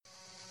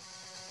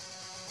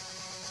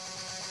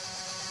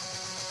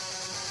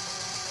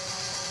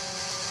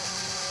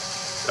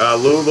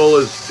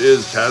Louisville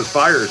has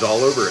fires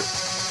all over it.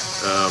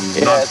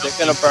 Yeah, they're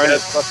gonna burn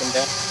it fucking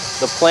down.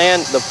 The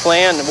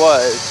plan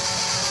was,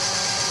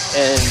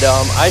 and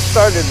I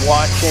started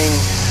watching.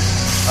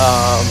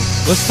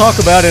 Let's talk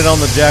about it on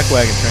the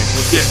jackwagon train.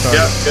 Let's get started.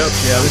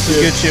 Yeah, this is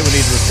good shit we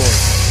need to record.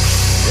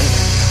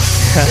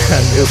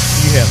 You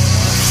have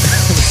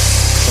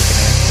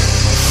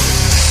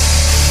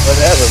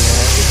whatever,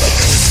 man.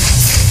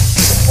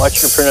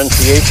 Watch your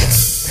pronunciation.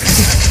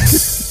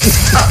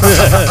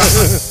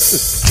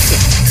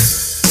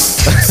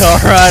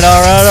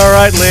 All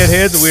right, lead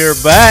heads. We are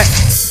back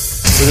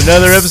with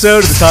another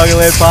episode of the Talking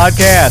Lead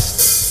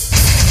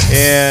Podcast,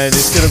 and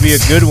it's going to be a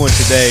good one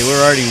today.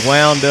 We're already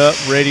wound up,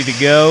 ready to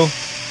go.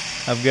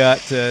 I've got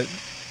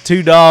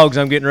 2 dogs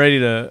I'm getting ready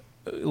to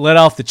let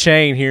off the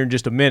chain here in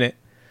just a minute.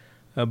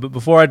 But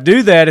before I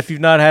do that, if you've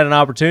not had an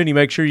opportunity,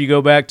 make sure you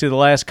go back to the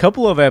last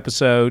couple of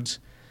episodes.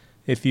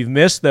 If you've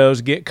missed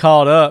those, get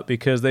caught up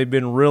because they've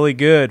been really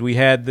good. We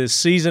had the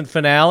season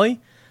finale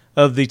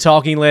of the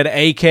Talking Lead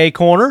AK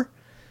Corner,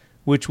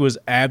 which was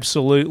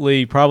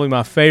absolutely probably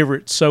my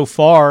favorite so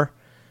far.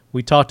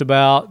 We talked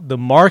about the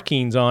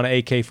markings on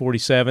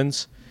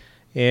AK-47s,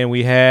 and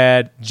we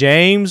had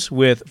James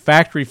with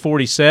Factory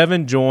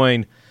 47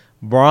 join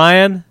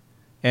Brian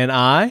and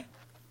I.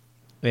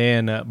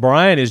 And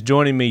Brian is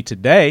joining me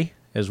today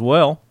as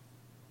well.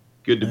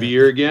 Good to be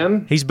here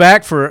again. He's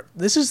back for,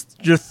 this is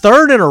your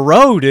 3rd in a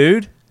row,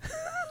 dude.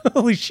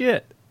 Holy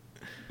shit.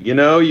 You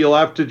know, you'll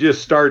have to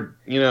just start,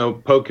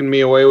 poking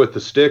me away with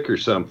a stick or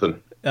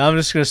something. I'm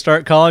just going to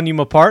start calling you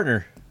my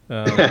partner.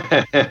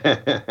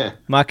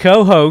 My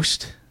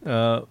co-host,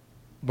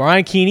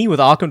 Brian Keeney with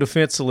Occam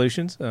Defense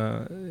Solutions.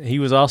 He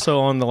was also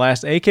on the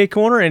last AK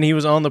Corner, and he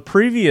was on the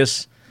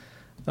previous,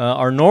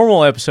 our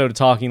normal episode of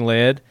Talking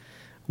Lead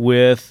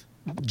with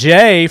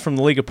Jay from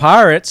the League of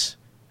Pirates,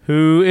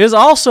 who is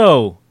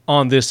also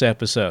on this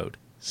episode.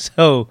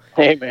 So,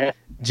 hey, man.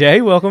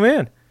 Jay, welcome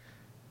in.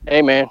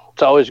 Hey, man.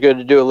 It's always good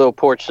to do a little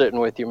porch sitting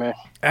with you, man.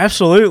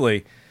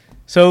 Absolutely.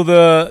 So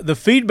the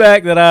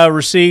feedback that I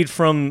received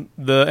from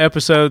the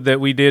episode that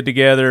we did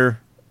together,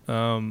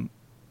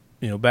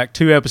 back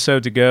 2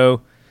 episodes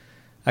ago,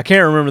 I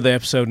can't remember the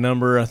episode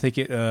number. I think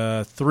it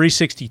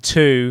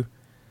 362,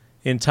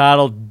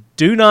 entitled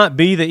 "Do Not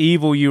Be the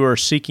Evil You Are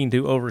Seeking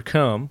to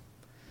Overcome."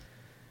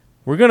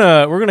 We're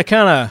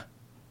gonna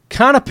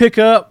kind of pick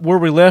up where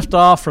we left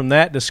off from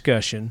that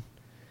discussion,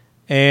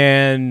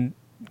 and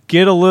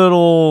get a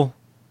little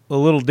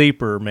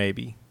deeper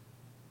maybe.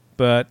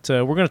 But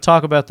we're going to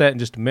talk about that in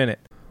just a minute.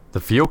 The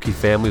Fiocchi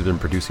family has been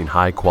producing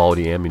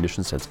high-quality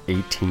ammunition since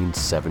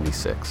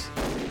 1876.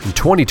 In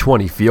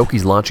 2020,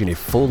 Fiocchi's launching a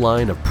full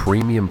line of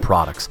premium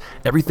products,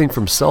 everything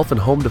from self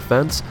and home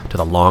defense to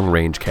the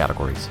long-range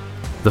categories.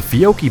 The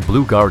Fiocchi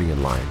Blue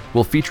Guardian line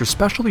will feature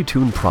specially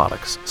tuned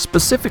products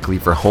specifically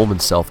for home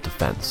and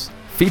self-defense,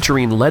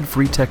 featuring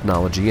lead-free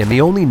technology and the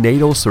only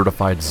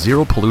NATO-certified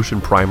zero-pollution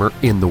primer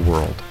in the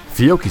world.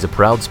 Fiocchi's a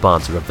proud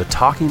sponsor of the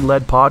Talking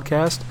Lead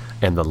Podcast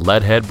and the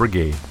Leadhead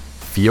Brigade.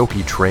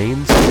 Fiocchi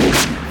trains,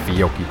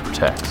 Fiocchi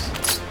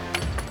protects.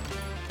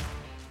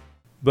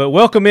 But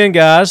welcome in,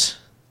 guys.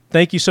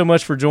 Thank you so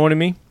much for joining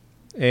me.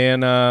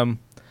 And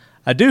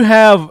I do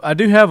have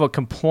a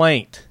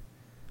complaint.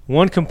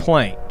 One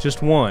complaint,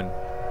 just one,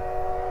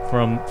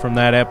 from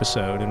that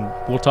episode, and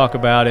we'll talk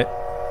about it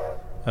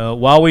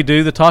while we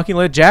do the Talking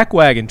Lead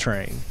Jackwagon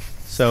train.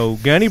 So,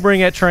 Gunny,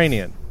 bring that train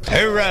in.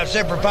 Hoorah,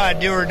 Semper Fi,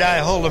 do or die,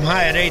 hold 'em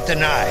high at 8th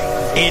and I.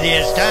 It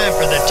is time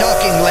for the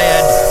Talking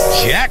Lead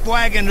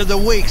Jackwagon of the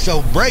Week,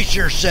 so brace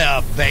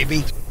yourself,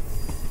 baby.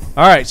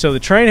 All right, so the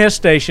train has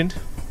stationed,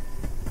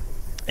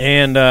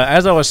 and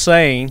as I was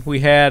saying,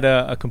 we had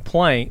a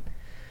complaint,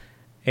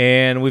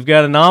 and we've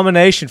got a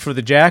nomination for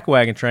the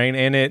Jackwagon train,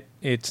 and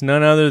it's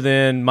none other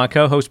than my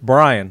co-host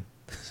Brian.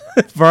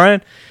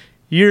 Brian,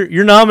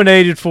 you're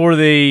nominated for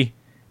the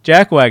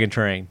Jackwagon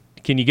train.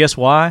 Can you guess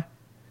why?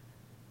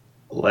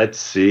 Let's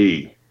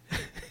see.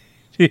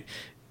 Do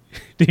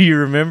you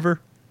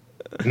remember?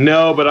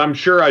 No, but I'm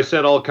sure I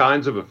said all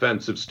kinds of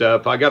offensive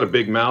stuff. I got a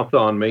big mouth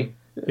on me.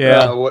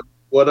 Yeah.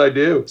 What I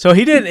do? So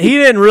he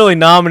didn't really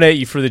nominate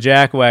you for the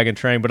Jackwagon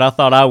train, but I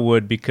thought I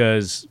would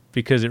because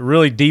it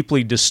really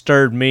deeply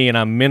disturbed me, and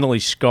I'm mentally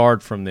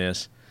scarred from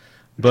this.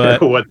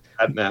 But what's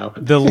that now?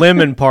 The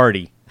lemon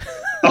party.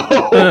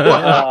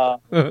 Oh,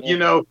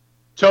 wow.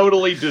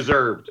 Totally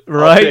deserved.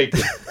 Right?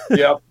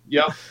 Yep.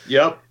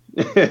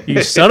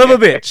 You son of a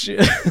bitch.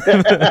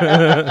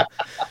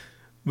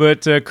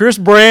 But Chris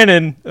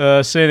Brannon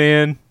sent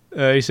in,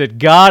 he said,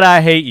 "God,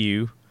 I hate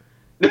you."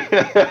 And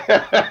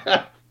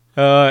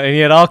he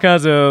had all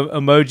kinds of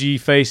emoji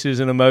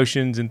faces and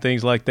emotions and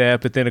things like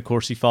that. But then, of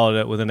course, he followed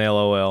up with an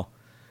LOL.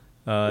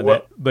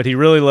 But he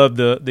really loved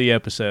the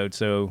episode.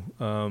 So,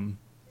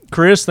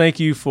 Chris, thank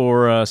you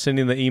for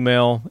sending the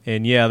email.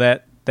 And, yeah,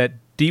 that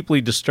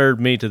deeply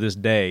disturbed me to this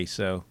day.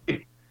 So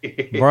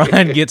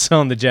Brian gets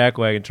on the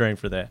Jackwagon train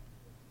for that.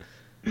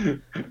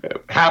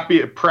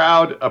 Happy, a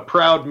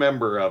proud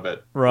member of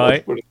it. Right.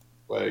 Let's put it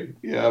that way.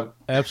 Yeah.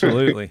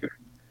 Absolutely.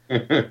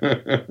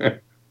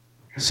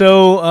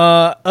 So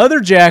other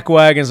jack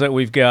wagons that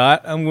we've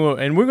got, we're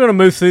going to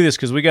move through this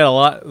because we got a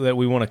lot that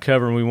we want to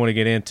cover and we want to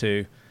get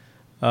into.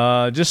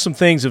 Just some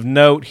things of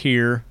note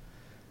here.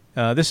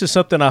 This is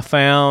something I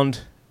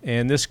found,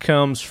 and this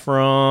comes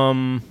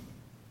from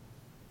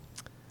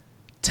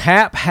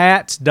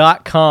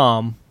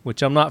taphats.com,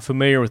 which I'm not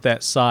familiar with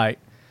that site,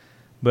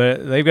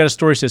 but they've got a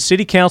story that says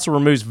City Council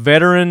removes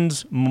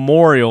Veterans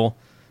Memorial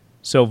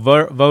so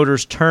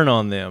voters turn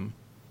on them.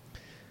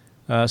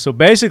 So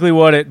basically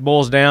what it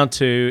boils down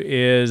to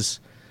is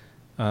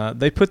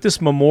they put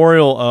this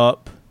memorial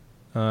up,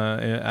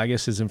 I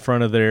guess it's in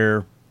front of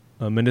their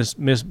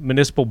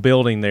municipal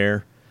building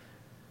there,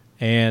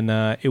 and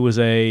it was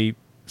a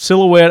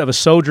silhouette of a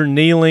soldier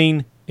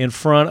kneeling in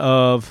front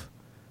of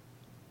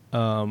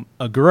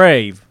a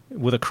grave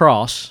with a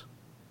cross,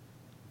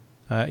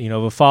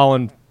 of a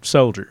fallen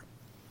soldier.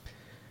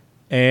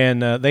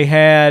 And they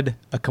had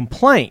a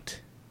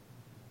complaint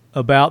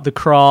about the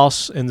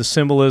cross and the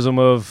symbolism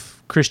of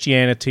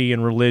Christianity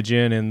and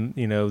religion and,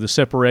 the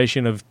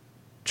separation of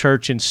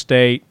church and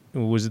state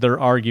was their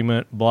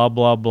argument, blah,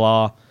 blah,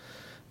 blah.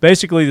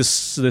 Basically, the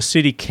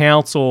city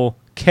council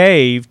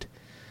caved.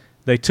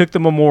 They took the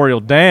memorial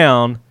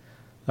down,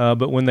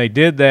 but when they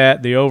did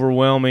that, the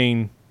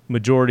overwhelming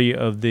majority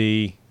of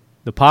the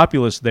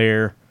populace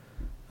there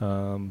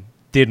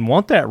didn't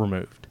want that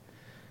removed.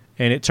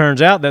 And it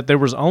turns out that there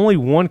was only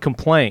one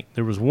complaint.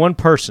 There was one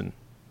person,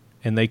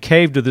 and they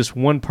caved to this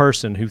one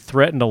person who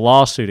threatened a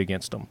lawsuit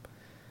against them.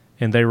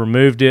 And they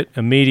removed it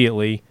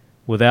immediately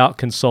without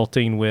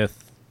consulting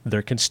with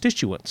their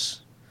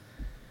constituents.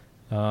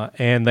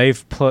 And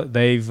they've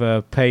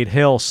paid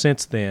hell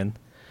since then.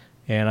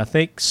 And I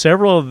think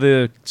several of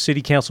the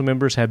city council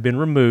members have been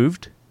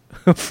removed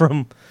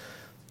from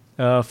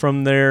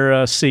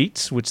their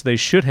seats, which they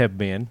should have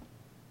been,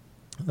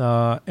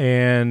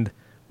 and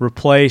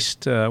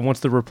replaced. Once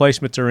the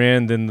replacements are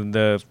in, then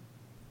the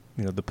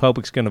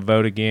public's going to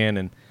vote again,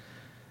 and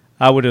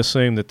I would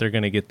assume that they're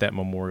going to get that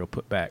memorial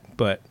put back.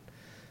 But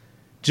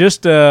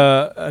just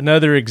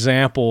another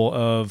example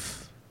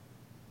of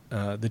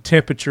the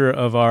temperature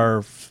of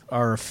our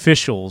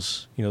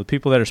officials, the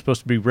people that are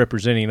supposed to be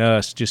representing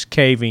us, just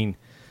caving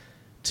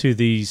to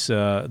these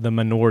the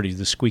minorities,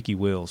 the squeaky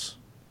wheels.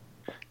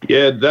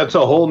 Yeah, that's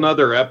a whole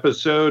nother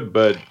episode,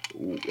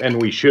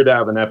 and we should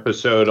have an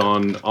episode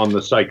on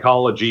the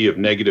psychology of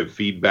negative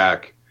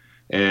feedback.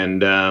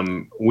 And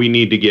we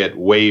need to get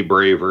way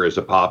braver as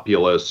a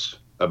populace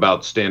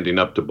about standing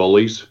up to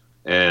bullies.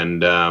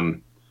 And,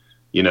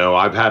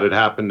 I've had it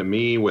happen to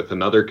me with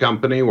another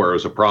company where it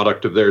was a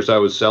product of theirs I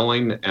was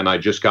selling, and I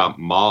just got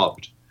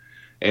mobbed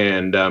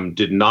and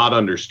did not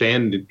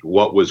understand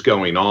what was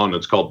going on.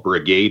 It's called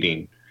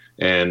brigading.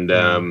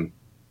 And,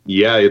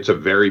 yeah, it's a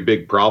very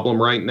big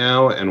problem right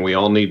now, and we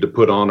all need to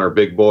put on our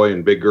big boy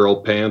and big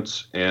girl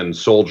pants and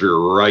soldier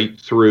right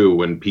through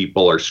when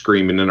people are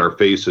screaming in our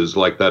faces,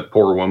 like that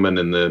poor woman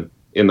in the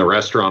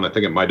restaurant. I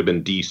think it might have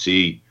been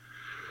DC,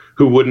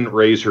 who wouldn't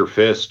raise her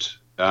fist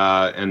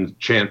and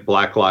chant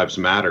Black Lives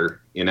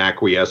Matter in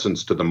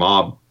acquiescence to the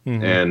mob.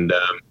 Mm-hmm. And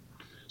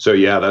so,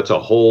 yeah, that's a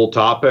whole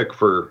topic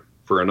for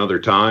another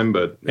time.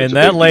 But and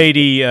that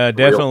lady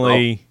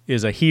definitely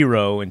is a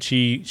hero, and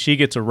she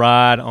gets a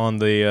ride on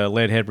the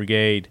Leadhead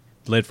Brigade,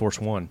 Lead Force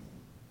One.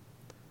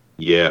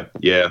 Yeah,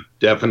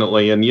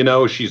 definitely. And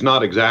she's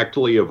not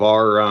exactly of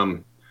our.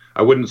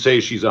 I wouldn't say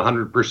she's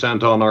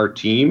 100% on our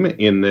team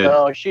in that.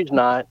 No, she's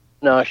not.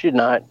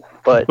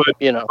 But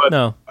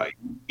no.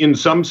 In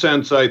some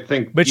sense, I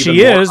think. But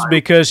she is,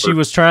 because she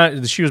was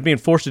being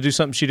forced to do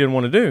something she didn't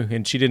want to do,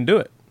 and she didn't do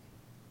it.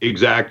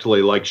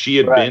 Exactly. Like she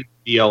had been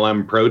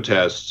BLM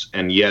protests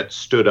and yet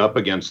stood up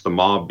against the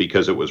mob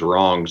because it was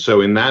wrong.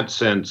 So in that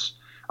sense,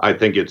 I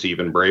think it's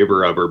even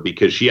braver of her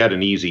because she had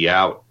an easy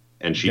out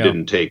and she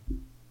didn't take.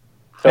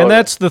 And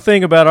that's the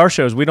thing about our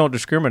shows. We don't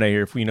discriminate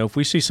here. If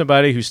we see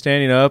somebody who's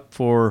standing up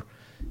for,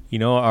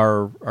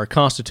 our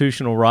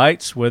constitutional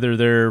rights, whether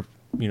they're,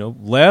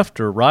 left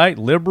or right,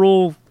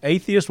 liberal,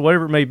 atheist,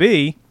 whatever it may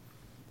be,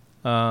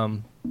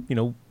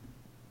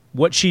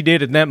 what she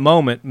did in that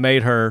moment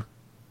made her,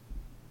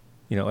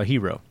 a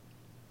hero.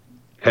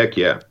 Heck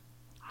yeah.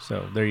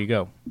 So there you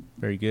go.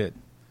 Very good.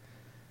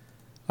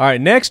 All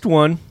right, next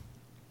one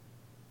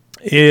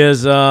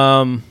is,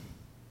 and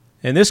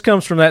this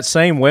comes from that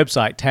same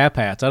website, Tap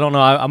Hats. I don't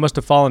know. I must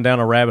have fallen down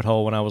a rabbit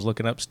hole when I was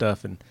looking up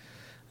stuff, and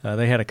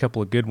they had a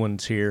couple of good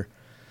ones here.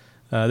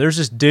 There's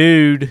this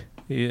dude.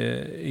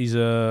 He's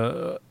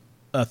a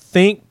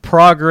Think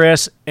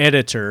Progress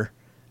editor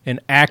and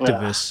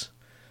activist,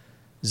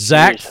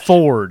 Zach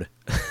Ford.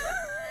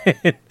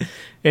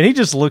 And he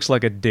just looks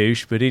like a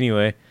douche, but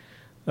anyway.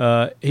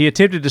 He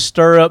attempted to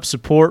stir up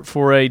support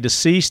for a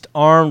deceased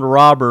armed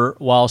robber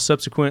while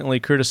subsequently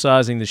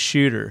criticizing the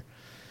shooter.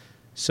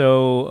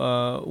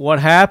 So what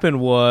happened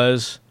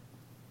was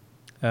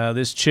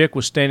this chick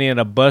was standing at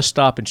a bus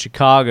stop in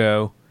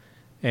Chicago,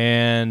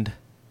 and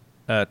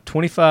she's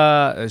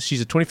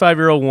a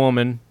 25-year-old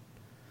woman.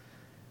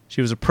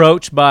 She was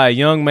approached by a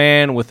young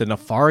man with a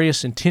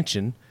nefarious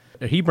intention.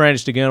 He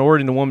brandished a gun,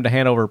 ordering the woman to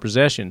hand over her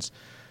possessions.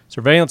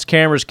 Surveillance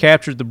cameras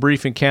captured the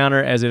brief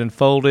encounter as it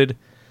unfolded.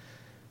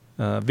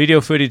 Video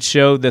footage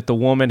showed that the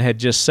woman had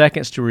just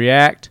seconds to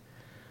react.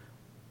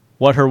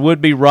 What her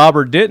would-be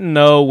robber didn't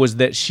know was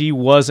that she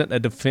wasn't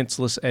as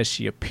defenseless as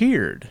she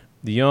appeared.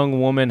 The young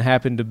woman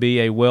happened to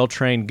be a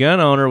well-trained gun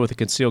owner with a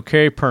concealed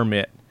carry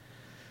permit.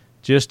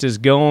 Just as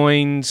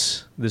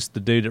Goings, this the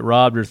dude that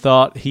robbed her,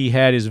 thought he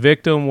had his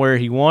victim where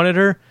he wanted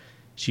her,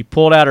 she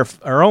pulled out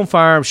her own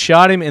firearm,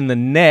 shot him in the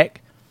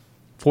neck,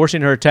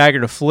 forcing her attacker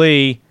to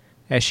flee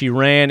as she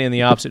ran in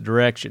the opposite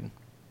direction.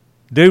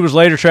 Dude was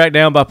later tracked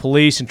down by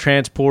police and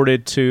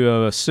transported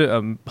to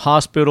a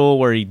hospital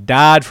where he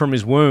died from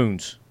his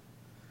wounds.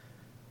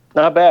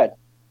 Not bad.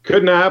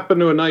 Couldn't happen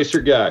to a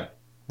nicer guy.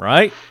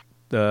 Right?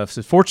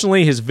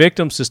 Fortunately, his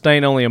victim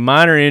sustained only a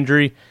minor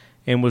injury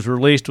and was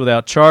released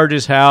without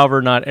charges.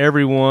 However, not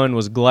everyone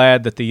was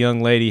glad that the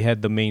young lady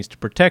had the means to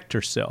protect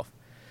herself.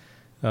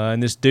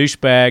 And this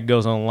douchebag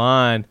goes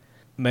online,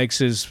 makes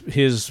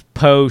his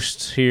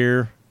posts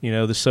here,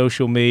 the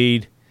social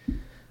media.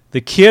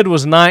 The kid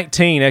was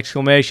 19,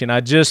 exclamation. I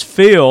just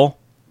feel,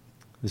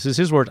 this is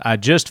his words, I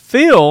just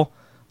feel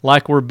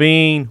like we're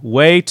being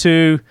way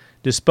too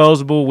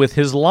disposable with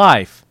his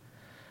life.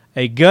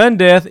 A gun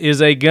death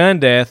is a gun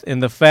death,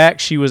 and the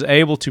fact she was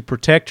able to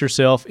protect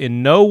herself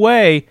in no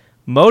way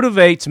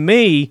motivates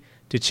me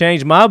to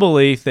change my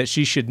belief that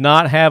she should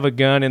not have a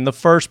gun in the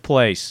first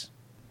place.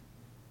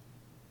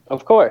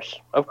 Of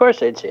course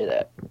they'd say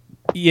that.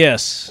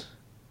 Yes.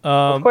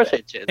 Of course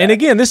they'd say that. And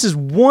again, this is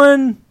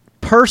one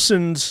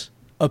person's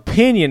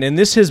opinion, and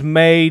this has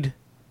made,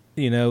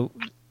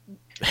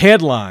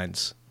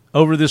 headlines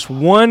over this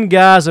one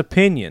guy's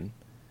opinion.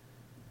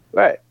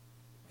 Right.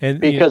 And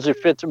because it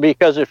fits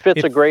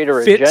a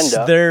greater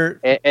agenda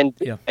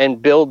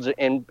and builds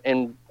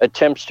and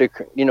attempts to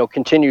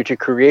continue to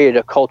create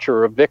a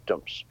culture of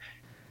victims.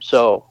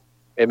 So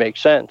it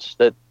makes sense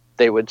that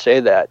they would say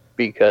that,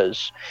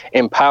 because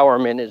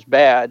empowerment is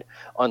bad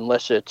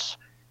unless it's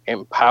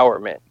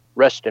empowerment,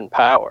 rest in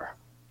power,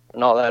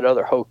 and all that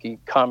other hokey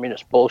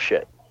communist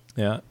bullshit.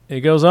 Yeah.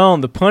 It goes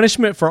on. The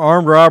punishment for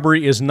armed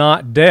robbery is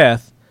not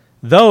death,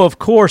 though, of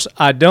course,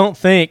 I don't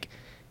think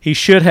he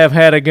should have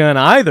had a gun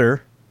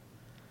either.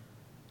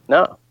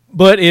 No.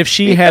 But if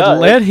she had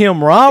let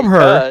him rob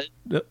her,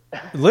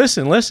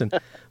 listen.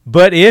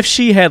 But if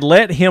she had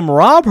let him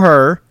rob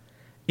her,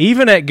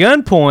 even at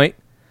gunpoint,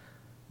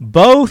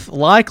 both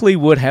likely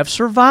would have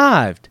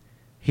survived,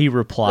 he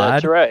replied.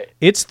 That's right.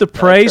 It's the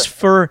praise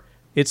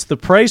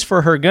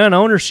for her gun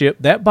ownership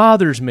that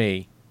bothers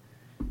me.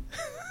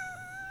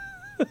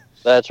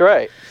 That's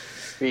right.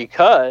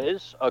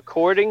 Because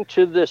according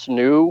to this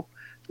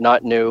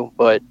not new,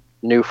 but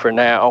new for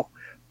now,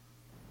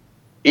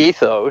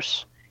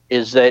 ethos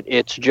is that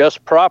it's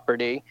just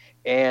property,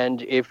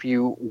 and if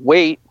you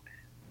wait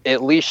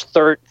at least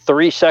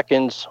 3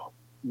 seconds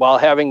while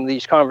having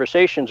these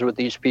conversations with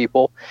these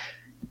people,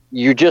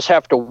 you just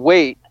have to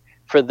wait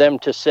for them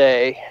to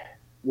say,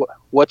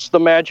 what's the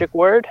magic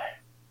word?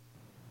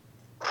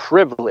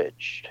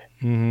 Privileged.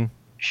 Mm-hmm.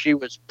 She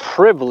was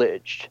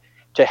privileged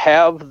to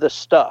have the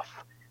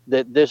stuff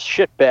that this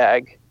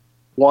shitbag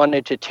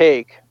wanted to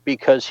take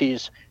because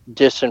he's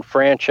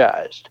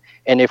disenfranchised.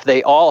 And if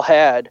they all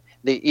had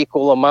the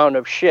equal amount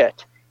of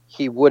shit,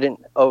 he wouldn't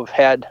have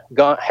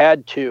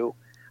had to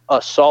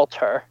assault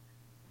her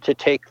to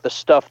take the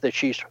stuff that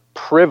she's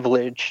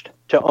privileged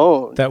to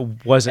own.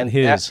 That wasn't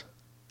his.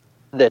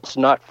 That's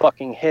not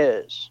fucking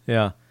his.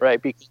 Yeah.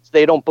 Right? Because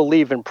they don't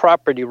believe in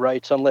property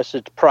rights unless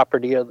it's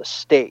property of the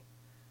state.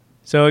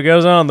 So it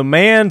goes on. The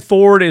man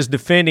Ford is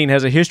defending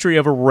has a history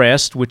of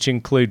arrest, which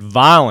include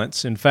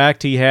violence. In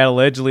fact, he had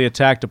allegedly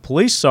attacked a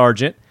police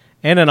sergeant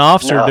and an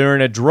officer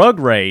during a drug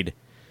raid.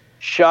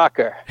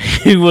 Shocker.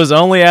 He was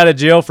only out of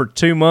jail for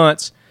 2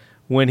 months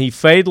when he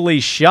fatally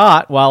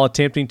shot while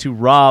attempting to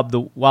rob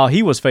the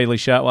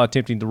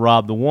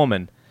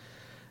woman.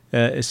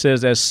 It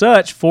says, as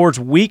such, Ford's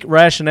weak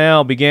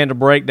rationale began to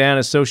break down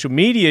as social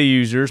media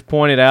users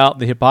pointed out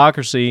the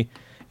hypocrisy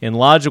and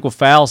logical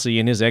fallacy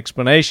in his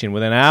explanation.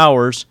 Within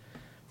hours,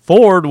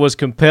 Ford was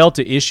compelled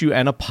to issue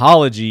an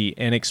apology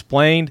and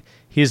explained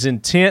his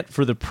intent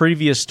for the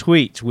previous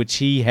tweets, which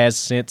he has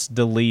since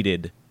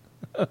deleted.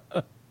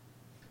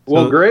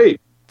 Well, great.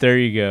 There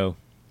you go.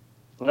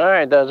 All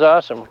right, that's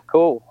awesome.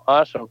 Cool,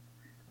 awesome.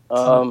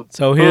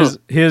 So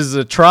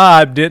his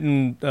tribe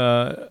didn't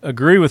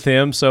agree with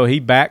him, so he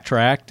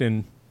backtracked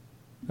and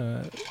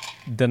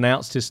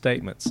denounced his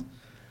statements.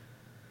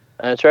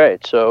 That's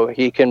right. So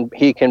he can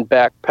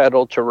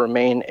backpedal to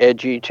remain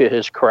edgy to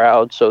his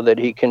crowd so that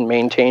he can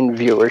maintain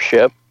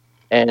viewership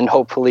and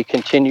hopefully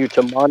continue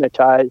to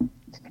monetize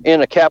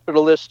in a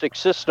capitalistic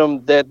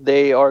system that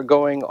they are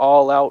going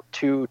all out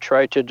to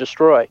try to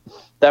destroy.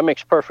 That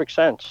makes perfect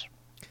sense.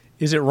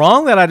 Is it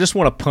wrong that I just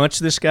want to punch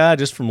this guy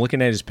just from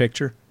looking at his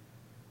picture?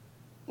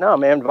 No,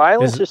 man.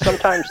 Violence is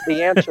sometimes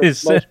the answer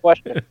to most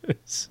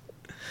questions.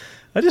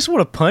 I just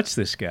want to punch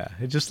this guy,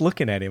 just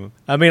looking at him.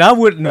 I mean, I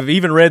wouldn't have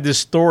even read this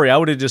story. I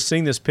would have just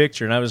seen this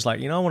picture, and I was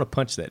like, I want to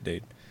punch that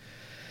dude.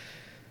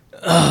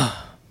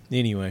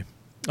 Anyway.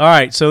 All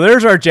right, so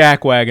there's our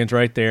jack wagons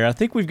right there. I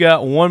think we've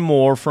got one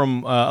more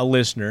from a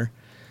listener,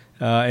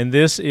 and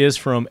this is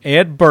from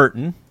Ed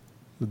Burton,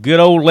 good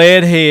old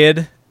lead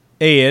head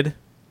Ed,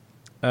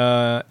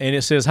 and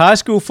it says, high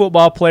school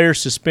football players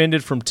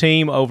suspended from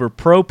team over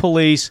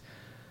pro-police,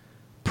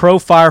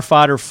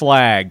 pro-firefighter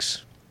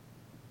flags.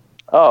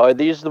 Oh, are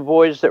these the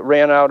boys that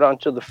ran out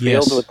onto the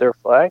field with their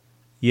flag?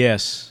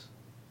 Yes.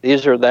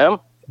 These are them?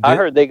 I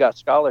heard they got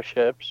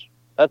scholarships.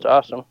 That's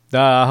awesome.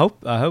 I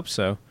hope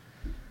so.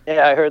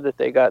 Yeah, I heard that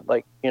they got,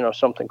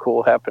 something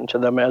cool happened to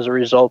them as a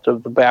result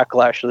of the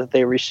backlash that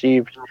they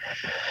received.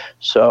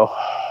 So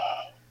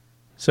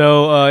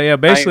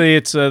basically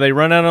it's they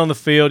run out on the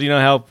field. You know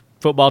how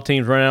football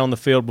teams run out on the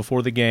field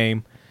before the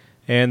game,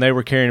 and they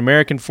were carrying an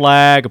American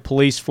flag, a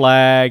police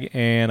flag,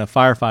 and a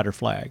firefighter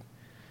flag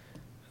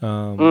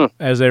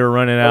as they were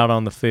running out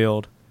on the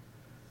field.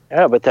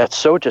 Yeah, but that's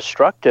so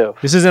destructive.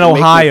 This is in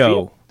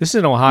Ohio. This is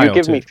in Ohio. You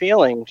give me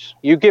feelings.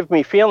 You give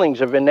me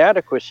feelings of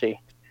inadequacy.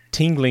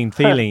 Tingling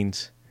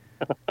feelings.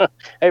 I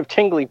have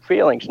tingling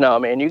feelings. No,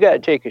 man, you got to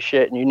take a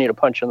shit and you need a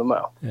punch in the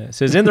mouth. Yeah, it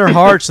says, in their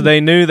hearts,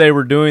 they knew they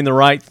were doing the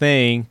right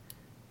thing,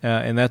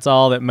 and that's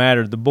all that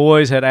mattered. The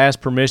boys had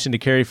asked permission to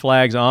carry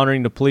flags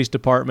honoring the police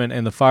department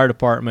and the fire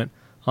department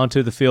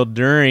onto the field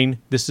during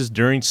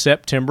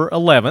September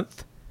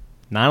 11th,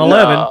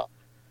 9/11.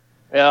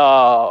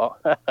 Oh,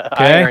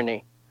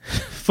 irony.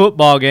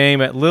 Football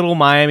game at Little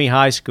Miami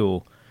High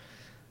School.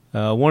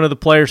 One of the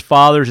players'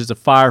 fathers is a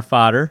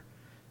firefighter,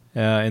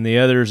 and the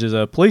others is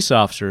a police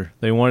officer.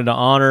 They wanted to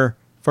honor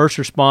first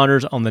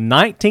responders on the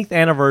 19th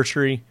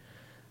anniversary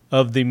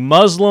of the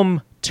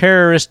Muslim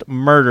terrorist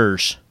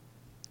murders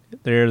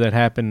there that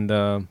happened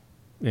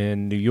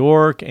in New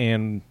York,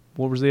 and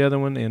what was the other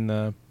one?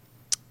 In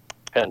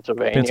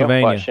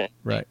Pennsylvania. Washington,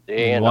 right.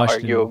 And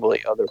Washington. Arguably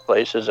other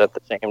places at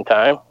the same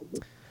time.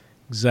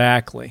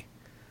 Exactly.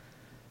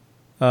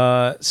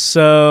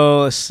 So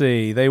let's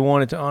see. They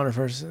wanted to honor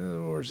first.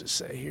 Where does it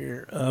say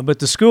here? But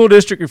the school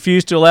district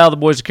refused to allow the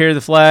boys to carry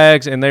the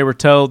flags, and they were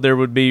told there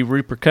would be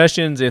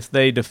repercussions if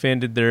they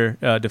defied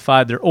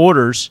their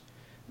orders.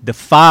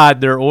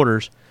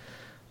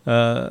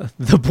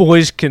 The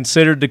boys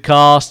considered the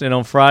cost, and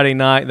on Friday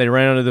night they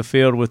ran onto the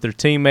field with their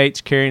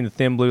teammates carrying the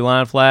thin blue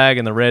line flag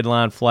and the red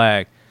line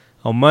flag.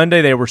 On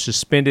Monday they were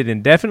suspended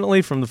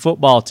indefinitely from the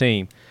football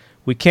team.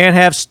 We can't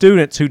have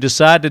students who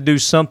decide to do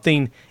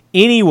something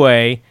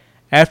anyway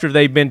after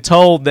they've been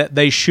told that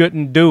they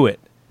shouldn't do it.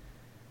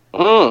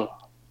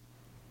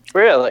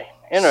 Really?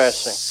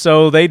 Interesting.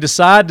 So they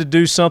decide to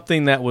do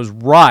something that was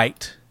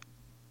right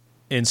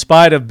in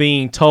spite of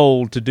being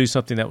told to do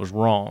something that was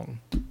wrong.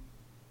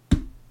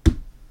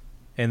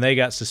 And they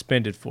got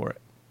suspended for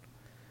it.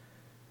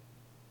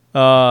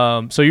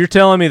 So you're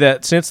telling me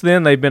that since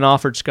then they've been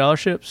offered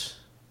scholarships?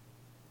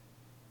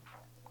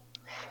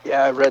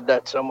 Yeah, I read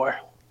that somewhere.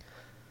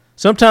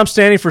 Sometimes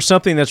standing for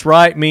something that's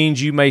right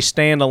means you may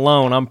stand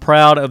alone. I'm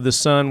proud of the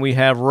son we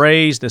have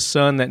raised, a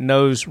son that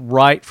knows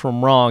right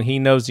from wrong. He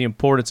knows the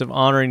importance of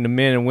honoring the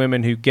men and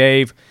women who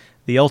gave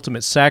the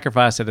ultimate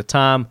sacrifice at a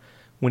time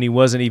when he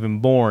wasn't even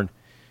born.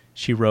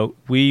 She wrote,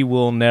 we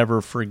will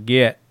never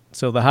forget.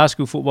 So the high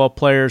school football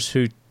players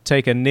who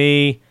take a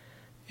knee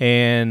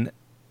and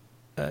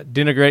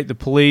denigrate the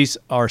police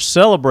are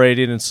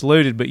celebrated and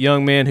saluted, but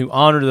young men who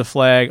honor the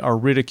flag are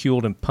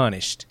ridiculed and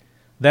punished.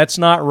 That's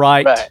not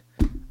right.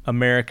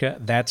 America,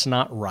 that's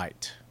not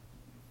right.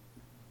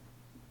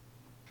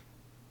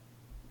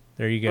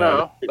 There you go.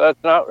 No,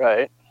 that's not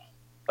right.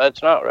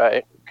 That's not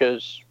right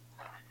because,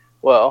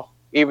 well,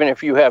 even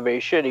if you have a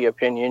shitty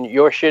opinion,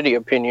 your shitty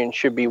opinion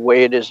should be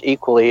weighed as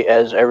equally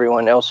as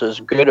everyone else's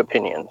good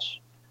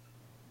opinions.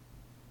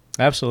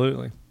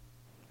 Absolutely.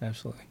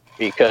 Absolutely.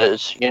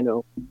 Because,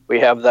 we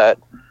have that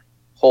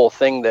whole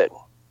thing that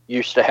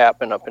used to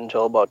happen up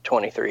until about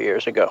 23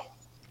 years ago.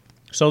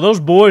 So those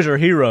boys are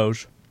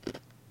heroes.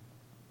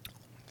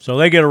 So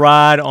they get a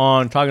ride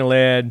on Talking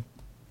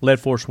Lead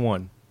Force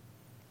 1.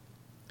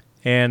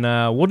 And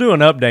we'll do an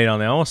update on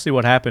that. I want to see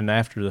what happened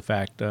after the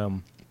fact.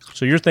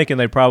 So you're thinking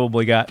they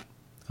probably got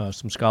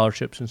some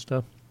scholarships and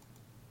stuff?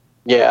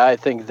 Yeah, I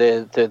think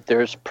that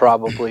there's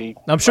probably...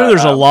 I'm sure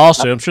there's a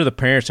lawsuit. I'm sure the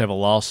parents have a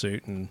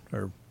lawsuit and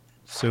are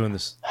suing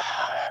this.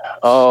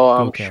 Oh,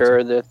 I'm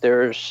sure that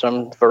there's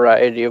some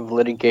variety of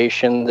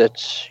litigation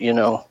that's,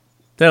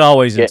 that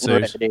always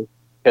ensues.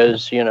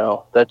 Because,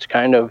 that's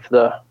kind of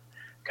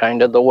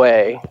the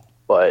way,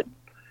 but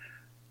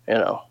I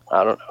don't know.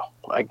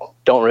 I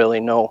don't really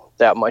know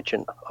that much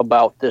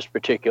about this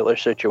particular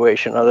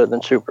situation other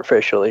than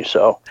superficially,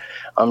 so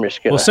I'm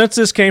just gonna. Well, since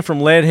this came from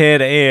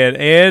Leadhead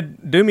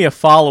Ed, do me a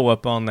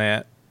follow-up on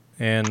that,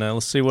 and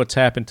let's see what's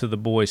happened to the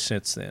boys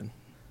since then.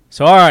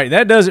 So, all right,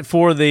 that does it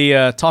for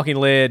the Talking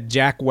Lead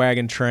Jack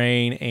Wagon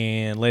Train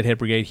and Leadhead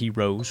Brigade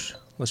Heroes.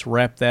 Let's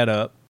wrap that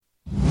up.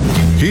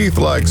 Heath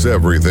likes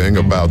everything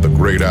about the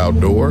great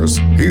outdoors.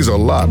 He's a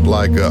lot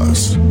like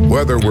us.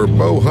 Whether we're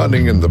bow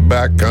hunting in the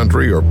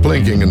backcountry or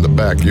plinking in the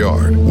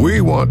backyard,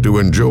 we want to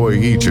enjoy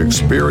each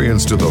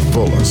experience to the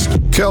fullest.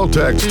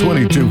 Kel-Tec's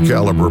 22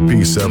 caliber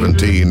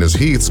P17 is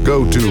Heath's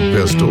go-to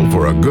pistol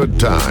for a good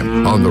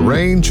time, on the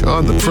range,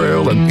 on the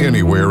trail, and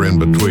anywhere in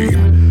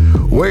between.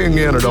 Weighing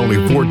in at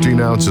only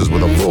 14 ounces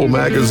with a full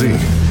magazine,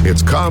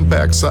 its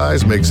compact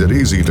size makes it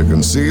easy to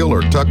conceal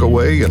or tuck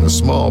away in a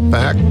small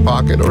pack,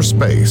 pocket, or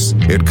space.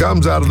 It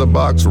comes out of the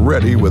box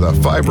ready with a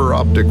fiber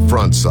optic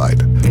front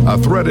sight, a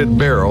threaded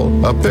barrel,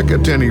 a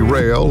Picatinny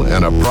rail,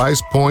 and a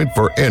price point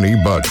for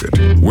any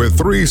budget. With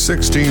 3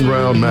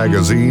 16-round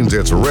magazines,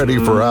 it's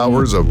ready for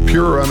hours of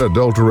pure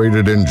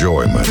unadulterated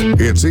enjoyment.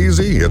 It's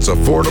easy, it's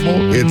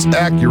affordable, it's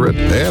accurate,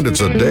 and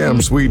it's a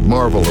damn sweet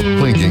marvel of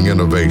plinking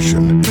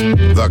innovation.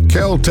 The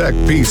Kel-Tec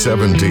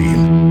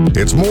P17.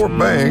 It's more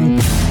bang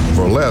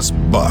for less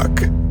buck.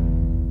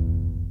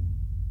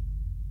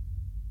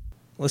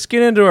 Let's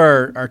get into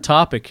our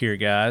topic here,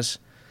 guys.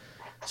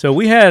 So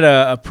we had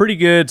a pretty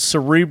good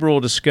cerebral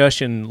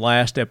discussion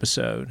last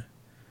episode.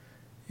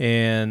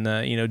 And,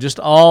 just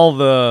all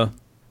the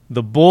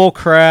bull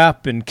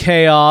crap and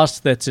chaos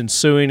that's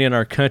ensuing in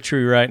our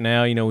country right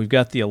now. We've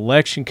got the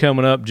election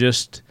coming up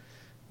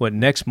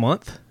next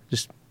month?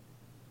 Just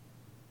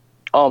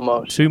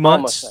almost 2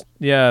 months. Almost.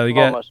 Yeah, we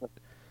got. Almost.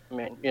 I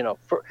mean,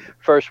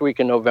 first week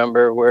in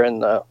November, we're in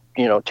the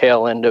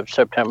tail end of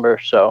September,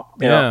 so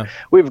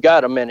we've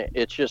got a minute.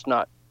 It's just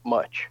not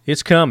much.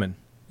 It's coming.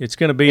 It's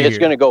going to be. It's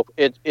going to go.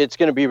 It's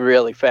going to be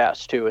really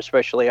fast too,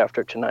 especially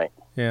after tonight.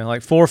 Yeah,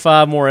 like 4 or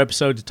 5 more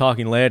episodes of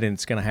Talking Lead, and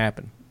it's going to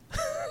happen.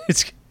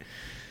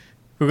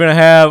 We're going to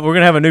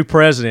have a new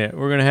president.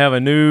 We're going to have a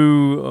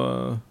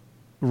new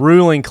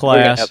ruling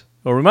class,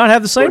 or we might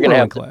have the same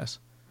ruling class.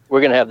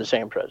 We're going to have the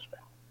same president.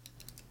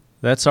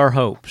 That's our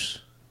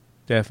hopes,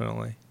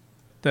 definitely.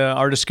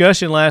 Our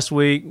discussion last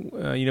week,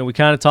 we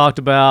kind of talked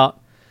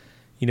about,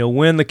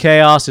 when the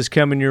chaos is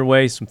coming your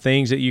way, some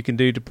things that you can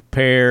do to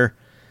prepare,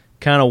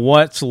 kind of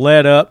what's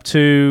led up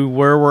to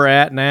where we're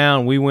at now.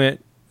 And we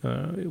went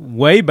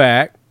way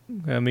back.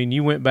 I mean,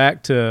 you went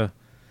back to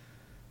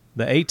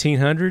the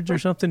 1800s or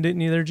something, didn't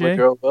you there, Jay?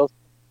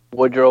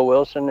 Woodrow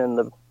Wilson and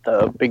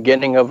the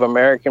beginning of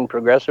American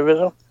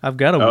progressivism. I've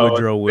got a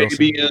Woodrow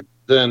Wilson.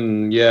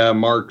 Then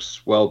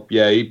Marx.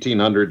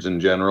 1800s in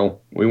general.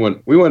 We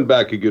went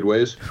back a good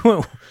ways.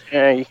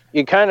 Yeah,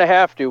 you kind of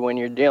have to when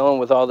you're dealing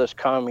with all this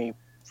commie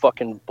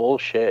fucking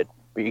bullshit,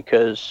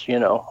 because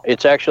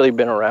it's actually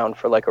been around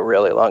for like a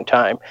really long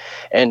time,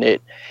 and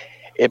it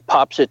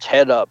pops its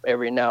head up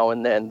every now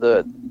and then.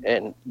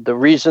 The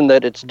reason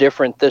that it's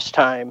different this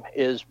time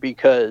is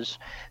because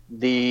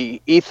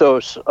the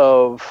ethos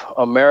of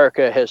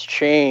America has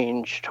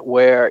changed,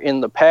 where in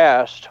the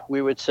past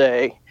we would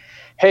say,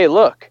 hey,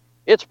 look,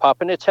 it's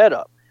popping its head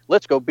up.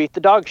 Let's go beat the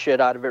dog shit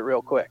out of it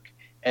real quick.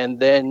 And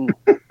then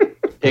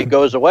it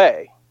goes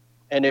away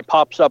and it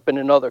pops up in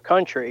another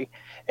country,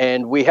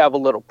 and we have a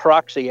little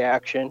proxy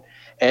action,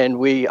 and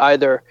we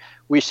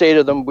say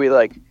to them, we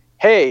like,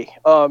 hey,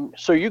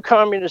 so you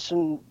communists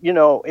in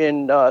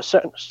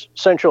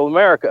Central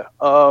America,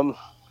 do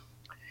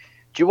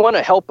you want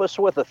to help us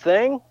with a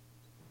thing?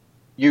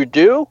 You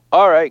do?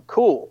 All right,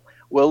 cool.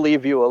 We'll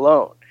leave you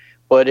alone.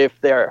 But if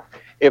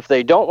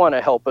they don't want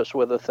to help us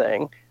with a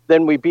thing,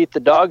 then we beat the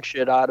dog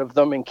shit out of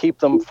them and keep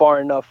them far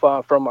enough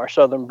from our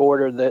southern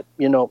border that,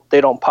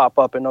 they don't pop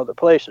up in other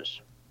places.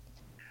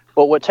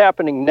 But what's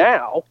happening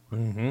now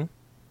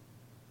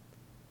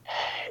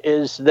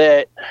is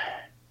that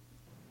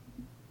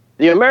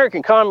the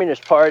American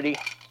Communist Party,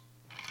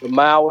 the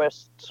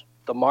Maoists,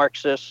 the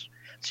Marxists,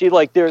 see,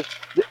 like this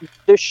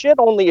shit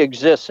only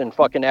exists in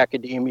fucking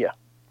academia,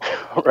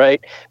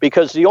 right?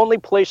 Because the only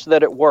place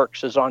that it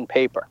works is on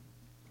paper,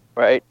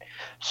 right?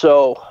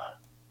 So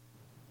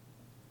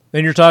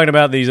then you're talking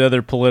about these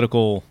other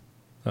political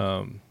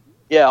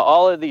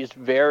all of these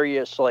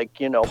various, like,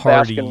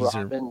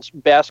 Baskin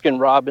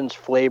Robbins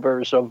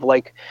flavors of,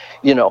 like,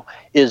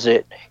 is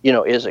it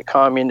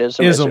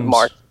communism? Isms. Is it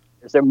Marxism?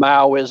 Is it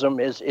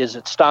Maoism? Is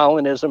it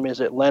Stalinism?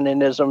 Is it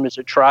Leninism? Is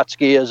it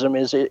Trotskyism?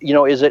 Is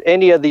it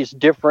any of these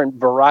different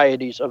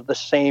varieties of the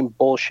same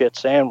bullshit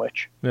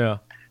sandwich? Yeah.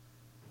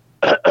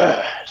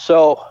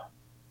 So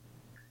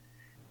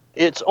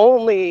it's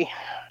only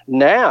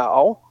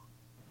now,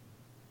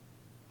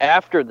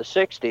 after the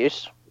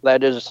 60s,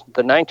 that is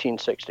the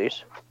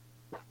 1960s,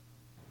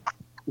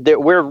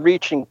 that we're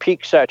reaching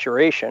peak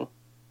saturation.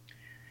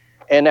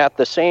 And at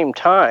the same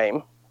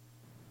time,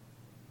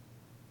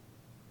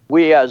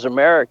 we as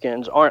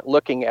Americans aren't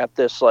looking at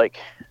this like,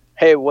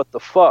 hey, what the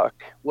fuck?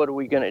 What are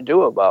we going to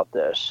do about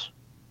this?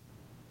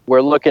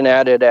 We're looking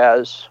at it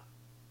as,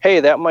 hey,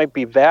 that might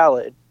be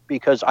valid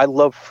because I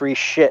love free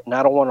shit and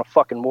I don't want to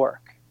fucking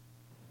work.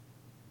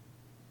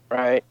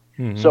 Right?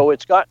 Mm-hmm. So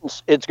it's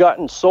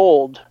gotten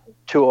sold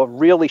to a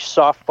really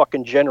soft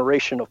fucking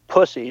generation of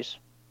pussies,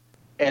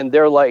 and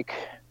they're like,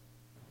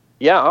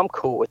 yeah, I'm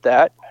cool with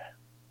that.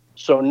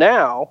 So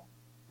now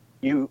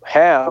you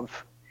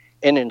have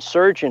an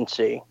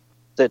insurgency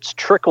that's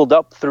trickled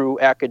up through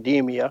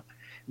academia,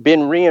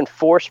 been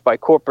reinforced by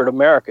corporate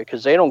America,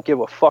 because they don't give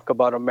a fuck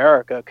about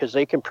America, because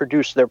they can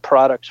produce their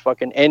products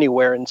fucking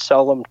anywhere and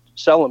sell them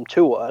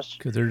to us.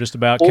 Because they're just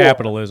about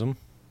capitalism.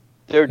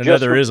 They're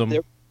another ism.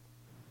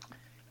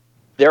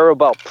 They're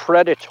about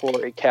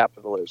predatory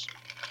capitalism,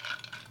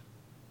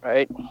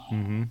 right?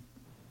 Mm-hmm.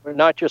 We're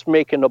not just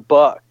making a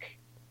buck,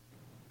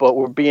 but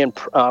we're being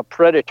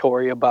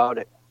predatory about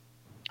it.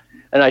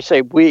 And I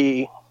say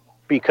we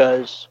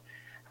because,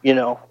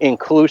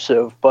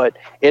 inclusive, but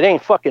it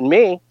ain't fucking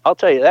me. I'll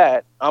tell you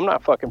that. I'm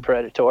not fucking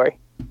predatory,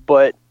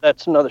 but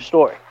that's another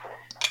story.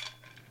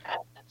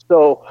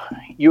 So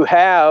you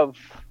have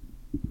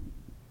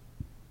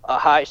a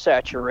high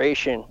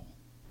saturation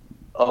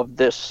of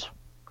this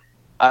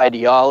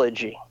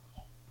ideology,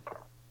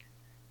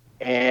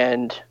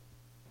 and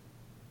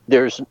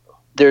there's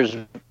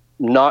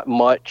not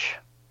much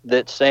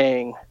that's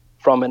saying,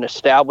 from an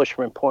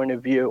establishment point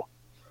of view,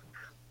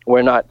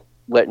 we're not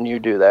letting you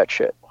do that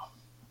shit.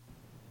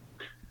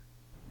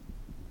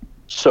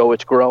 So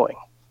it's growing,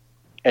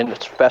 and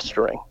it's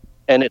festering,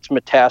 and it's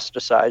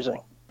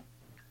metastasizing.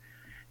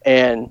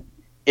 And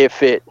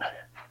if it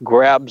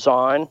grabs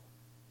on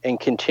and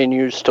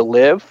continues to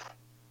live,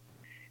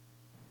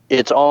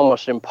 it's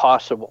almost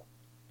impossible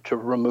to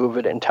remove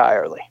it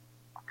entirely,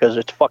 because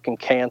it's fucking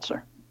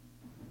cancer.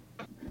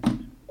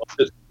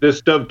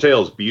 This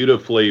dovetails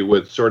beautifully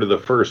with sort of the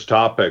first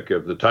topic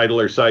of the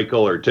Titler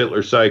cycle or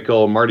Titler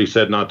cycle. Marty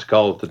said not to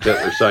call it the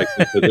Titler cycle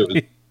because it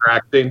was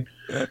distracting.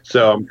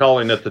 So I'm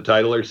calling it the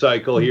Titler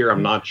cycle here.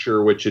 I'm not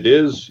sure which it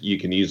is. You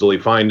can easily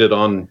find it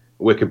on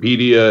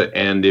Wikipedia.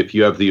 And if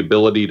you have the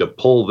ability to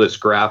pull this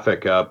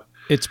graphic up.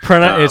 It's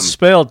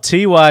spelled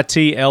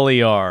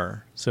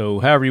Tytler. So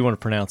however you want to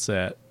pronounce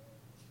that.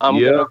 I'm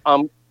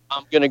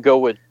gonna go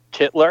with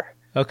Titler.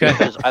 Okay.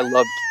 I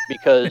love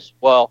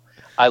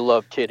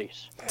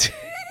titties.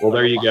 Well,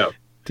 there you go.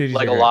 Titties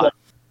like a lot.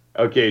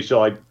 Okay,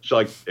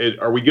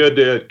 are we good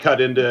to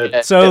cut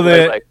into? So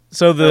the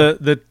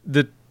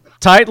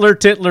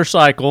Titler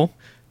cycle.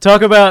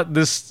 Talk about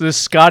this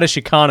Scottish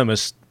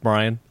economist,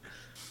 Brian.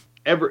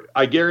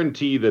 I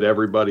guarantee that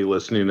everybody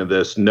listening to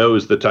this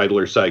knows the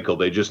Titler cycle.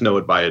 They just know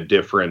it by a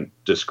different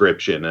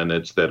description, and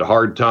it's that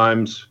hard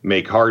times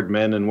make hard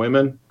men and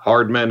women.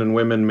 Hard men and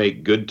women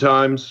make good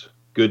times.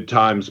 Good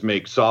times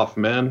make soft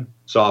men.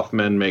 Soft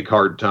men make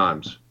hard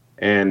times.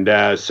 And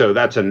so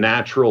that's a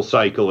natural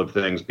cycle of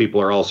things. People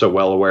are also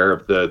well aware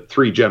of the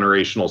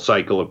 3-generational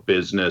cycle of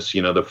business.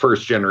 The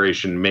first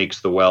generation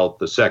makes the wealth.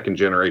 The second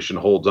generation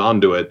holds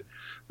on to it,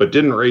 but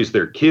didn't raise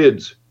their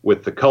kids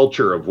with the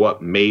culture of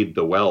what made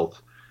the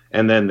wealth.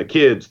 And then the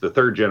kids, the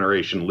third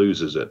generation,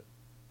 loses it.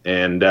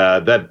 And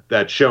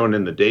that's shown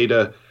in the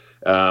data.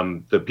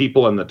 The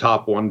people in the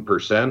top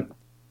 1%,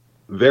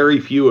 very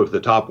few of the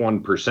top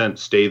 1%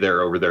 stay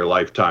there over their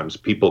lifetimes.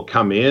 People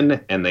come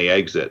in and they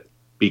exit,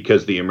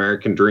 because the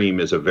American dream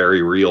is a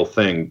very real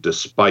thing,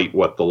 despite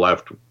what the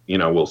left,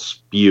 will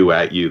spew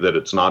at you that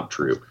it's not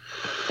true.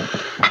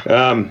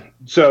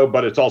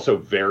 But it's also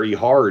very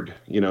hard,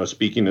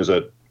 speaking as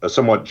a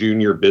somewhat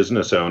junior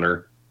business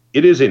owner,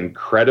 it is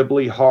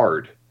incredibly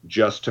hard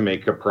just to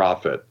make a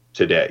profit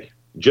today.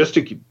 Just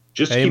to keep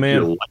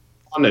your light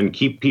on and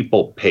keep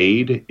people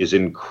paid is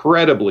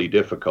incredibly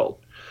difficult.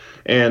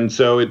 And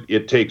so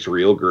it takes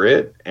real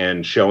grit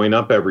and showing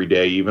up every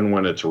day, even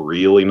when it's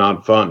really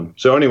not fun.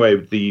 So anyway,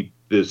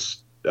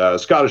 this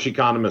Scottish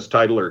economist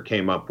Titler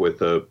came up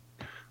with a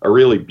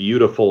really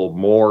beautiful,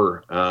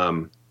 more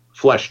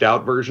fleshed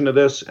out version of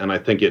this. And I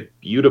think it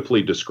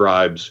beautifully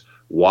describes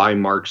why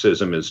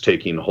Marxism is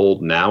taking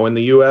hold now in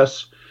the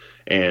U.S.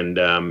 And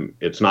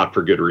it's not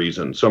for good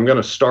reason. So I'm going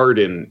to start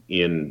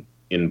in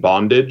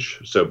bondage.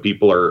 So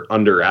people are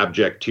under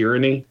abject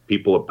tyranny.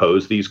 People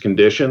oppose these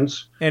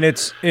conditions. And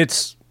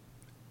it's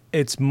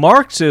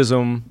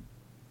Marxism,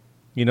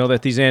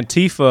 that these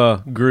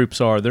Antifa groups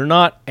are. They're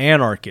not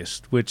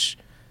anarchist, which,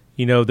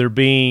 they're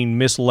being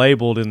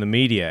mislabeled in the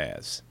media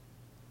as.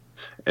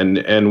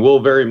 And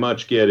we'll very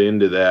much get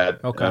into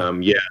that.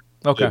 Okay.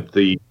 Okay.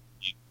 The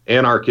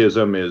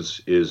anarchism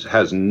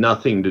has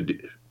nothing to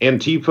do.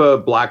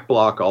 Antifa, Black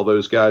Bloc, all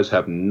those guys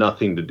have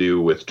nothing to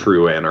do with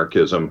true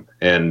anarchism.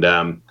 And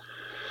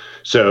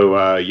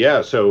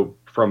so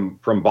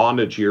from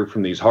bondage here,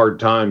 from these hard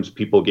times,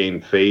 people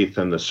gain faith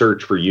and the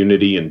search for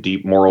unity and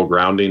deep moral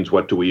groundings.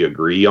 What do we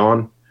agree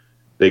on?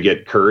 They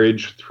get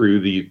courage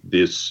through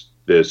this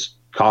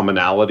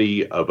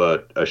commonality of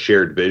a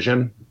shared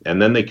vision,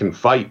 and then they can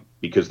fight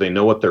because they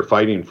know what they're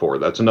fighting for.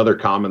 That's another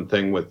common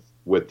thing with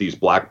these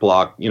Black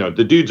Bloc,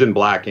 the dudes in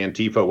black,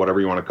 Antifa, whatever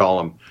you want to call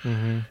them.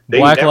 Mm-hmm.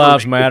 Black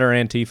Lives Matter,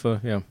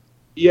 Antifa, yeah.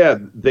 Yeah,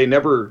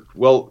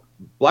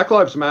 Black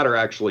Lives Matter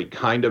actually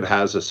kind of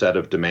has a set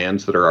of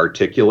demands that are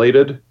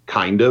articulated,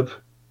 kind of.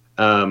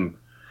 And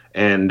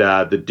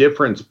the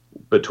difference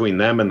between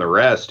them and the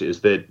rest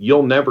is that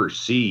you'll never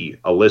see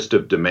a list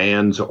of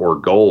demands or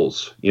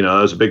goals. That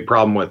was a big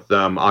problem with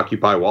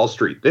Occupy Wall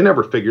Street. They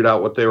never figured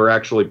out what they were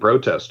actually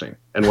protesting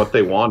and what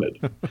they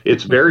wanted.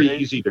 It's very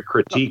easy to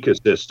critique a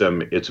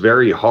system. It's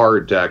very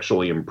hard to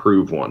actually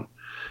improve one.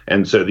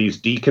 And so these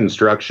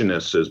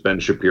deconstructionists, as Ben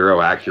Shapiro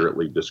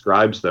accurately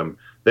describes them,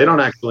 they don't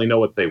actually know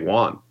what they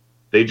want.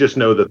 They just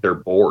know that they're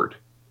bored,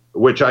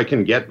 which I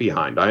can get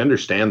behind. I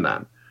understand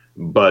that.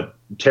 But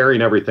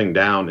tearing everything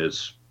down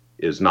is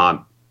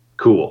not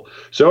cool.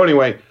 So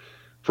anyway,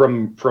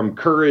 from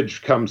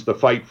courage comes the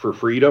fight for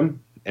freedom.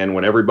 And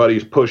when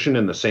everybody's pushing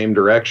in the same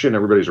direction,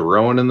 everybody's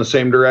rowing in the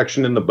same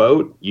direction in the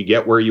boat, you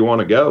get where you want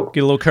to go.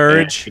 Get a little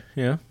courage.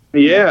 Yeah.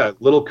 Yeah,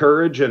 little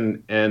courage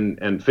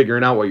and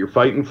figuring out what you're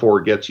fighting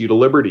for gets you to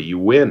liberty. You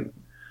win.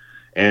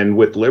 And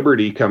with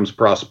liberty comes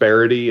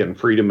prosperity and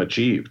freedom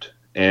achieved.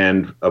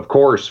 And of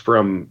course,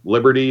 from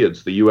liberty,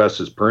 it's the U.S.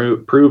 has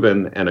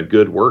proven, and a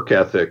good work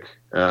ethic,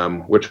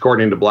 which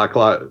according to Black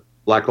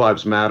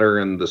Lives Matter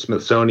and the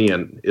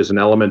Smithsonian is an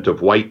element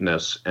of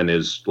whiteness and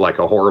is like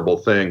a horrible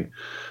thing.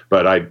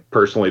 But I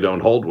personally don't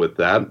hold with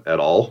that at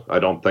all. I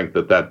don't think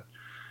that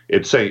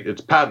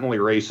it's patently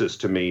racist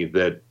to me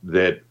that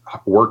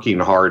working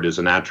hard is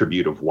an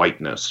attribute of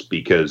whiteness,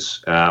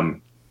 because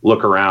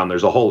look around,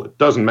 it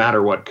doesn't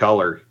matter what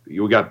color.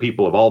 You got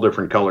people of all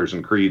different colors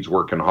and creeds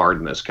working hard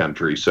in this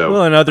country. So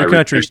well, in other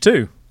countries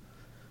too.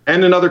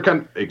 And in other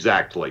countries,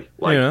 exactly.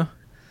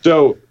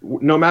 So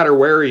no matter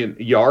where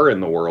you are in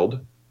the world,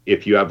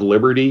 if you have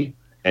liberty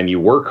and you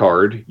work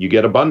hard, you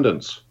get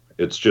abundance.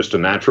 It's just a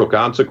natural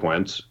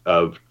consequence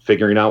of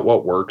figuring out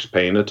what works,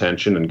 paying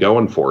attention, and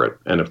going for it.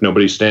 And if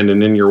nobody's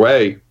standing in your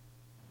way,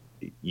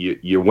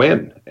 you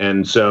win.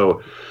 And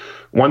so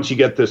once you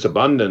get this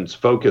abundance,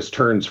 focus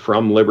turns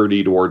from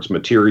liberty towards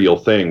material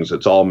things.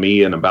 It's all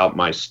me and about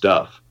my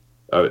stuff,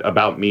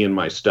 about me and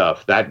my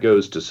stuff. That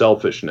goes to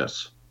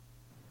selfishness.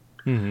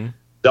 Mm-hmm.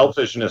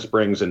 Selfishness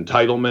brings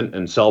entitlement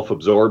and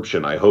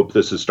self-absorption. I hope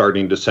this is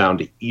starting to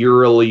sound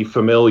eerily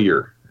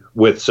familiar.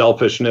 With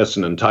selfishness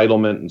and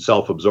entitlement and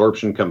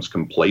self-absorption comes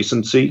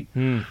complacency.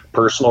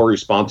 Personal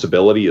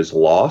responsibility is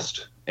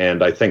lost.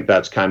 And I think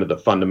that's kind of the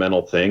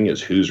fundamental thing,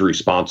 is who's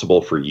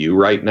responsible for you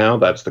right now?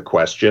 That's the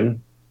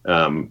question.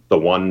 The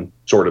one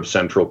sort of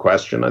central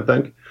question, I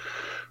think.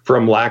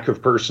 From lack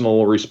of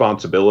personal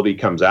responsibility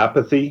comes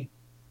apathy.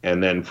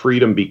 And then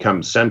freedom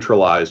becomes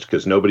centralized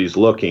because nobody's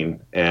looking.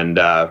 And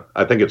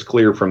I think it's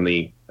clear from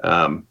the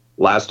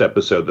last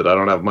episode that I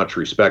don't have much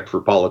respect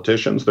for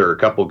politicians. There are a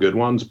couple good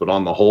ones, but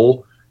on the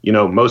whole,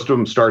 most of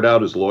them start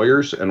out as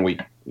lawyers, and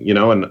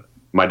and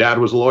my dad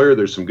was a lawyer.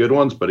 There's some good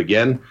ones, but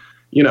again,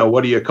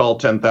 what do you call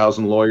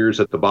 10,000 lawyers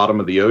at the bottom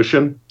of the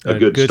ocean? A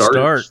good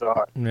start.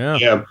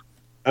 Yeah.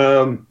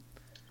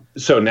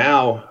 So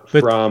now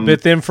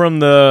but then from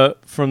the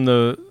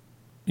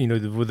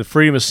with the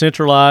freedom is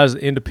centralized,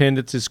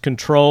 independence is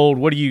controlled.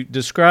 What do you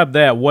describe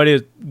that? What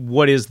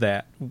is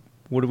that?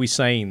 What are we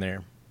saying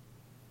there?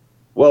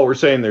 Well, we're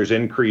saying there's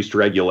increased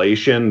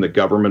regulation. The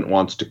government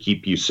wants to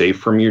keep you safe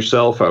from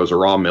yourself. I was a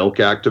raw milk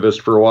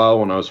activist for a while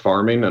when I was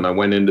farming, and I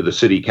went into the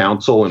city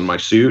council in my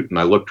suit, and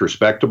I looked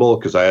respectable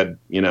because I had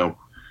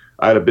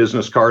a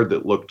business card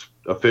that looked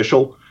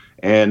official,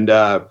 and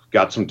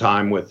got some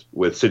time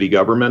with city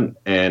government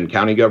and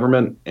county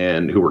government,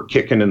 and who were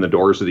kicking in the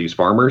doors of these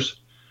farmers.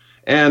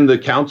 And the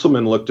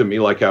councilman looked at me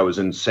like I was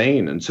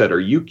insane and said, "Are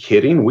you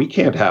kidding? We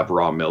can't have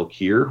raw milk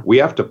here. We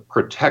have to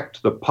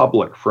protect the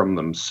public from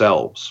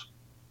themselves."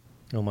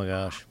 Oh my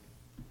gosh.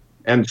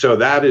 And so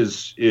that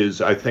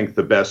is I think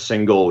the best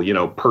single,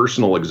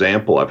 personal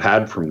example I've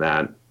had from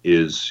that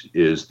is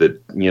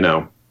that,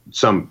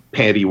 some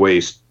panty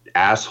waist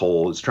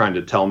asshole is trying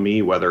to tell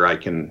me whether I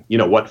can,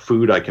 what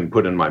food I can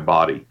put in my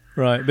body.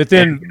 Right. But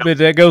then, but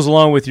that goes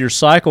along with your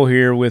cycle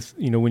here with,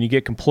 when you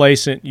get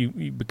complacent, you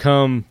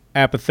become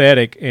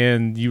apathetic,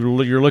 and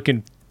you're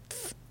looking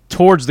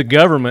towards the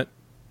government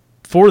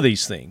for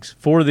these things,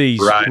 for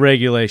these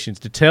regulations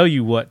to tell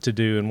you what to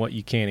do and what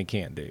you can and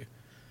can't do.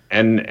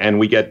 And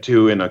we get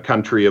to, in a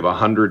country of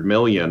 300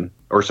 million,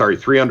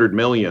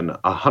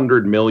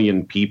 100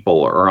 million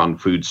people are on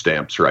food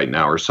stamps right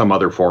now, or some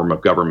other form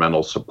of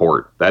governmental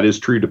support. That is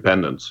true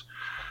dependence.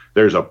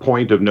 There's a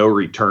point of no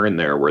return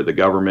there where the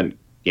government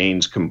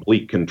gains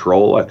complete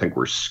control. I think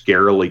we're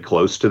scarily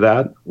close to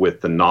that with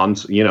the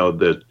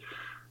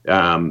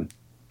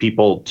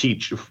people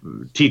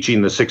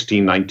teaching the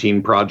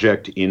 1619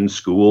 Project in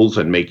schools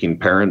and making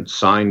parents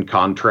sign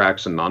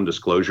contracts and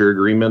non-disclosure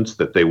agreements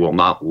that they will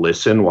not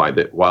listen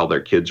while their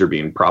kids are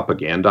being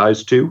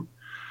propagandized to.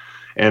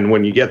 And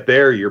when you get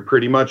there, you're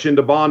pretty much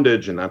into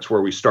bondage, and that's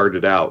where we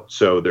started out.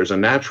 So there's a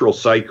natural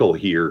cycle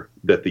here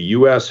that the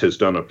U.S. has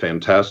done a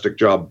fantastic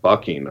job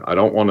bucking. I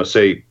don't want to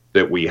say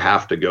that we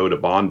have to go to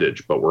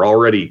bondage, but we're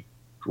already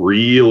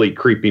really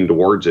creeping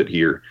towards it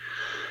here.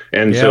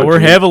 And so we're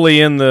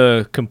heavily in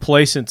the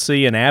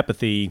complacency and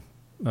apathy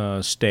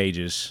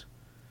stages.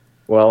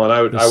 Well, and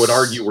I would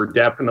argue we're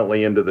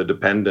definitely into the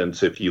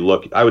dependence. If you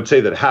look, I would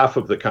say that half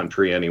of the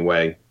country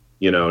anyway,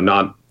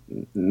 not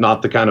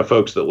the kind of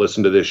folks that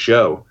listen to this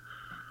show,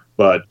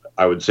 but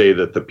I would say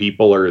that the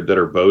people that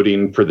are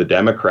voting for the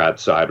Democrat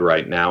side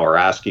right now are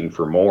asking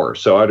for more.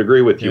 So I'd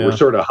agree with you. Yeah. We're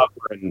sort of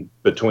hovering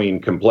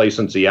between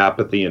complacency,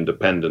 apathy, and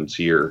dependence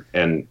here,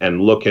 and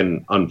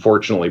looking,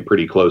 unfortunately,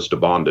 pretty close to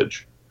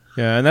bondage.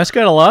 Yeah, and that's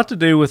got a lot to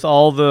do with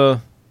all the,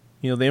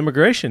 the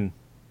immigration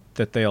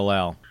that they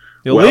allow.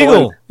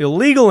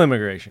 Illegal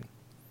immigration.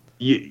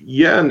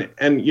 Yeah,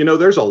 and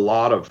there's a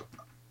lot of,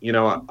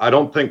 I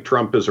don't think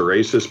Trump is a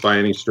racist by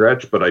any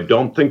stretch, but I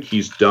don't think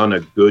he's done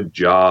a good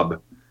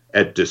job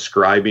at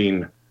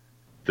describing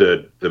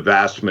the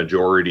vast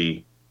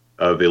majority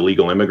of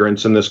illegal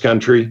immigrants in this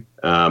country.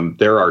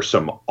 There are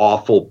some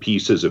awful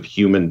pieces of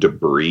human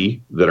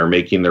debris that are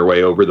making their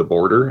way over the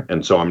border.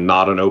 And so I'm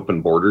not an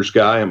open borders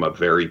guy. I'm a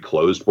very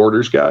closed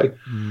borders guy.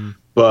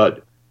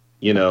 But,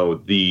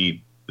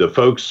 the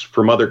folks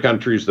from other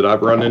countries that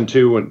I've run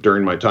into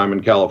during my time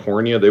in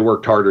California, they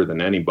worked harder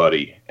than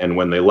anybody. And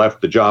when they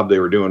left the job they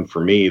were doing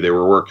for me, they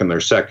were working their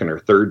second or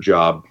third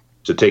job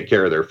to take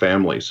care of their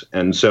families.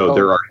 And so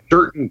there are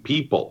certain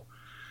people,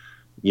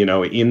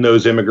 in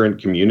those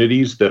immigrant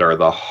communities that are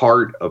the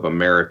heart of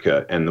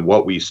America and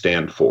what we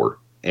stand for.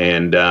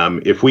 And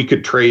if we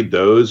could trade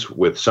those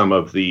with some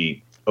of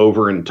the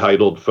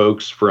over-entitled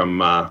folks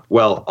from,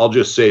 I'll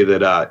just say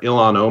that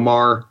Ilhan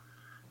Omar,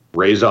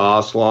 Reza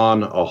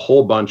Aslan, a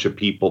whole bunch of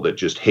people that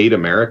just hate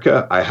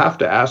America, I have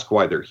to ask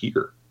why they're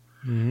here.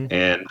 Mm-hmm.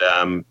 And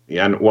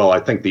I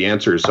think the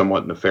answer is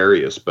somewhat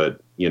nefarious,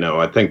 but,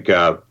 I think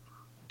I'm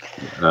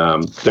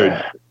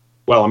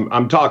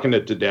talking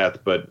it to death,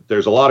 but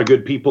there's a lot of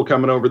good people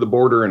coming over the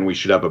border, and we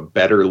should have a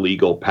better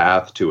legal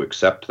path to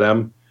accept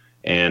them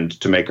and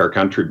to make our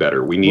country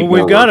better. We need.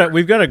 We've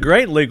got a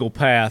great legal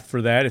path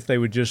for that if they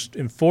would just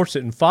enforce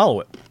it and follow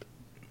it.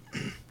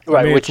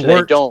 Right, which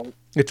they don't.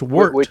 It's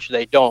worked, which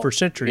they don't for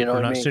centuries,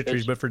 not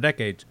centuries, but for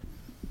decades.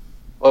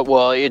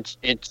 Well,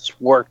 it's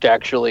worked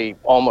actually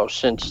almost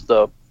since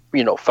the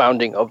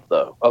founding of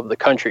the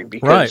country,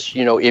 because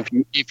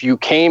if you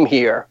came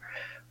here,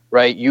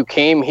 right, you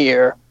came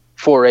here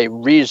for a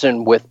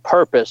reason with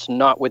purpose,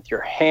 not with your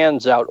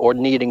hands out or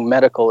needing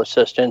medical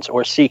assistance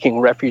or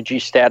seeking refugee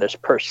status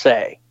per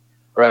se,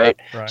 right?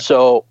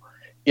 So,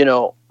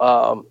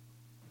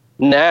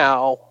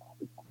 now,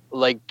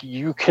 like,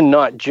 you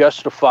cannot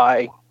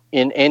justify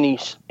in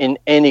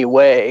any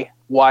way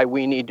why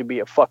we need to be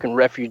a fucking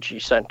refugee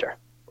center,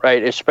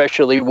 right?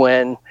 Especially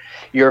when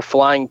you're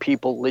flying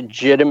people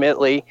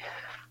legitimately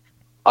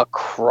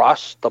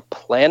across the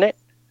planet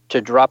to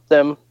drop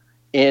them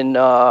in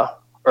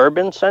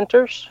urban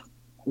centers.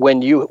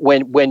 When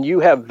you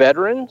have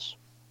veterans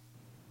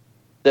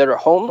that are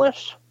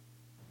homeless,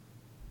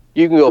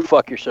 you can go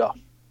fuck yourself.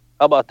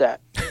 How about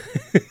that?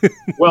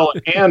 Well,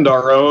 and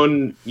our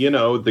own,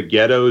 the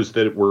ghettos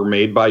that were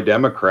made by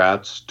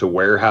Democrats to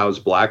warehouse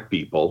black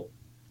people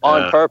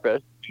on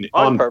purpose.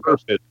 On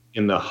purpose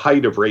in the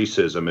height of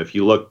racism. If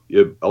you look,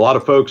 a lot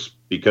of folks,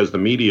 because the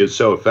media is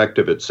so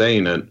effective at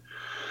saying it,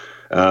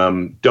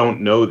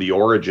 don't know the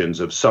origins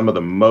of some of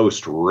the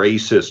most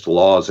racist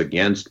laws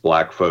against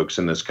black folks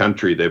in this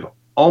country.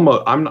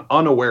 I'm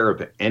unaware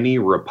of any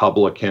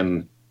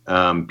Republican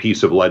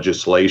piece of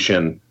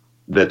legislation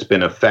that's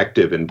been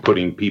effective in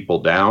putting people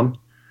down.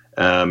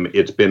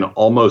 It's been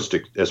almost,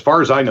 as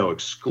far as I know,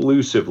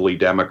 exclusively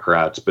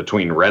Democrats,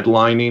 between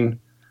redlining,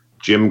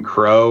 Jim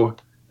Crow,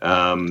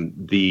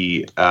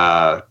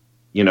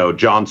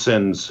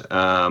 Johnson's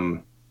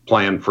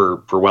plan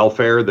for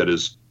welfare that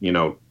has,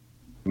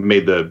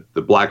 made the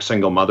black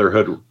single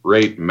motherhood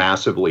rate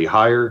massively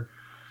higher.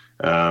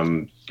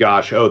 The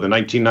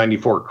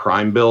 1994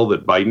 crime bill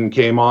that Biden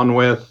came on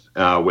with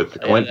the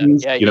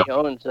Clintons. Yeah, he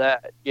owns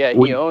that. Yeah,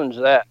 he owns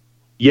that.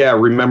 Yeah,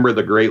 remember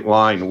the great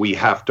line, "We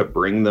have to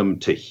bring them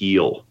to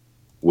heel,"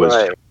 was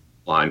the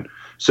line.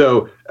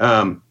 So,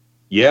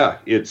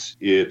 it's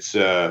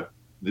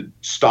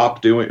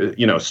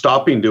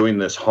stopping doing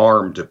this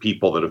harm to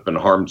people that have been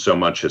harmed so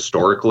much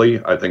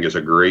historically, I think is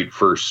a great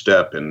first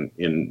step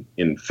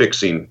in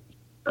fixing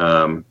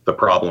the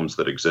problems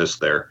that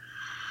exist there.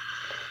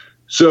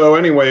 So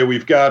anyway,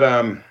 we've got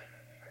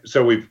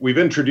we've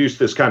introduced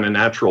this kind of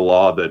natural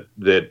law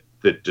that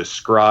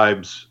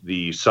describes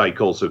the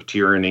cycles of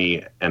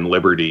tyranny and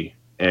liberty,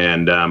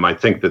 and I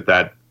think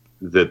that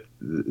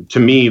to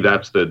me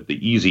that's the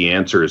easy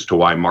answer as to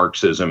why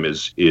Marxism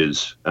is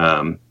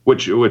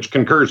which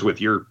concurs with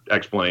your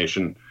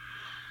explanation,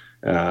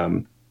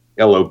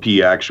 LOP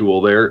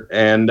actual there.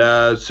 And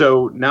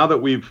so now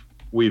that we've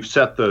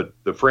set the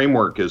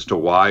framework as to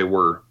why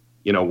we're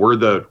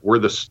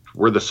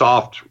the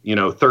soft,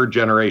 third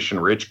generation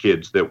rich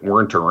kids that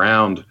weren't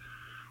around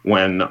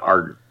when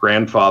our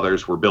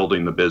grandfathers were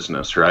building the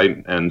business,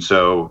 right? And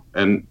so,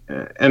 and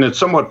it's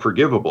somewhat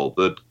forgivable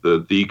that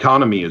the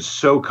economy is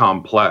so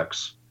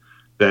complex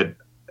that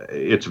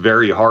it's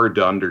very hard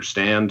to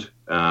understand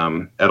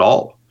at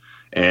all.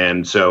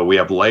 And so we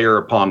have layer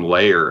upon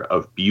layer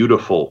of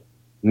beautiful,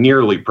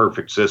 nearly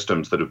perfect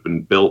systems that have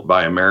been built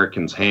by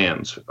Americans'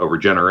 hands over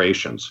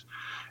generations.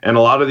 And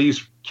a lot of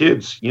these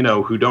kids,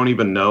 who don't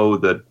even know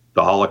that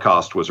the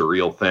Holocaust was a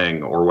real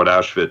thing or what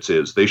Auschwitz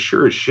is, they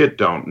sure as shit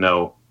don't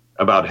know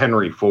about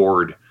Henry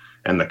Ford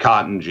and the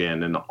cotton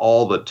gin and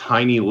all the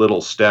tiny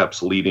little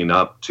steps leading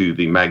up to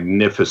the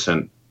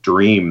magnificent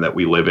dream that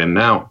we live in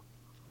now.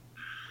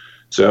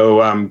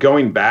 So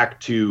going back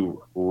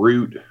to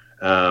root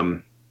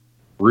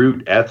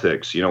root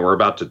ethics, we're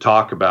about to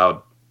talk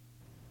about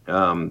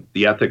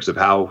the ethics of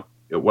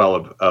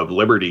of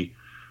liberty.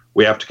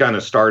 We have to kind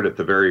of start at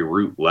the very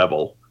root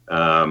level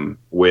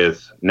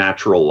with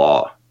natural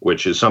law,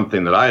 which is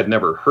something that I had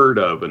never heard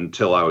of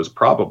until I was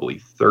probably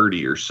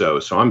 30 or so.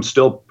 So I'm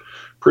still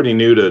pretty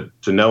new to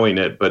knowing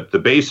it. But the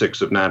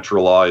basics of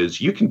natural law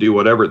is you can do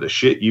whatever the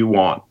shit you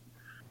want.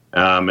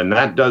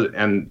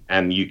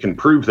 And you can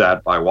prove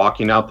that by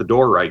walking out the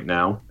door right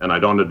now. And I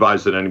don't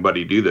advise that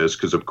anybody do this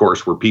because, of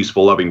course, we're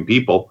peaceful, loving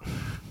people.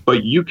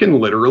 But you can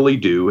literally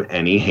do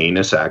any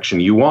heinous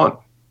action you want.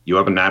 You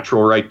have a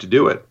natural right to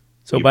do it.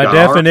 So by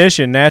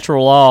definition,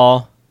 natural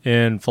law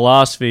in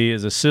philosophy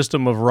is a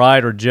system of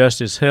right or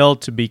justice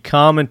held to be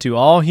common to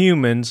all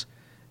humans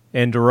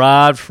and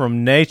derived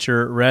from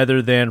nature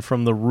rather than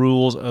from the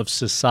rules of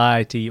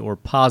society or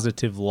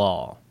positive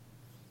law,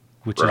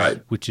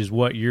 which is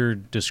what you're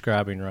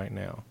describing right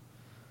now.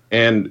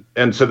 And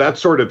so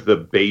that's sort of the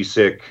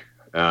basic.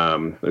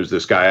 There's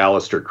this guy,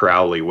 Aleister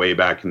Crowley, way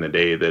back in the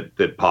day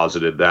that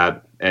posited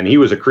that. And he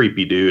was a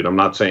creepy dude. I'm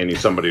not saying he's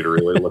somebody to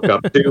really look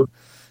up to.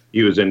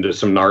 He was into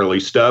some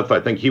gnarly stuff. I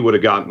think he would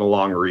have gotten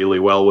along really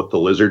well with the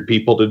lizard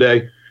people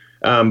today.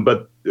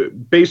 But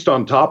based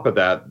on top of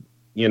that,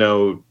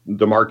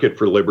 the Market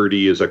for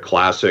Liberty is a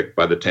classic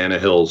by the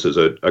Tannehills, is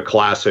a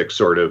classic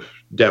sort of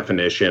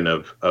definition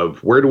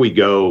of where do we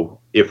go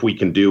if we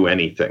can do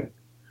anything.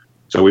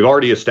 So we've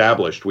already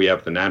established we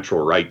have the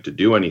natural right to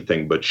do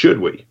anything, but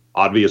should we?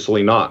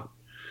 Obviously not.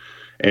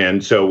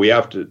 And so we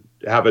have to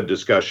have a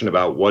discussion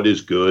about what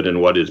is good and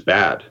what is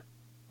bad.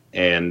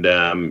 And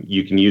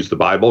you can use the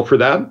Bible for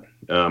that,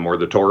 or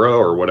the Torah,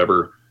 or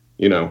whatever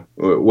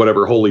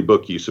holy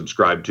book you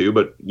subscribe to.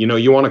 But,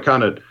 you want to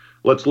kind of,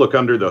 let's look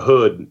under the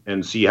hood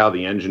and see how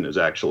the engine is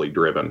actually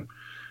driven.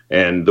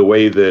 And the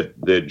way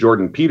that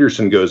Jordan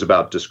Peterson goes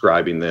about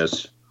describing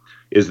this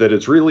is that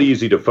it's really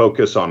easy to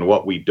focus on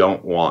what we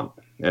don't want.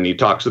 And he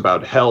talks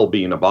about hell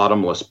being a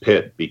bottomless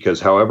pit because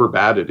however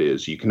bad it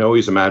is, you can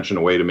always imagine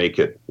a way to make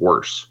it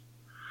worse.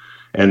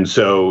 And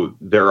so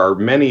there are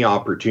many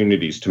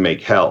opportunities to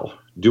make hell.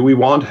 Do we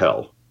want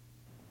hell?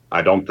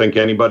 I don't think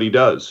anybody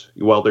does.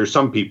 Well, there's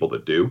some people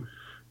that do,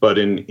 but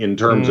in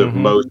terms of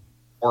most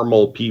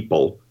normal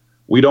people,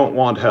 we don't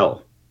want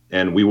hell.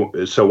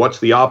 And so what's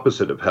the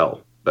opposite of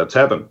hell? That's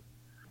heaven.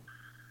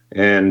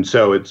 And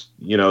so it's,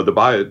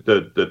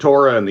 the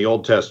Torah and the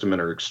Old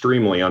Testament are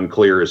extremely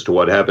unclear as to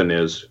what heaven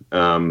is.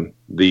 And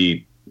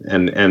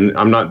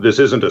this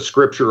isn't a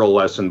scriptural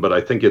lesson, but I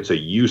think it's a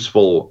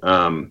useful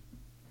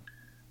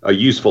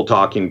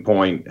talking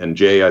point. And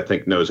Jay, I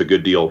think, knows a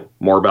good deal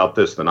more about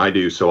this than I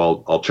do,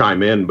 so I'll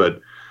chime in. But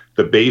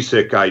the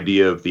basic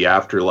idea of the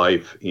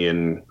afterlife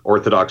in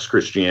Orthodox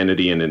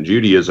Christianity and in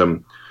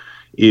Judaism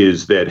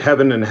is that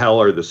heaven and hell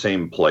are the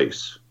same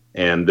place,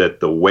 and that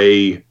the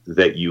way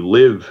that you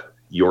live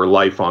your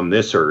life on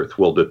this earth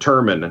will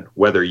determine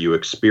whether you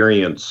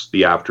experience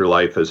the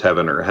afterlife as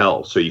heaven or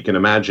hell. So you can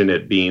imagine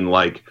it being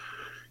like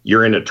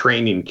you're in a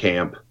training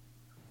camp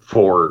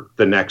for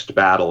the next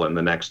battle and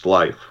the next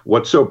life.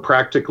 What's so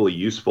practically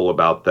useful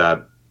about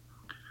that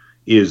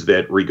is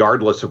that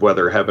regardless of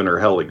whether heaven or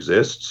hell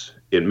exists,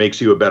 it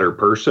makes you a better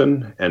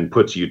person and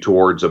puts you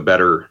towards a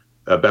better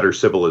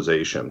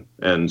civilization.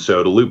 And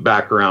so to loop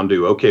back around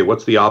to, okay,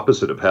 what's the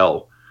opposite of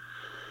hell?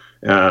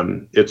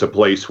 It's a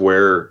place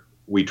where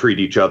we treat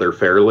each other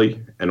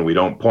fairly and we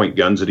don't point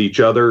guns at each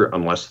other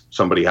unless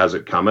somebody has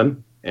it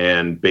coming.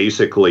 And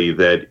basically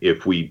that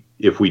if we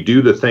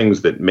do the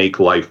things that make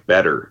life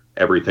better,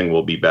 everything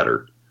will be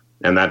better.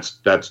 And that's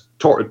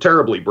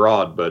terribly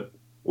broad, but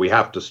we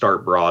have to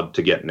start broad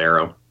to get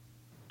narrow.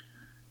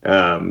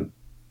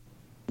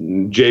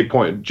 Jay,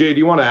 do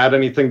you want to add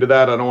anything to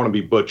that? I don't want to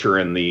be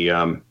butchering the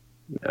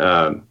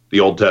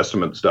Old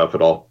Testament stuff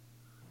at all.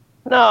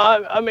 No,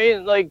 I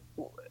mean,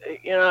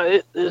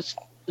 it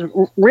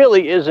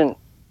really isn't,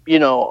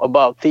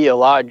 about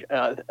theology.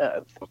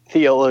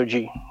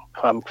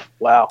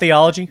 Wow.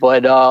 Theology?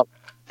 But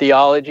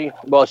theology.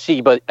 Well,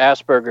 see, but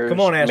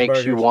Asperger's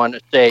makes you want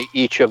to say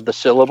each of the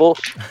syllables.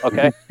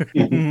 Okay.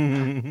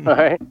 All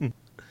right.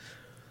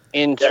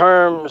 In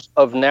terms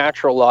of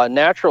natural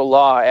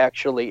law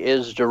actually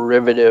is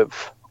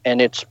derivative,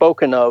 and it's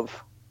spoken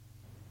of,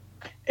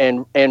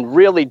 and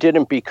really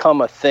didn't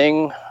become a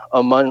thing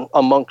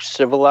amongst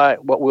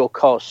what we'll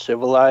call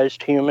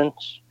civilized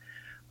humans,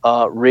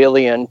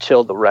 really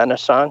until the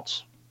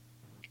Renaissance.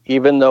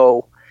 Even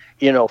though,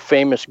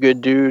 famous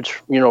good dudes,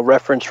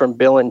 reference from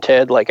Bill and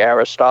Ted like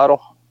Aristotle,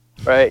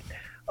 right,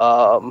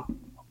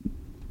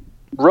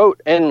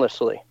 wrote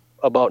endlessly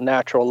about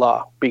natural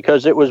law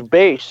because it was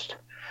based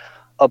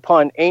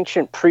upon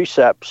ancient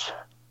precepts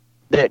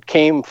that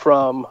came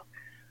from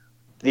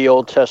the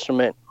Old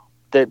Testament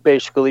that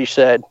basically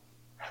said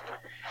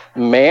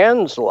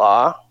man's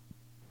law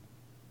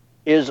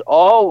is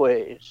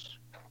always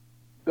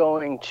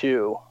going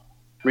to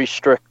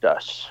restrict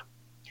us,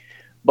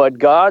 but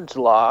God's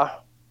law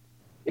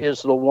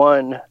is the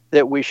one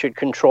that we should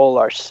control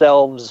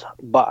ourselves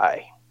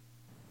by.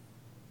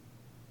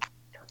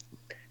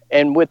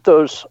 And with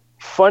those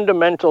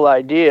fundamental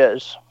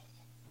ideas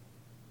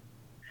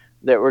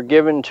that were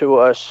given to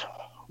us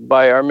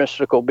by our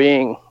mystical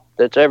being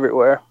that's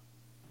everywhere,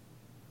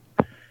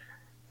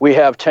 we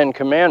have 10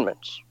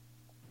 commandments.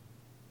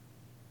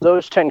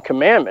 Those 10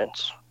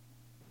 commandments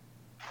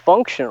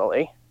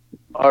functionally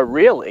are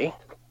really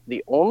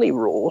the only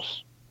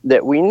rules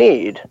that we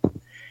need.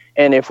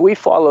 And if we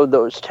follow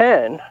those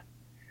 10,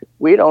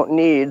 we don't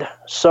need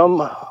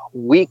some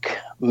weak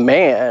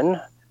man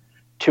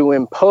to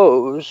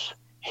impose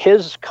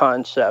his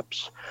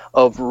concepts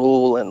of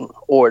rule and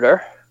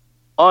order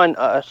on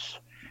us,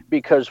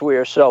 because we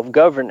are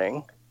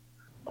self-governing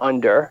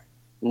under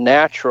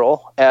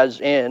natural, as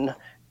in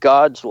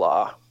God's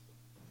law.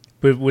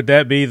 But would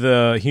that be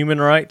the human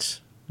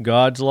rights,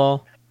 God's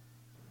law?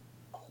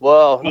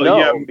 Well, no.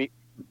 Yeah.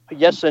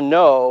 Yes and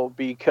no,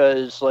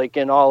 because like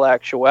in all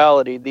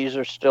actuality, these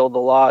are still the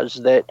laws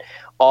that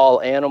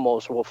all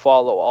animals will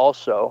follow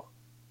also,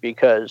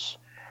 because,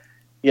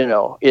 you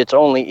know, it's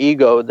only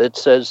ego that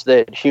says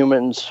that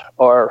humans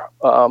are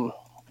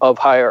of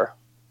higher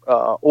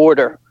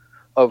order,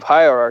 of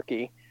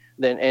hierarchy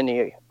than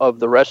any of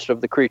the rest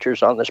of the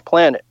creatures on this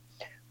planet.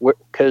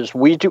 Because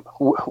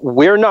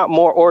we're not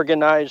more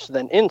organized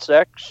than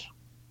insects.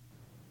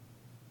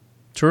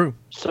 True.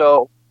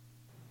 So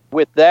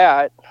with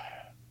that,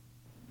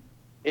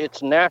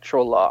 it's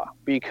natural law,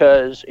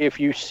 because if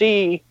you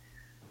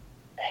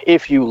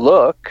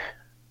look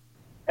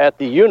at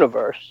the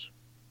universe,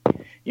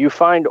 you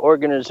find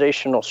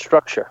organizational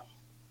structure.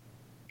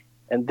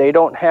 And they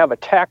don't have a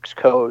tax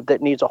code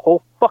that needs a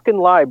whole fucking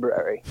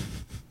library,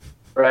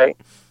 right,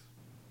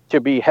 to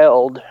be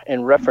held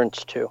in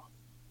reference to.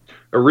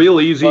 A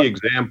real easy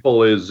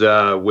example is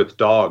with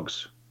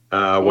dogs.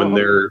 When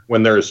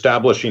they're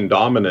establishing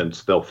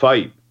dominance, they'll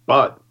fight,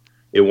 but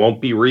it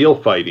won't be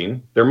real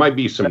fighting. There might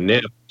be some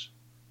nips,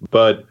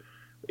 but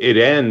it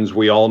ends,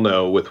 we all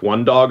know, with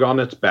one dog on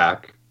its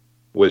back,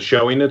 with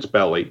showing its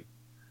belly,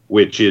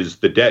 which is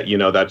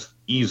that's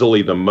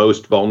easily the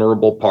most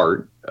vulnerable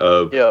part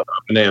of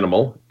an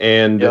animal.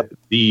 And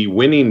the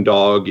winning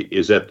dog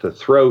is at the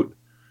throat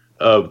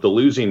of the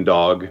losing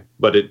dog,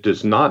 but it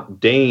does not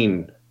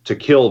deign to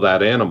kill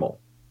that animal.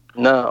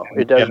 No,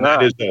 it does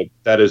not.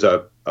 That is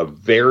a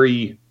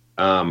very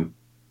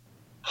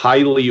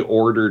highly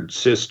ordered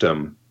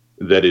system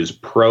that is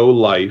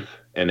pro-life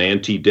and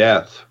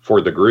anti-death for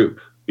the group,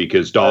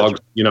 because dogs,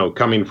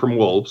 coming from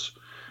wolves,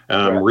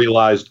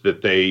 realized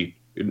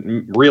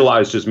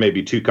is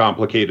maybe too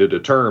complicated a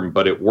term,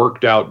 but it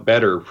worked out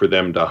better for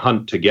them to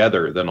hunt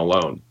together than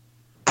alone.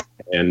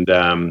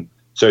 And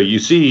so you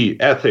see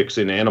ethics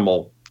in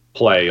animal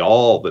play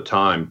all the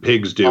time.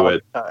 Pigs do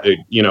it.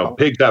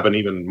 Pigs have an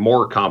even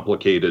more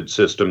complicated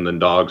system than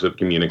dogs of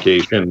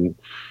communication.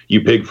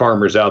 You pig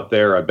farmers out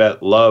there, I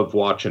bet, love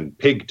watching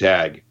pig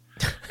tag.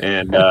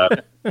 And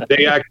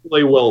they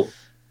actually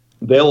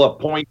they'll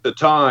appoint the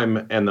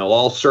time and they'll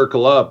all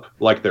circle up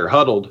like they're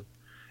huddled.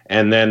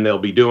 And then they'll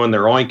be doing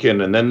their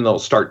oinking, and then they'll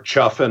start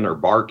chuffing or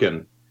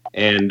barking.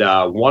 And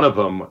one of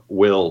them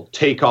will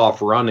take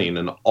off running,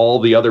 and all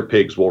the other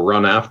pigs will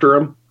run after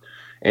him.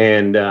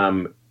 And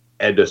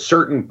at a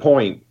certain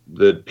point,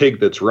 the pig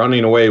that's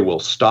running away will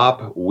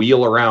stop,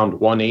 wheel around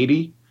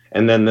 180,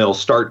 and then they'll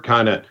start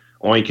kind of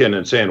oinking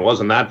and saying,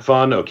 "Wasn't that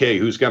fun? Okay,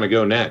 who's going to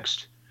go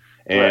next?"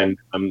 And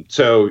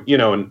so,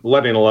 and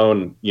letting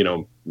alone,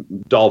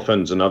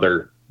 dolphins and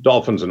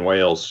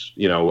whales,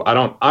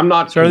 I'm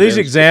not. So are these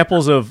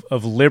examples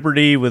of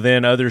liberty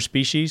within other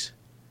species?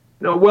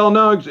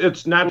 No,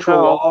 it's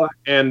natural law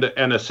and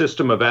a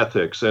system of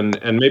ethics, and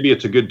maybe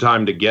it's a good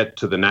time to get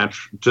to the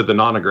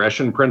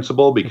non-aggression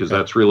principle, because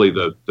that's really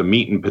the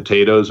meat and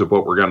potatoes of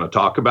what we're going to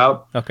talk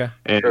about. Okay.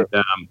 And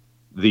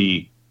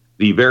the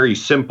very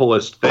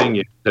simplest thing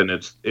is, and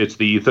it's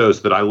the ethos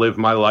that I live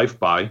my life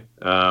by,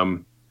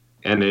 and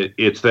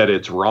it's that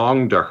it's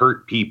wrong to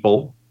hurt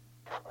people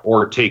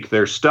or take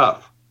their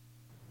stuff.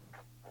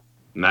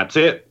 And that's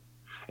it.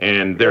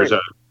 And there's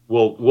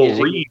we'll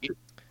read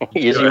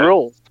easy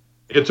rules.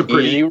 It's a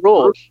pretty easy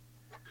rules.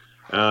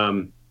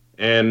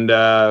 And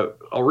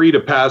I'll read a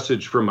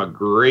passage from a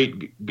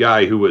great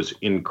guy who was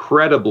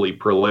incredibly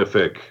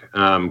prolific,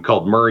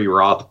 called Murray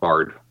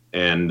Rothbard.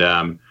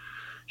 And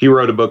he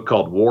wrote a book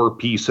called War,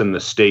 Peace, and the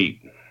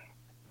State.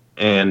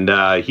 And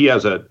he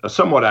has a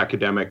somewhat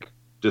academic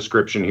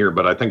description here,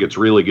 but I think it's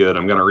really good.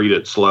 I'm going to read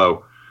it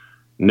slow.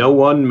 No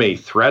one may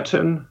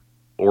threaten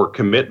or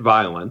commit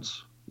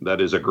violence, that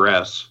is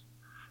aggress,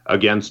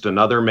 against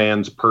another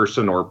man's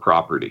person or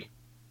property.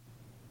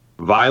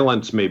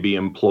 Violence may be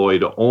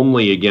employed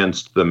only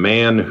against the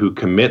man who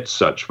commits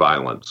such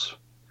violence,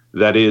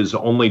 that is,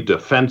 only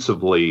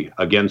defensively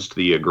against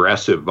the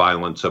aggressive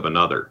violence of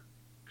another.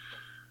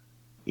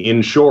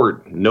 In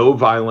short, no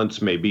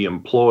violence may be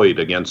employed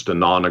against a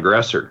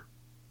non-aggressor.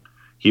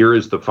 Here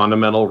is the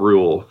fundamental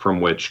rule from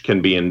which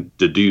can be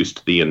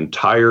deduced the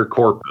entire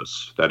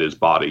corpus, that is,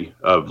 body,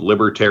 of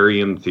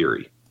libertarian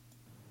theory.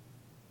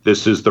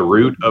 This is the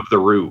root of the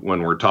root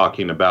when we're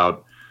talking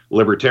about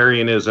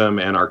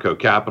libertarianism,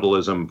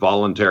 anarcho-capitalism,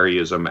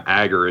 voluntarism,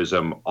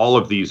 agorism, all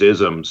of these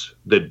isms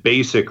that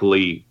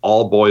basically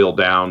all boil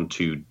down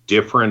to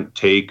different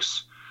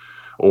takes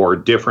or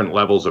different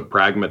levels of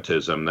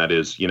pragmatism, that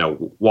is,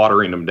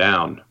 watering them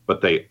down,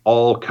 but they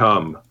all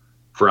come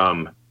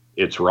from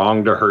it's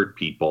wrong to hurt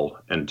people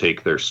and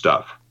take their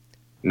stuff.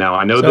 Now,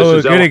 I know this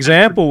is a good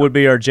example would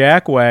be our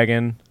jack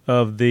wagon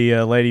of the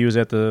lady who was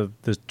at the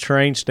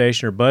train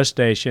station or bus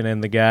station,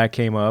 and the guy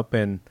came up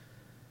and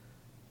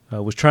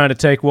was trying to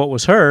take what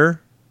was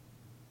her,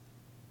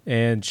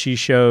 and she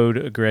showed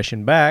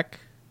aggression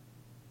back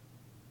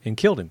and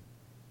killed him.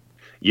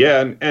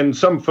 Yeah, and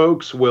some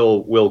folks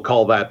will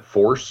call that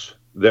force,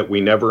 that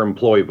we never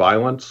employ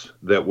violence,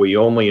 that we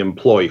only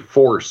employ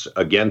force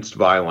against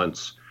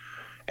violence,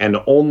 and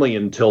only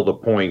until the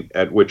point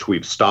at which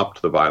we've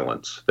stopped the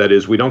violence. That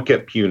is, we don't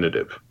get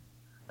punitive.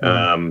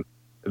 Mm-hmm.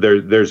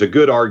 There's a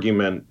good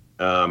argument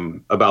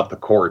about the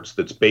courts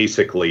that's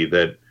basically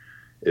that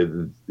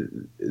the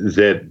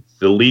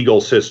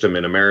legal system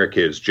in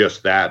America is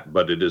just that,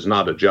 but it is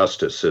not a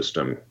justice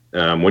system.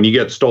 When you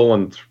get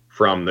stolen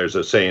from, there's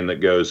a saying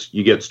that goes,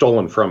 you get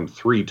stolen from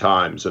 3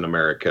 times in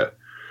America.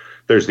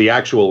 There's the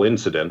actual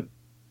incident,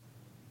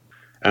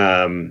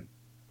 I'm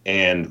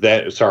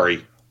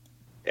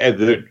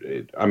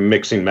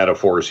mixing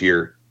metaphors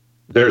here.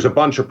 There's a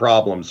bunch of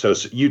problems. So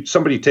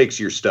somebody takes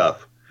your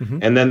stuff, mm-hmm.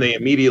 and then they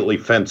immediately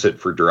fence it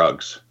for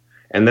drugs,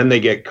 and then they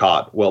get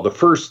caught. Well,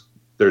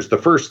 there's the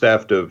first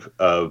theft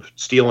of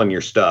stealing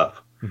your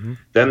stuff. Mm-hmm.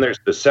 Then there's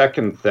the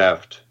second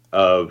theft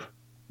of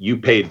you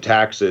paid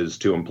taxes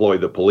to employ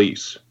the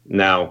police.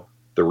 Now,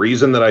 the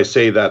reason that I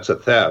say that's a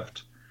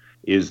theft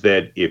is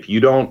that if you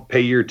don't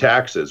pay your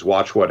taxes,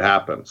 watch what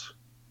happens.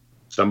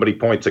 Somebody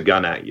points a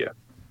gun at you.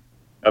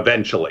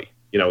 Eventually,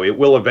 it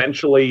will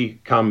eventually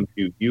come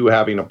to you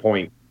having a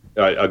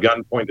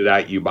gun pointed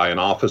at you by an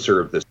officer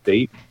of the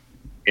state.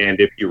 And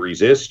if you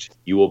resist,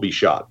 you will be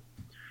shot.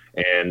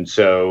 And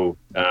so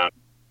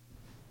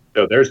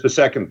there's the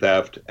second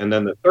theft. And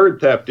then the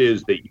third theft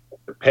is that you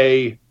have to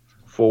pay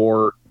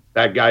for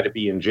that guy to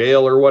be in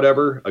jail or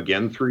whatever,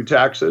 again, through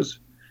taxes,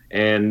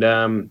 and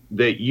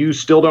that you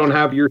still don't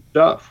have your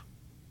stuff.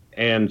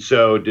 And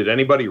so did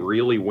anybody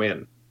really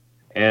win?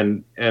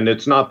 And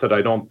it's not that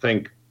I don't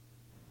think,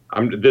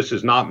 this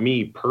is not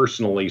me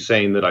personally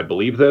saying that I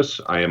believe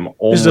this. I am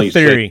only saying, this is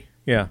a theory.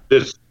 Yeah.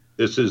 This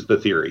is the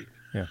theory.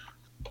 Yeah.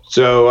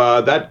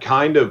 So that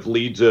kind of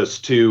leads us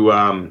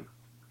to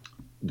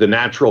the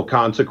natural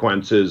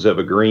consequences of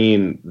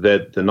agreeing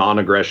that the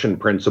non-aggression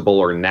principle,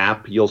 or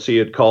NAP, you'll see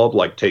it called,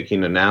 like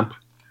taking a nap.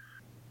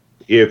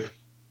 If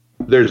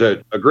there's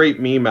a great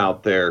meme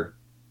out there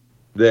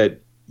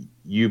that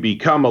you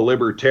become a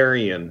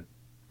libertarian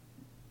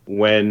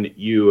when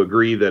you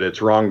agree that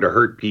it's wrong to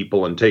hurt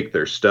people and take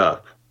their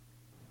stuff.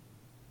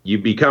 You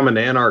become an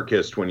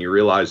anarchist when you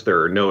realize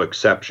there are no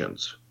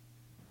exceptions.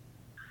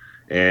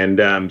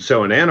 And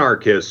so an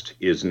anarchist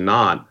is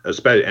not,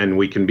 and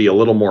we can be a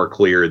little more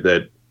clear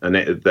that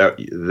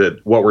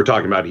what we're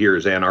talking about here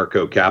is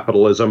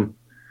anarcho-capitalism.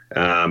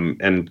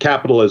 And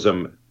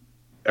capitalism,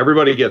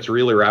 everybody gets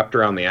really wrapped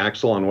around the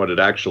axle on what it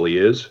actually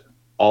is.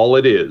 All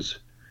it is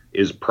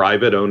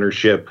private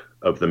ownership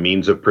of the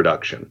means of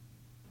production.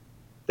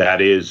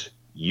 That is,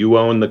 you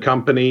own the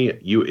company.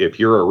 If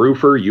you're a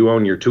roofer, you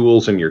own your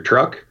tools and your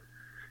truck.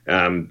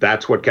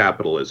 That's what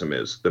capitalism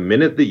is. The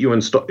minute that you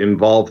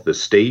involve the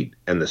state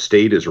and the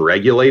state is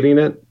regulating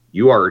it,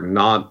 you are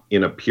not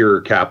in a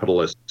pure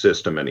capitalist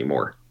system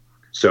anymore.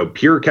 So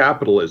pure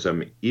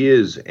capitalism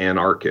is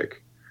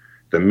anarchic.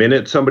 The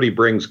minute somebody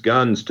brings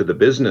guns to the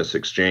business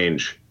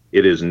exchange,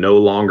 it is no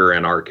longer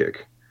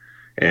anarchic.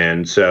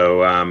 And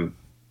so,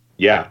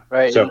 yeah.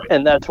 Right. So,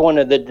 and that's one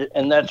of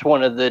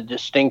the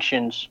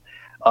distinctions,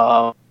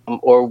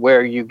 or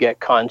where you get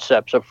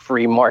concepts of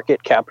free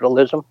market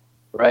capitalism.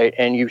 Right.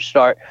 And you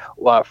start,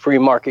 free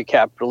market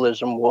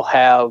capitalism will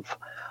have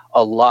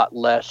a lot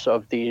less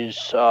of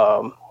these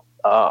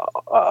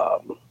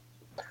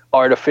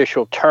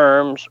artificial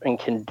terms and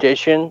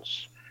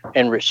conditions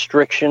and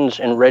restrictions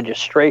and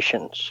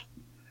registrations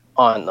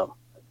on them,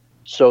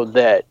 so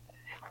that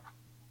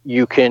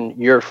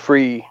you're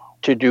free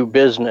to do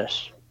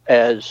business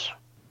as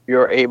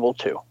you're able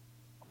to,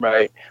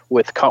 right?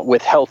 With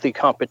healthy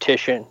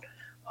competition.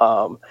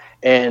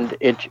 And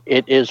it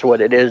is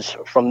what it is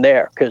from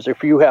there. Because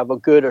if you have a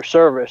good or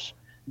service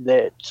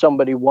that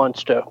somebody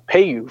wants to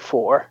pay you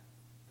for,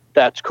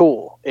 that's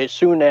cool. As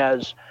soon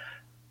as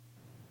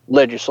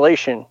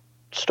legislation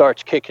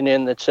starts kicking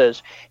in that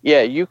says,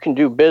 yeah, you can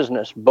do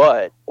business,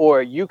 but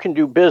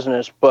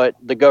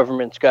the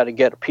government's got to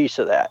get a piece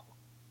of that,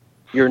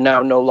 you're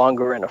now no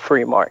longer in a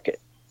free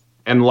market.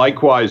 And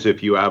likewise,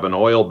 if you have an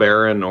oil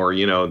baron, or,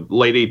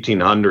 late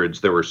 1800s,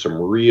 there were some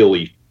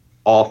really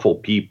awful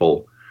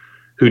people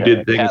who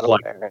did things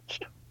like,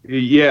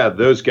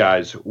 those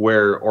guys who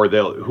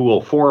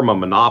will form a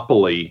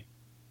monopoly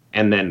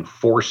and then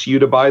force you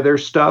to buy their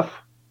stuff.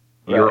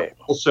 Right. You're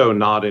also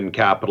not in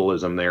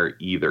capitalism there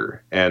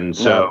either. And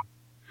so,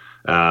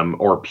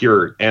 or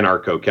pure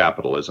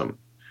anarcho-capitalism.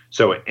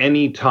 So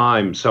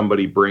anytime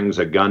somebody brings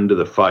a gun to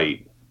the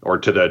fight or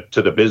to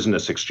the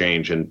business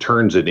exchange and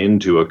turns it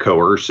into a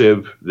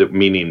coercive,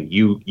 meaning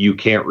you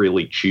can't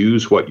really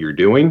choose what you're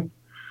doing,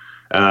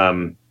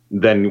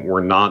 then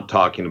we're not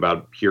talking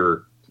about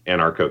pure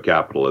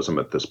anarcho-capitalism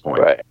at this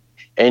point. Right.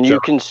 And you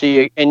can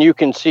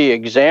see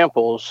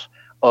examples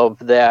of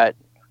that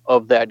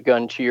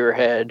gun to your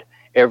head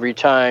every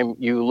time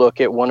you look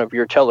at one of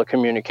your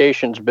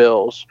telecommunications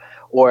bills,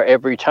 or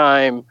every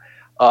time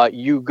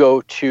you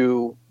go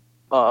to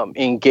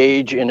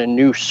engage in a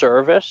new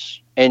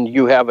service and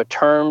you have a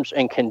terms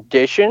and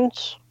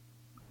conditions.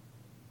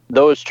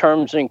 Those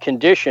terms and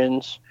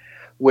conditions,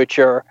 which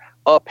are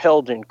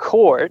upheld in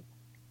court,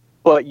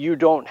 but you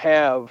don't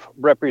have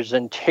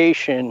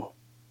representation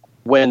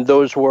when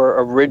those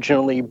were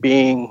originally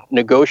being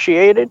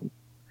negotiated.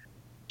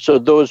 So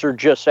those are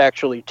just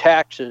actually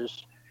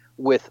taxes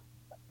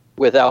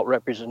without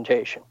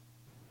representation.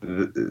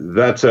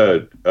 That's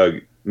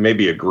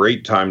maybe a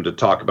great time to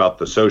talk about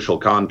the social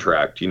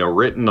contract.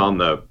 Written on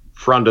the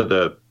front of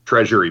the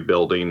Treasury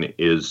building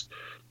is,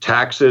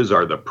 taxes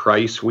are the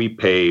price we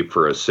pay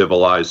for a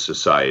civilized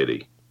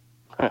society.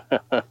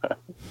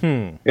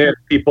 And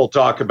people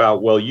talk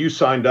about, well, you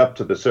signed up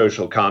to the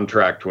social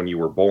contract when you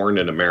were born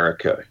in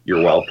America.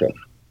 You're welcome.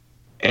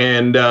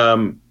 And,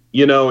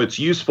 it's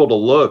useful to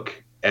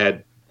look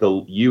at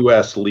the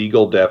U.S.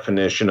 legal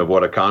definition of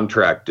what a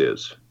contract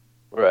is.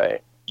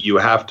 Right. You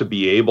have to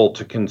be able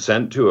to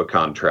consent to a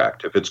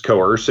contract. If it's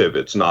coercive,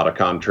 it's not a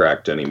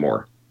contract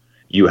anymore.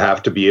 You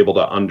have to be able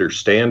to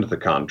understand the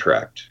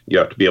contract. You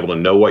have to be able to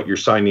know what you're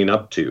signing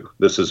up to.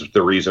 This is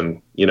the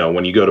reason,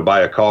 when you go to buy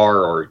a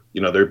car, or,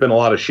 there have been a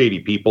lot of shady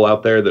people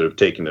out there that have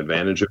taken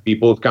advantage of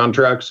people with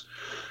contracts.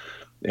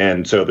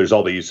 And so there's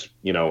all these,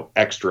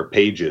 extra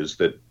pages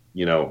that,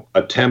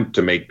 attempt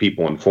to make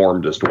people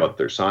informed as to what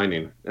they're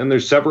signing. And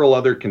there's several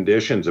other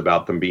conditions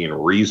about them being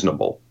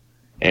reasonable.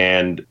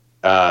 And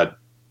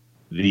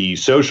the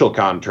social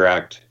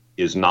contract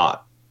is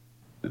not.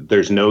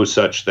 There's no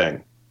such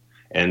thing.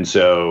 And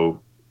so,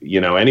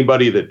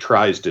 anybody that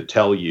tries to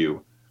tell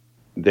you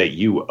that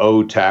you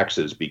owe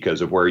taxes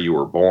because of where you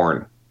were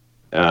born,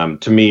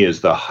 to me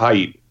is the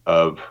height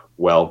of,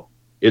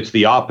 it's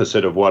the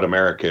opposite of what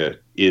America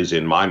is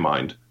in my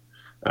mind.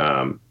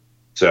 Yeah.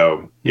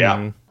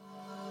 Mm-hmm.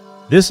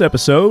 This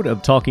episode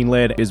of Talking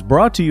Lead is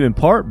brought to you in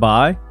part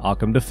by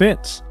Occam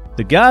Defense.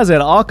 The guys at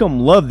Occam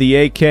love the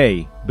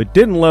AK, but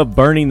didn't love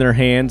burning their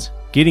hands,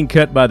 getting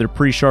cut by their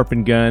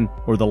pre-sharpened gun,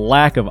 or the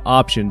lack of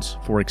options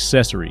for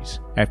accessories.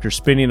 After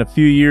spending a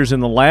few years in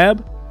the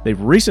lab, they've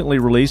recently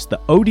released the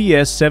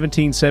ODS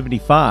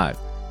 1775,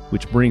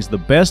 which brings the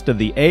best of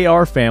the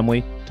AR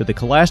family to the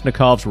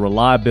Kalashnikov's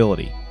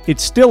reliability.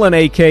 It's still an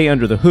AK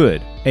under the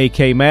hood,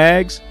 AK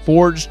mags,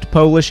 forged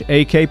Polish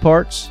AK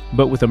parts,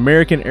 but with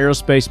American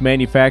aerospace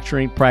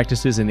manufacturing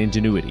practices and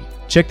ingenuity.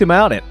 Check them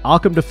out at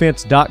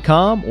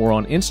OccamDefense.com or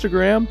on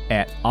Instagram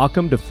at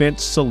Occam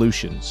Defense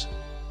Solutions.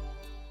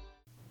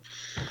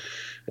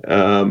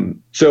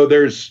 So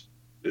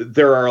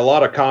there are a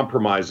lot of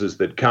compromises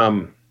that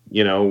come,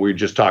 we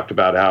just talked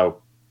about how,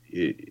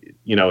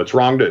 it's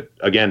wrong to,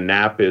 again,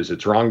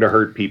 it's wrong to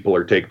hurt people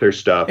or take their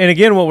stuff. And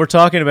again, what we're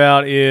talking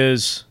about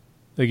is,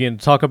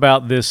 talk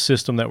about this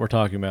system that we're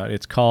talking about.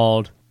 It's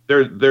called...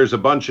 There's a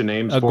bunch of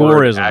names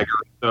agorism. For it.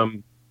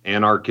 Agorism,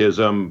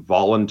 anarchism,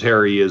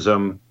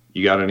 voluntarism.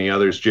 You got any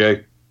others,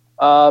 Jay?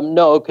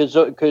 No,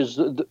 because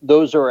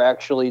those are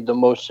actually the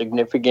most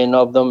significant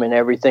of them, and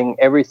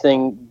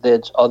everything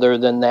that's other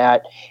than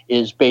that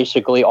is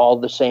basically all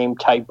the same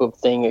type of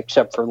thing,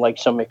 except for like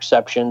some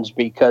exceptions,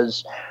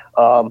 because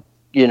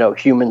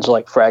humans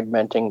like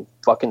fragmenting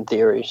fucking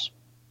theories.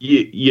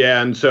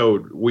 Yeah, and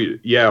so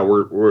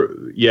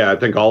I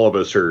think all of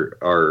us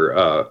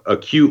are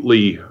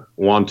acutely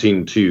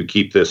wanting to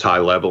keep this high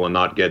level and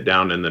not get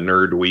down in the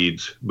nerd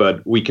weeds,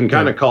 but we can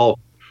kind of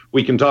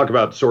we can talk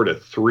about sort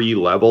of three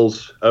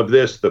levels of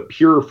this. The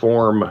pure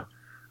form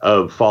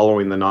of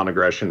following the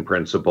non-aggression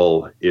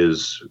principle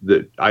is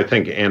that I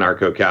think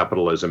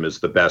anarcho-capitalism is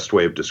the best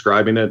way of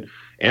describing it.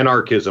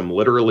 Anarchism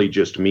literally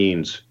just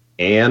means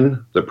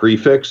the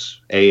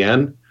prefix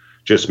an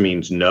just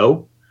means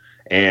no,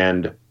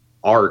 and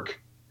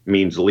arc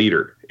means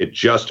leader. It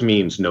just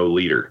means no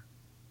leader.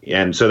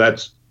 And so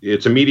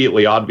it's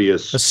immediately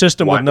obvious. A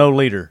system with no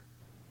leader.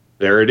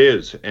 There it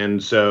is.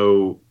 And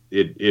so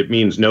it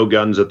means no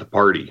guns at the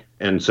party.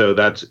 And so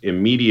that's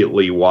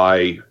immediately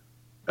why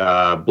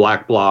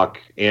Black Bloc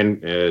and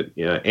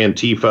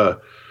Antifa,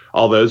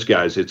 all those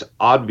guys, it's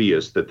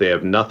obvious that they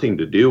have nothing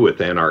to do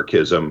with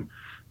anarchism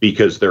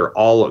because they're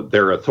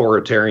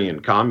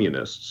authoritarian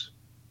communists.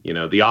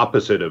 The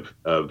opposite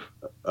of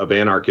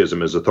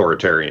anarchism is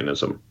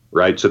authoritarianism,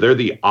 right? So they're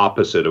the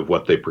opposite of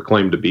what they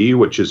proclaim to be,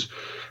 which is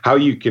how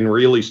you can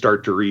really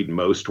start to read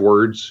most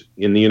words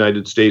in the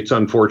United States,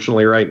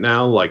 unfortunately, right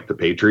now, like the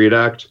Patriot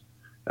Act.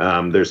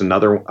 There's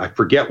another, I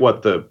forget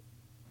what the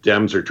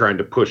Dems are trying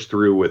to push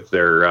through with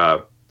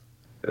their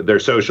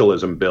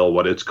socialism bill,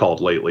 what it's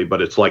called lately,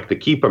 but it's like the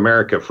Keep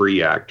America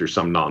Free Act or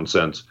some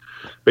nonsense.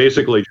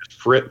 basically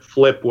just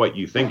flip what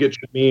you think it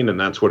should mean, and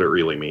that's what it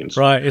really means.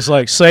 Right. It's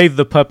like Save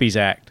the Puppies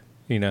Act.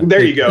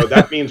 There you go.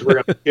 That means we're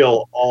going to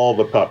kill all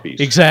the puppies.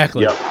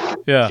 Exactly. Yep.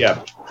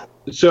 Yeah.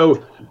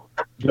 So,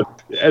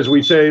 as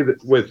we say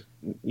with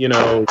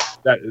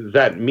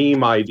that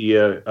meme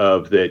idea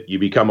of that you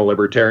become a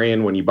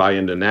libertarian when you buy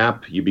into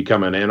NAP, you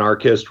become an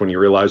anarchist when you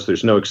realize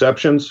there's no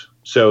exceptions.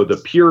 So the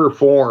pure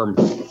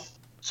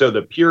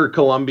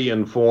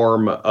Columbian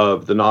form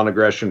of the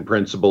non-aggression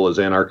principle is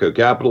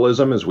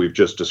anarcho-capitalism, as we've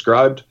just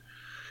described.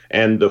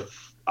 And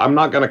I'm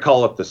not going to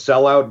call it the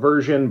sellout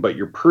version, but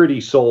you're pretty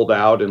sold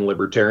out in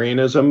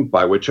libertarianism,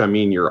 by which I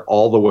mean you're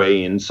all the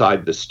way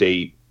inside the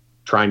state,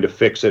 trying to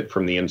fix it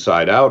from the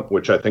inside out,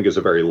 which I think is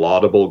a very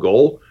laudable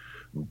goal.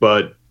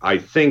 But I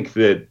think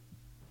that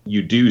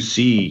you do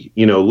see,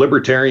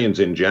 libertarians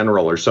in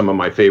general are some of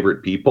my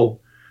favorite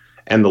people.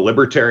 And the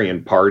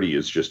Libertarian Party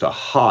is just a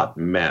hot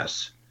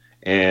mess.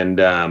 And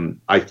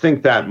I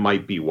think that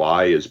might be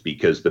why, is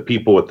because the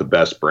people with the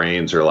best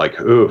brains are like,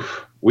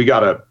 oof, we've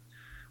got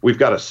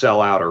to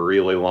sell out a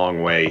really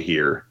long way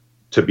here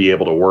to be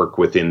able to work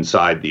with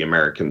inside the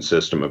American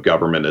system of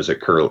government as it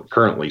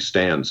currently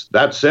stands.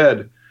 That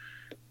said,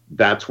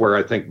 that's where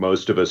I think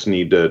most of us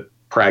need to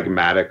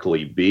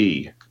pragmatically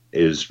be,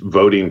 is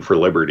voting for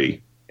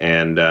liberty.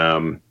 And,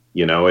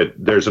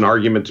 there's an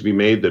argument to be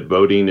made that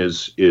voting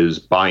is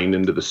buying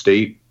into the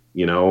state,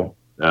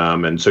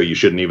 and so you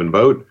shouldn't even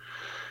vote.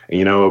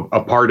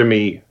 A part of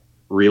me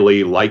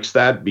really likes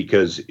that,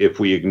 because if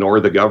we ignore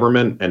the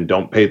government and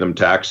don't pay them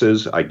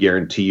taxes, I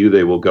guarantee you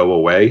they will go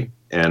away.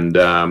 And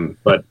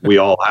but we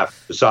all have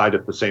to decide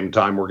at the same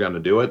time we're going to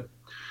do it.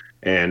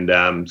 And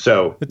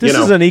but this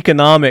is an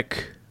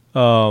economic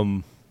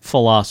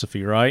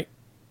philosophy, right?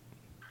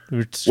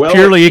 It's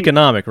purely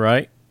economic,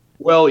 right?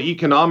 Well,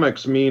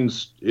 economics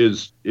means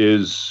is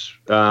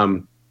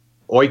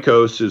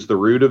oikos is the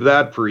root of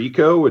that for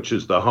eco, which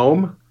is the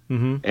home,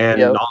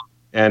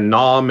 and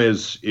nom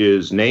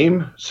is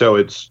name. So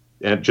it's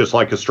just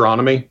like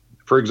astronomy,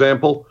 for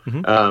example.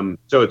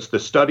 So it's the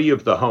study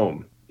of the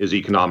home is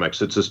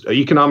economics.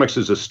 Economics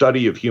is a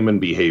study of human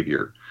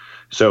behavior.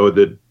 So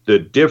the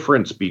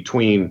difference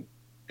between,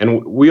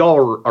 and we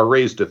all are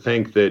raised to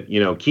think that,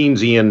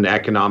 Keynesian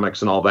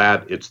economics and all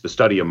that, it's the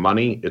study of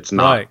money. It's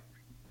not. Right.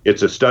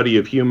 It's a study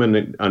of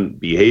human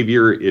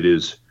behavior. It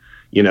is,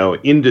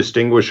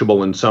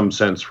 indistinguishable in some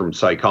sense from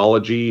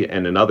psychology,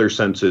 and in other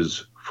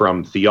senses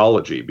from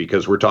theology,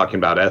 because we're talking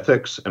about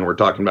ethics and we're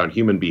talking about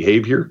human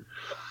behavior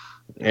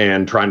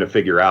and trying to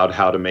figure out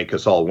how to make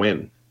us all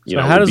win. So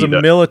how does the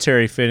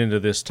military fit into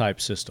this type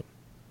system?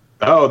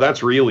 Oh,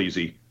 that's real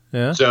easy.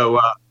 Yeah. So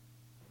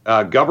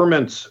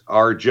governments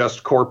are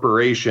just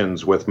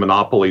corporations with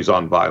monopolies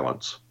on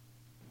violence.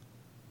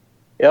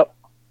 Yep.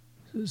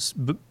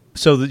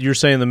 So that you're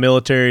saying the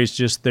military is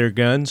just their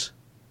guns?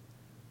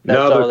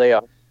 That's all they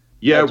are.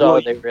 Yeah, that's all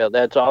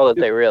that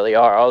they really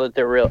are. All that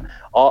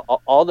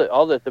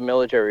the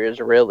military is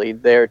really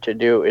there to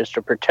do is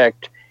to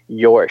protect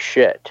your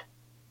shit.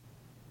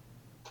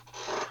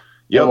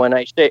 Yep.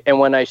 And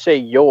when I say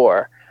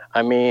your,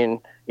 I mean,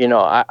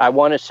 I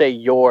want to say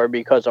your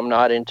because I'm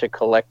not into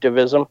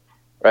collectivism,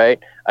 right?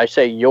 I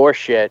say your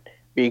shit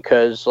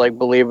because, like,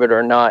 believe it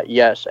or not,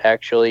 yes,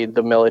 actually,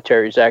 the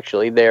military is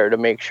actually there to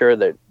make sure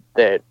that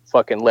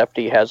fucking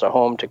Lefty has a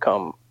home to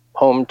come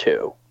home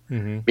to.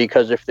 Mm-hmm.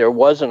 Because if there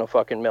wasn't a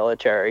fucking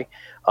military,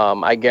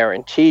 I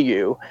guarantee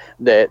you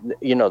that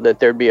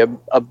there'd be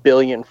a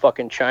billion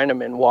fucking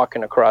Chinamen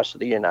walking across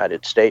the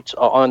United States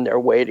on their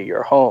way to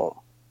your home.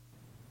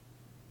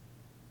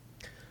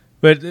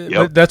 But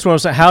that's what I'm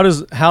saying. How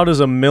does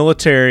a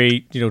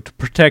military, to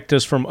protect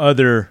us from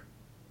other,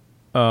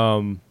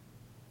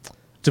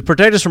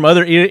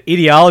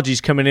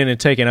 ideologies coming in and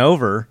taking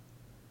over?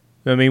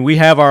 I mean, we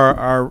have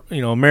our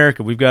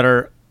America. We've got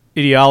our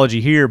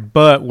ideology here,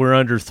 but we're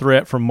under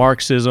threat from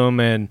Marxism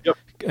and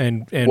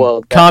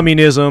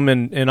communism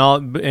and all.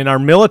 And our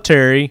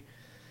military,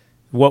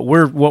 what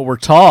we're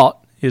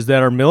taught is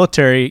that our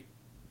military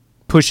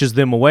pushes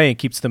them away and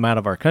keeps them out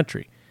of our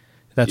country.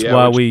 That's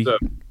why we.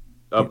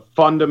 A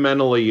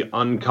fundamentally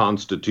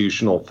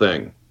unconstitutional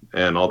thing,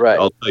 and I'll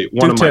tell you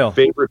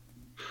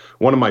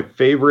one of my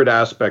favorite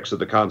aspects of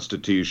the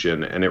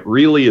Constitution, and it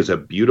really is a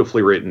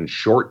beautifully written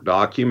short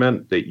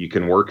document that you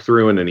can work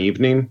through in an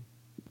evening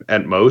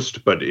at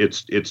most, but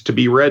it's to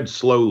be read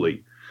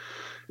slowly.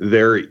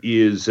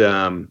 There's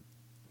a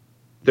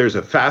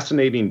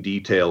fascinating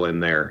detail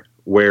in there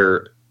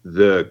where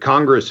the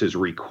Congress is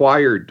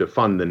required to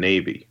fund the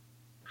Navy,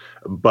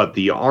 but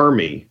the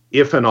Army,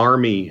 if an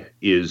army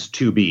is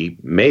to be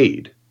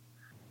made,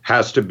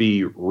 has to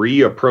be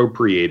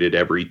reappropriated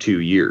every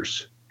 2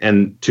 years.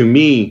 And to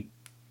me,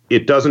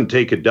 it doesn't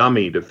take a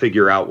dummy to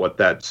figure out what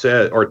that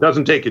says, or it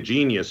doesn't take a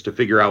genius to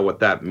figure out what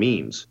that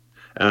means.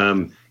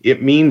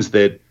 It means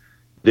that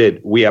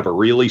we have a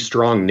really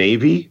strong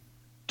Navy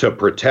to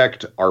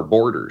protect our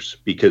borders,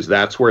 because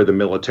that's where the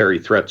military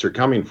threats are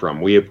coming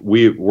from. We're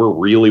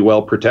really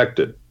well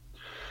protected,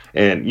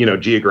 and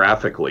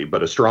geographically,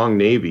 but a strong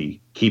Navy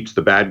keeps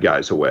the bad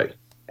guys away.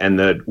 And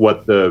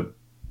what the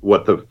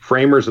what the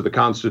framers of the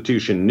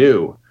Constitution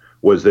knew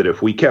was that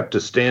if we kept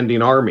a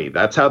standing army,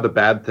 that's how the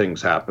bad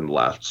things happened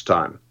last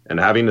time. And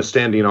having a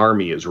standing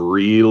army is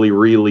really,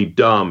 really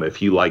dumb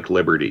if you like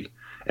liberty.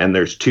 And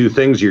there's two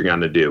things you're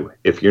going to do.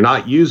 If you're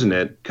not using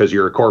it because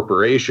you're a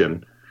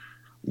corporation,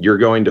 you're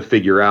going to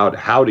figure out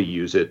how to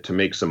use it to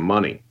make some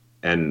money.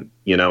 And,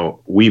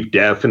 we've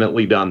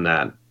definitely done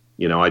that.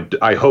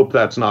 I hope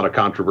that's not a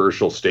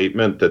controversial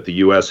statement that the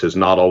U.S. has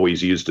not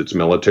always used its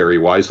military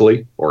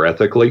wisely or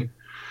ethically.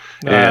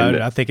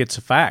 And I think it's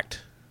a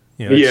fact.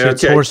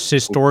 It's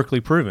historically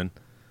proven.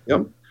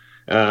 Yep.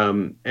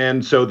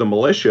 And so the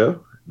militia,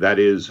 that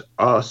is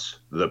us,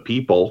 the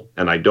people,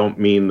 and I don't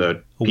mean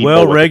the people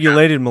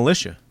well-regulated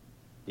militia.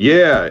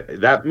 Yeah,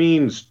 that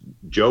means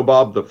Joe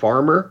Bob the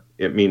farmer.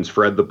 It means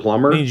Fred the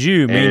plumber. Means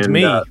you, means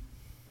me.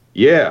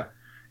 Yeah.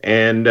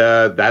 And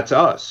that's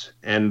us.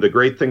 And the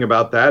great thing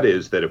about that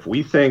is that if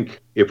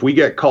we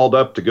get called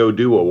up to go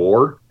do a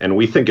war and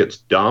we think it's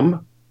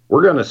dumb,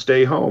 we're going to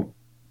stay home.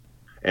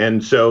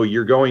 And so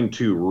you're going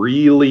to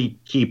really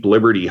keep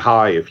liberty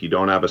high if you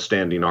don't have a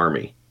standing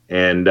army.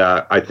 And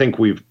I think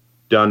we've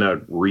done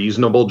a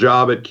reasonable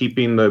job at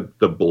keeping the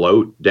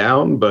bloat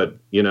down. But,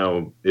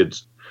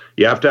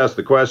 you have to ask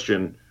the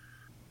question,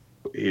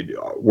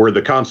 were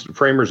the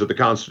framers of the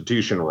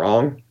Constitution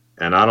wrong?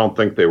 And I don't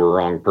think they were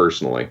wrong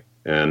personally.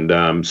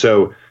 And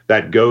so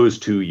that goes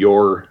to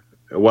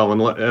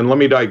and let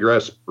me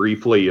digress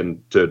briefly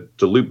and to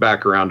loop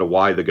back around to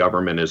why the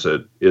government is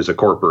a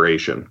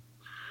corporation.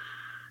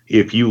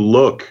 If you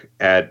look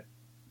at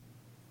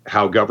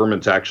how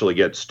governments actually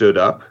get stood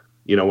up,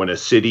 when a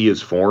city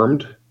is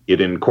formed, it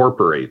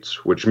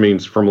incorporates, which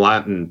means from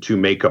Latin to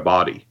make a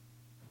body.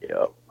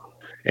 Yep.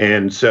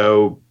 And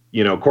so,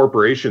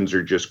 corporations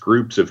are just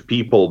groups of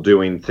people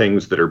doing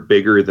things that are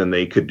bigger than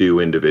they could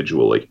do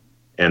individually.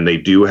 And they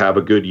do have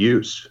a good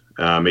use.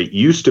 It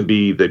used to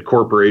be that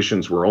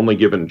corporations were only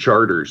given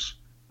charters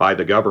by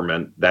the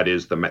government, that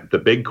is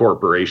the big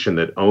corporation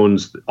that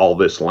owns all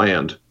this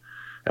land,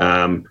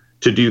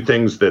 to do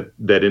things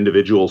that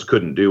individuals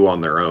couldn't do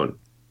on their own,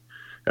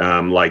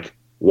 like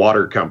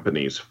water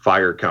companies,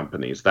 fire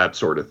companies, that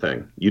sort of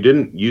thing. You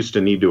didn't used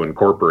to need to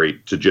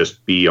incorporate to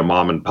just be a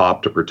mom and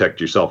pop to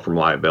protect yourself from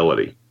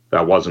liability.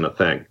 That wasn't a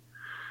thing.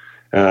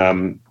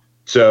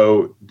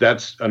 So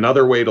that's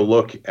another way to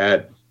look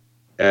at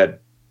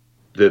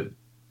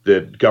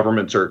the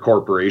governments are a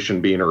corporation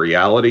being a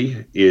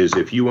reality is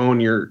if you own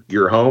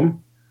your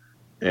home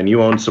and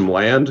you own some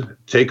land,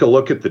 take a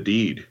look at the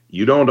deed.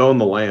 You don't own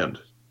the land.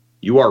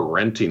 You are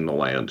renting the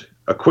land.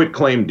 A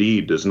quitclaim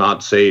deed does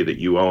not say that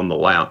you own the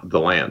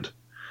land.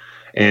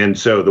 And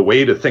so the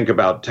way to think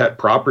about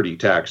property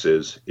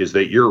taxes is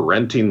that you're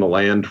renting the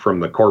land from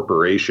the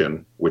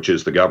corporation, which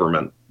is the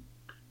government.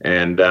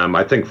 And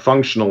I think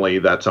functionally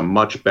that's a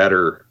much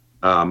better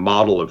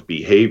model of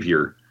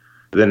behavior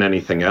than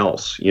anything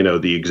else.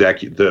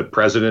 The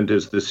president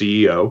is the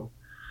CEO,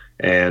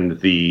 and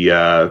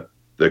the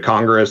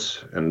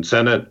Congress and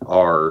Senate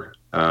are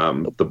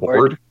the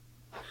board.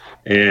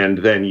 And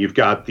then you've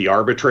got the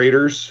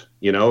arbitrators,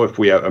 if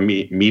we have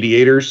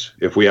mediators,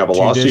 if we have a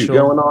lawsuit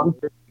going on,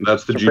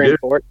 that's the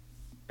judicial.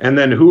 And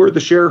then who are the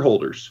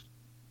shareholders?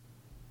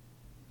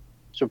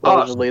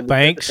 Supposedly the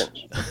banks.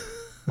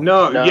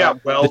 No, yeah,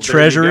 well, the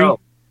Treasury.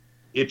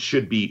 It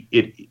should be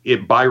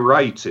it by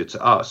rights. It's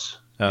us.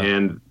 Oh.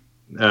 And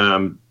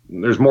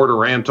there's more to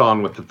rant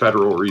on with the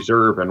Federal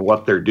Reserve and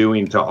what they're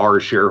doing to our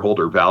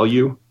shareholder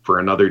value for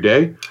another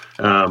day.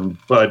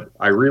 But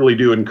I really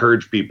do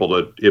encourage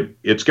people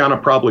it's going to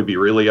probably be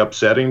really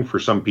upsetting for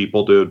some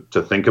people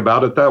to think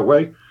about it that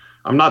way.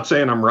 I'm not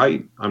saying I'm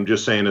right. I'm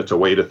just saying it's a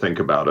way to think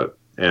about it,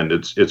 and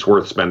it's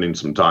worth spending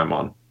some time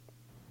on.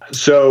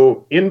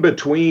 So in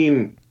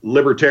between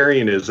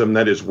libertarianism,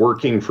 that is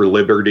working for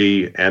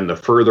liberty, and the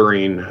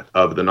furthering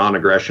of the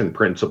non-aggression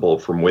principle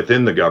from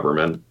within the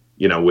government,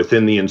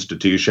 within the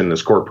institution,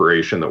 this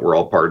corporation that we're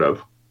all part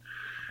of,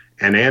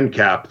 and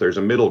ANCAP, there's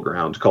a middle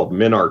ground called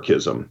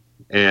minarchism.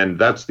 And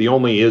that's the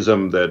only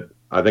ism that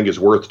I think is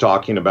worth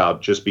talking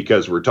about, just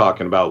because we're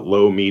talking about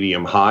low,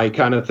 medium, high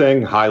kind of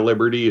thing. High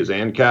liberty is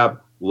ANCAP,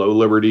 low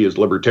liberty is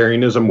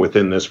libertarianism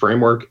within this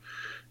framework.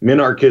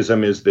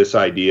 Minarchism is this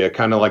idea,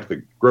 kind of like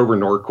the Grover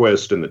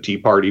Norquist and the Tea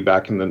Party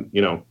back in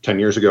the, 10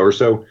 years ago or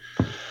so.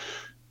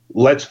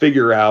 Let's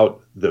figure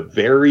out the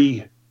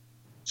very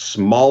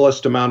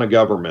smallest amount of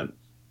government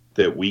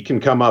that we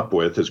can come up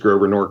with, as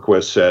Grover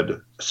Norquist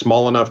said,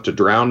 small enough to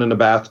drown in a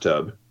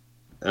bathtub,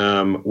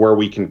 where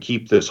we can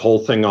keep this whole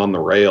thing on the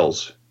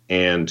rails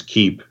and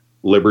keep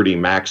liberty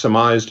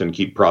maximized and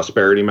keep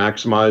prosperity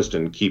maximized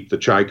and keep the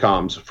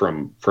Chi-Coms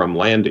from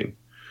landing.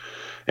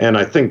 And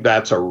I think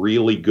that's a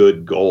really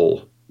good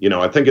goal.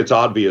 I think it's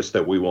obvious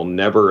that we will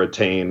never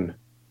attain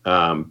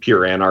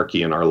pure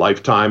anarchy in our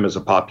lifetime as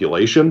a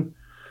population,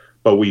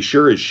 but we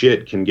sure as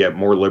shit can get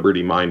more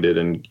liberty minded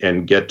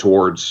and get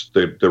towards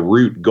the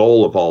root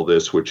goal of all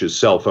this, which is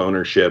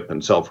self-ownership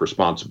and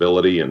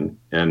self-responsibility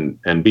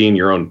and being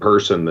your own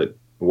person,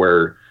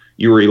 where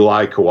you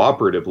rely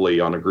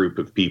cooperatively on a group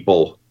of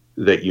people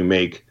that you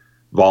make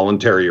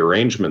voluntary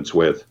arrangements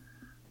with,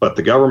 but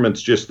the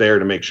government's just there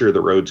to make sure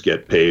the roads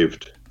get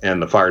paved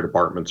and the fire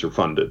departments are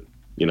funded.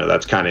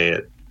 That's kind of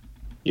it.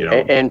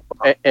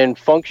 And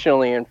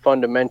functionally and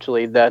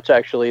fundamentally, that's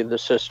actually the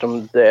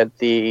system that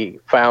the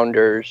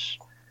founders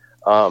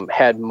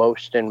had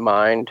most in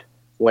mind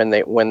when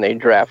they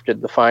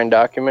drafted the FINE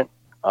document,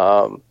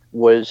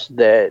 was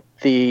that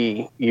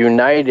the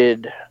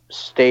United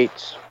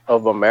States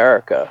of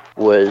America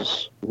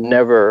was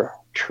never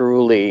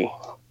truly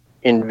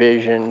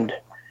envisioned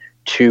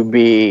to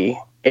be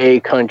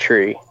a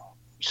country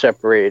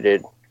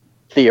separated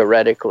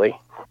theoretically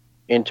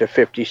into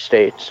 50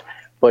 states,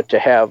 but to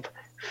have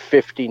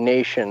 50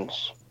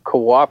 nations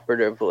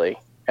cooperatively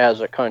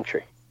as a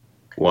country.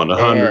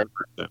 100%.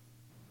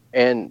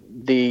 And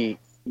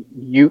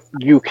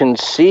you can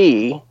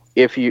see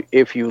if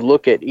you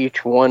look at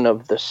each one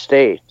of the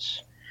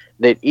states,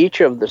 that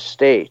each of the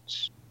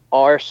states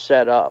are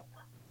set up,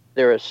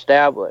 they're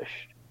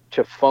established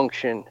to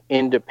function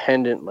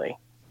independently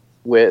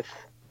with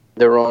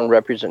their own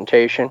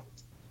representation,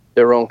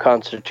 their own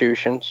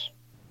constitutions,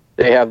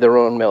 they have their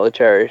own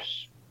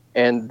militaries,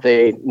 and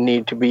they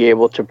need to be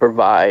able to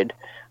provide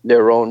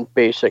their own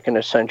basic and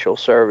essential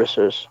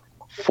services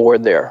for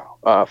their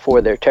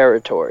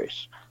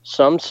territories.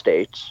 Some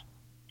states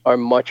are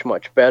much,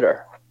 much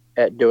better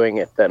at doing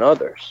it than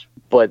others.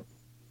 But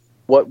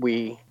what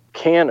we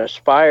can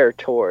aspire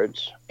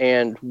towards,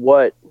 and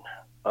what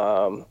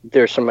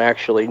there's some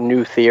actually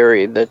new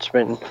theory that's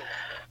been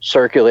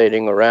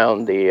circulating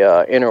around the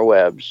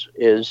interwebs,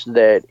 is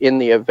that in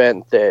the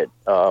event that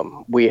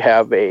we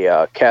have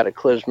a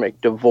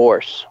cataclysmic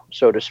divorce,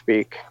 so to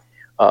speak,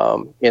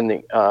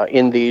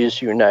 in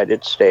these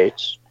United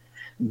States,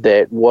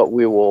 that what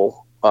we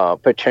will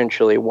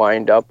potentially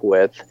wind up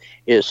with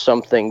is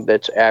something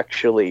that's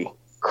actually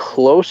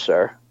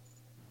closer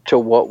to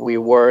what we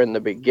were in the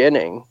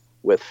beginning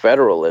with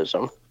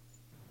federalism,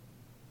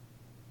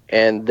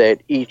 and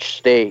that each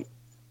state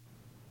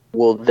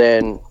will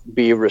then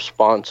be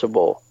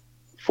responsible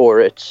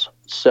for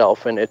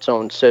itself and its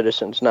own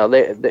citizens. Now,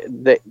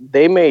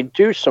 they may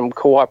do some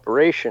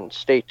cooperation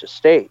state to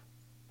state.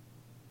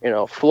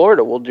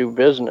 Florida will do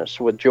business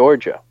with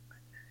Georgia.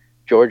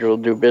 Georgia will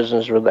do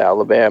business with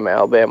Alabama.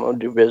 Alabama will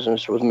do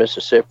business with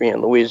Mississippi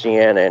and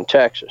Louisiana and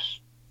Texas,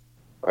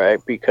 right?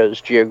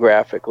 Because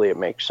geographically it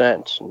makes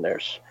sense, and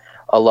there's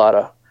a lot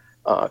of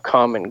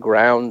common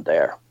ground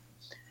there.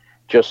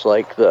 Just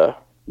like the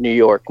New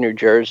York, New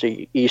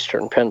Jersey,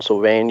 Eastern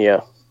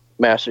Pennsylvania,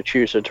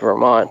 Massachusetts,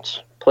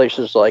 Vermont,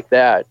 places like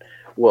that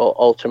will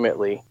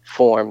ultimately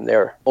form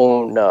their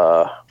own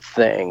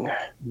thing,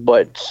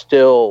 but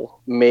still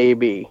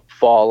maybe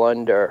fall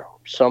under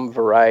some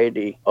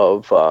variety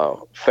of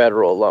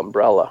federal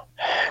umbrella.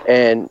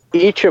 And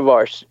each of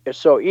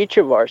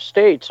our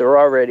states are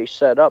already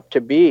set up to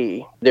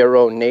be their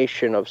own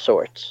nation of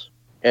sorts.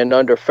 And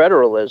under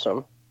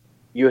federalism,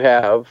 you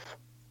have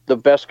the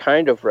best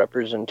kind of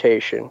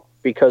representation,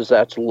 because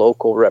that's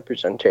local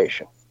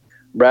representation,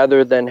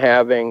 rather than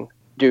having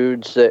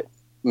dudes that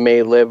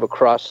may live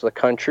across the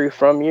country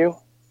from you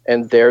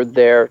and they're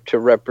there to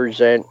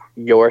represent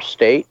your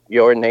state,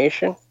 your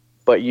nation,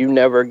 but you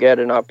never get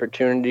an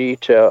opportunity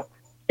to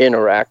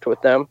interact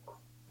with them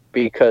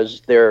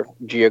because they're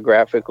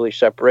geographically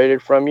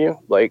separated from you.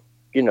 Like,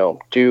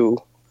 do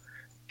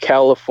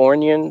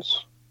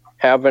Californians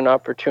have an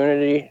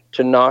opportunity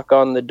to knock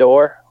on the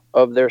door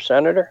of their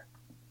senator?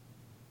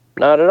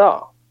 Not at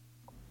all.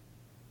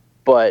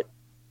 But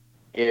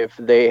if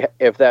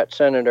that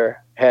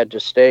senator had to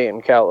stay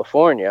in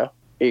California,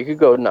 he could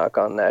go knock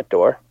on that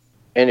door.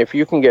 And if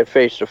you can get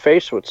face to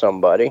face with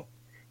somebody,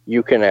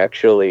 you can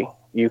actually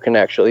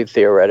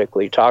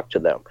theoretically talk to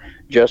them.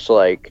 Just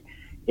like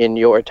in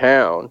your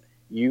town,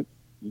 you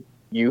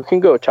can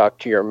go talk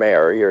to your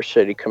mayor or your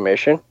city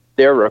commission.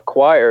 They're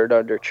required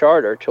under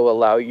charter to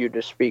allow you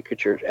to speak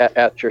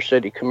at your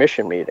city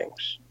commission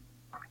meetings.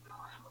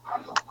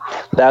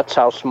 That's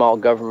how small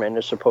government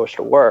is supposed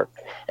to work,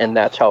 and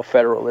that's how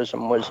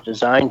federalism was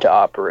designed to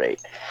operate,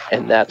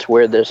 and that's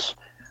where this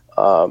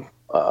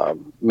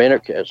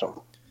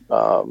minarchism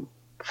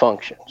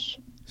functions.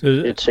 So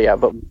it's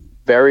a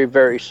very,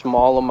 very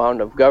small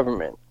amount of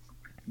government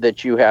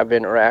that you have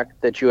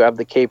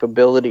the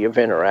capability of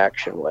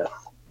interaction with.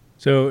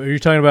 So are you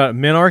talking about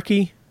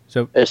minarchy?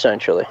 So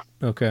essentially,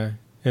 okay,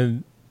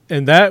 and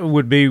that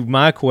would be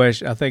my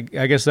question.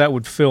 I guess that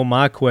would fill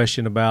my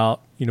question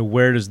about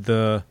where does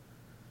the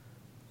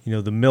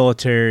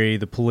military,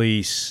 the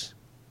police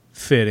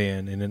fit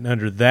in, and then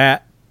under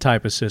that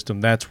type of system,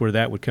 that's where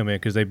that would come in,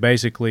 because they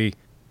basically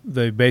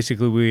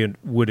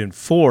would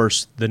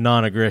enforce the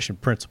non-aggression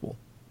principle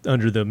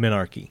under the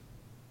minarchy.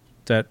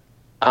 That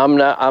I'm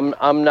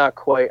not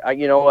quite.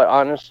 You know what?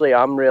 Honestly,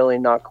 I'm really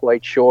not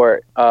quite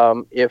sure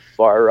if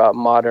our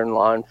modern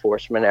law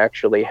enforcement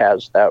actually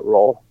has that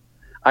role.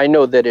 I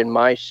know that in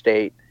my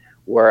state,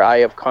 where I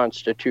have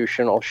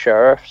constitutional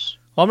sheriffs.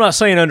 Well, I'm not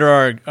saying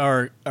under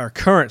our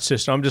current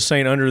system. I'm just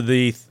saying under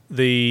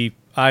the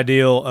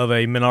ideal of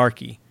a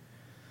minarchy.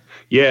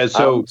 Yeah.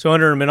 So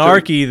under a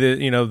minarchy,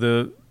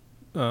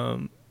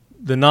 the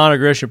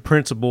non-aggression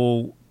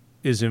principle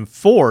is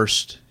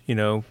enforced,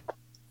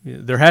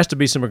 there has to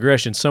be some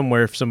aggression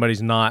somewhere if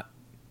somebody's not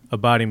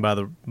abiding by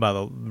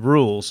the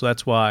rules. So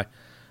that's why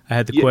I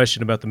had the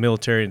question about the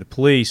military and the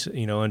police,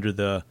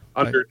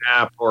 under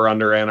NAP or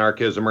under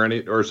anarchism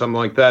or something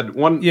like that. The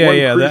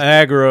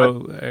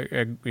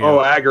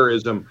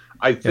agorism.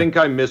 I think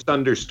I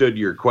misunderstood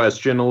your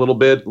question a little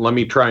bit. Let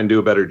me try and do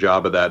a better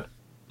job of that.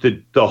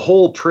 The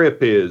whole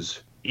trip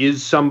is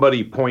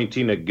somebody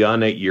pointing a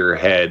gun at your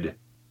head,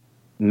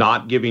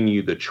 not giving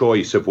you the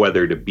choice of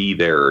whether to be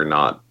there or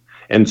not.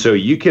 And so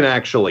you can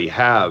actually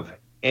have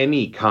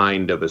any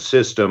kind of a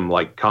system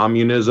like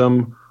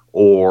communism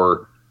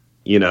or,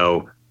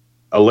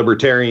 a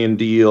libertarian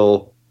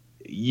deal.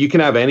 You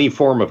can have any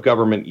form of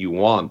government you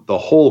want. The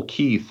whole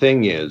key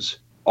thing is,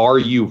 are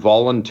you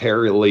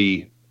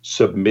voluntarily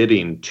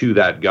submitting to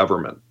that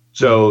government?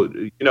 So,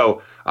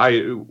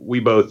 we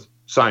both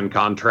sign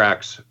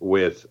contracts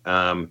with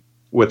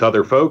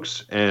other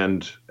folks,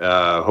 and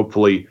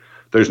hopefully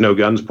there's no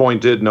guns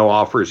pointed, no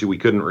offers we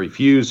couldn't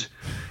refuse.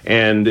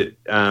 And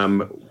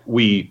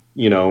we,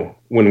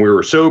 when we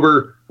were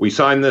sober, we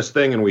sign this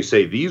thing and we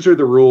say, these are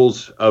the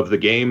rules of the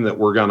game that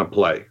we're going to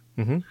play.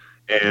 Mm-hmm.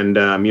 And,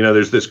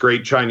 there's this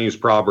great Chinese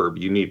proverb.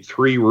 You need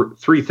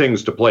three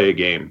things to play a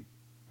game.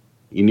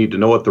 You need to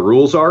know what the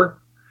rules are.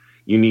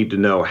 You need to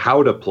know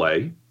how to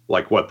play,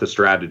 like what the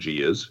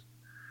strategy is.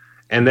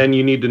 And then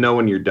you need to know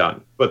when you're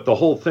done. But the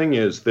whole thing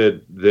is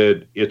that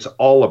it's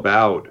all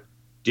about,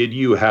 did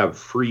you have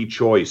free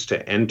choice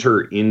to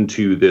enter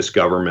into this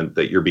government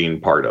that you're being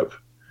part of?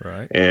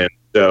 Right. And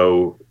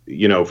so,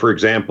 for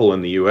example,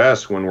 in the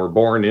U.S., when we're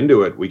born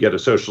into it, we get a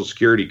Social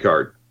Security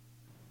card.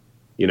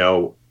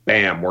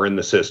 Bam, we're in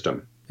the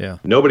system. Yeah.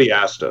 Nobody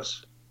asked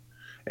us.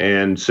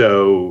 And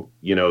so,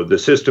 the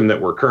system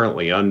that we're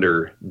currently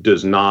under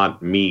does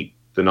not meet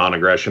the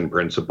non-aggression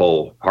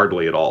principle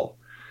hardly at all.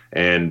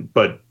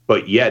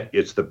 But yet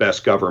it's the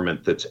best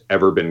government that's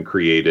ever been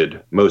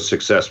created, most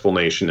successful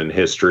nation in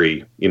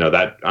history.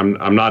 That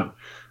I'm not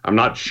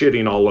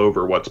shitting all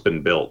over what's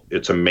been built.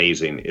 It's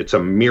amazing. It's a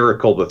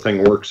miracle the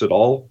thing works at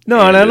all. No,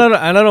 and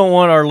I don't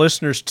want our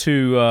listeners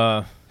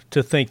to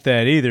think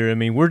that either. I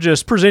mean, we're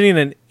just presenting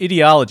an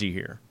ideology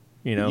here,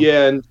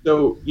 Yeah, and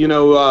so,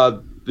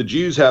 the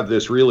Jews have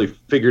this really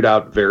figured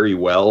out very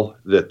well,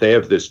 that they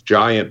have this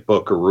giant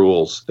book of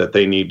rules that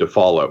they need to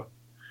follow.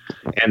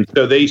 And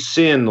so they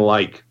sin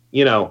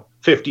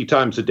 50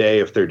 times a day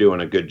if they're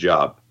doing a good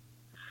job.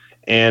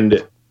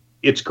 And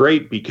it's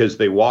great because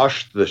they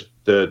wash the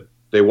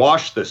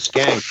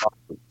skank off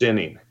of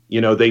sinning.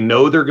 They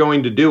know they're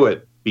going to do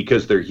it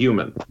because they're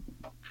human.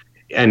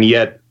 And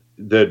yet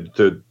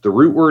the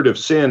root word of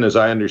sin, as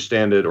I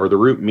understand it, or the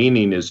root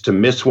meaning, is to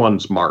miss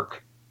one's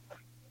mark.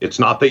 It's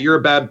not that you're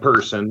a bad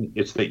person,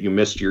 it's that you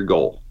missed your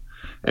goal.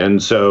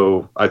 And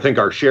so I think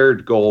our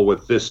shared goal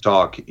with this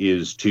talk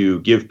is to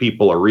give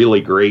people a really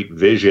great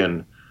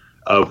vision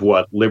of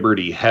what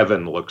liberty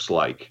heaven looks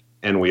like.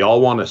 And we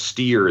all want to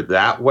steer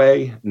that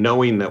way,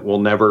 knowing that we'll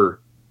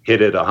never hit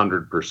it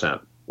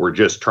 100%. We're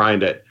just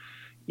trying to,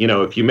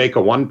 if you make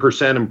a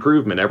 1%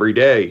 improvement every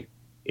day,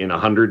 in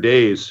 100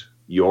 days,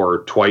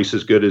 you're twice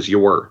as good as you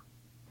were.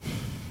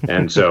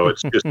 And so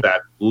it's just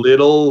that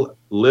little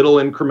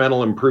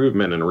incremental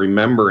improvement and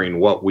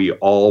remembering what we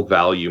all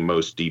value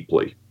most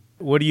deeply.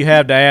 What do you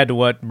have to add to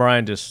what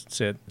Brian just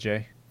said,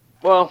 Jay?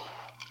 Well,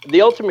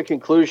 the ultimate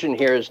conclusion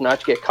here is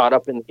not to get caught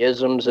up in the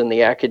isms and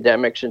the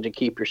academics, and to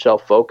keep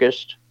yourself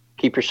focused,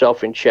 keep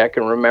yourself in check,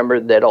 and remember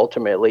that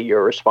ultimately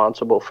you're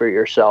responsible for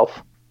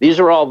yourself. These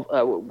are all,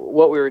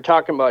 what we were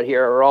talking about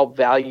here are all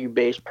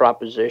value-based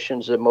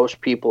propositions that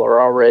most people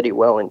are already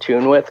well in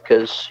tune with,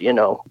 because,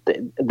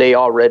 they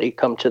already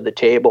come to the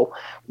table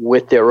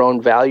with their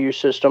own value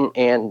system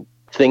and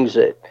things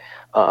that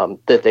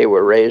they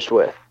were raised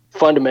with.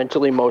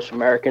 Fundamentally, most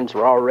Americans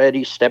are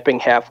already stepping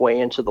halfway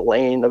into the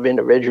lane of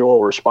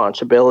individual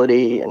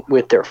responsibility and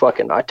with their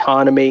fucking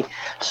autonomy,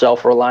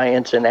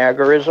 self-reliance, and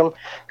agorism,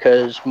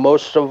 because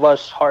most of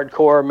us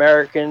hardcore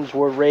Americans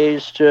were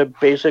raised to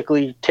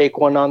basically take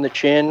one on the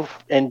chin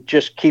and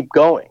just keep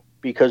going,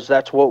 because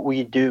that's what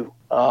we do.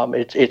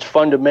 It's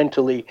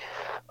fundamentally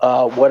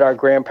what our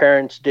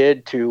grandparents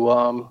did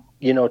to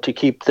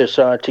keep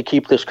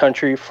this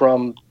country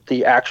from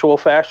the actual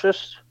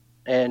fascists,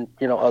 and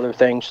other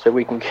things that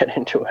we can get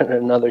into at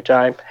another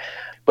time.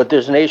 But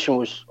this nation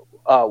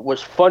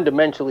was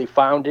fundamentally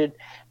founded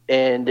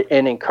and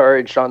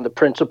encouraged on the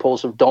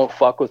principles of don't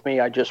fuck with me.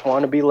 I just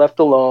want to be left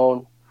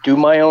alone, do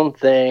my own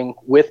thing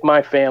with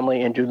my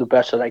family, and do the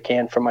best that I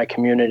can for my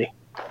community.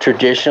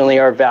 Traditionally,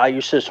 our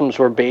value systems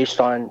were based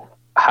on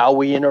how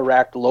we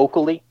interact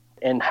locally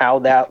and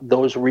how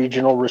those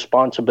regional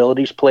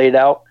responsibilities played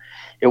out.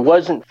 It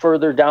wasn't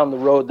further down the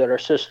road that our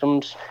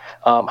systems,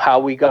 how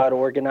we got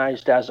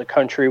organized as a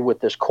country with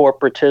this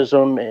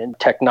corporatism and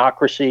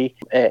technocracy,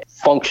 and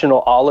functional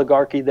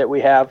oligarchy that we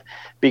have,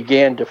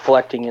 began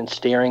deflecting and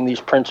steering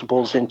these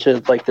principles into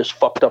this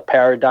fucked up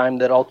paradigm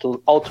that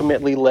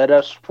ultimately led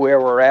us where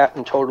we're at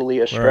and totally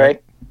astray.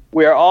 Right.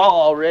 We are all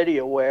already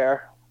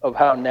aware of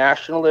how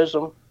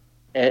nationalism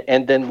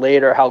and then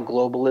later how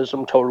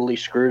globalism totally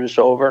screwed us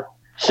over.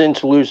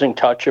 Since losing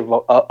touch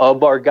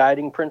of our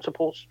guiding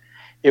principles,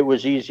 it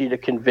was easy to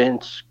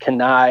convince,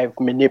 connive,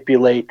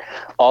 manipulate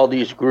all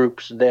these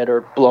groups that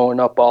are blowing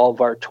up all of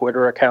our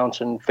Twitter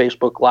accounts and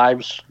Facebook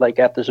Lives, like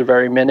at this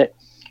very minute,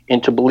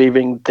 into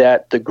believing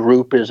that the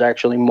group is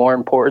actually more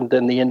important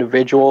than the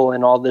individual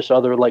and all this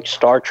other like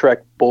Star Trek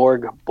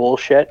Borg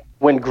bullshit.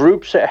 When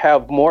groups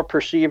have more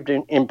perceived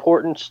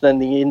importance than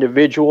the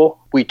individual,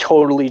 we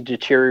totally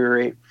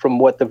deteriorate from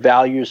what the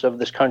values of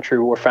this country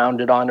were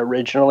founded on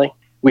originally.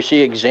 We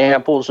see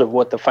examples of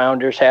what the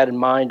founders had in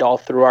mind all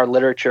through our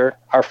literature,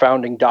 our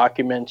founding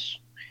documents,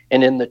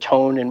 and in the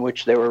tone in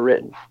which they were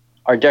written.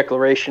 Our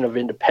Declaration of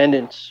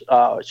Independence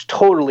is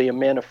totally a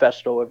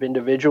manifesto of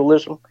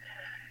individualism.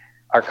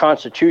 Our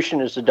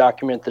Constitution is the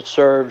document that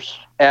serves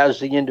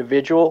as the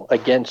individual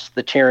against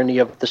the tyranny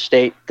of the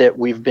state that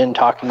we've been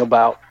talking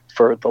about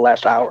for the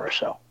last hour or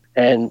so.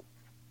 And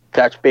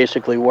that's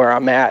basically where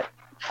I'm at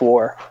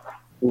for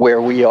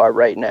where we are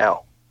right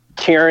now.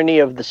 Tyranny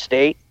of the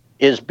state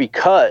is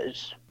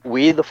because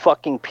we, the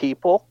fucking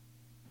people,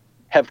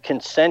 have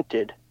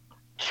consented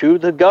to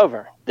the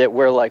government that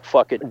we're like,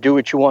 fuck it, do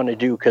what you want to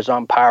do because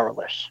I'm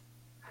powerless.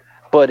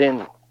 But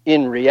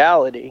in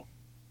reality,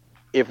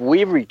 if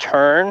we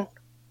return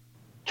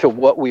to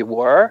what we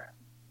were,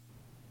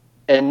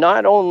 and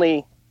not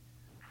only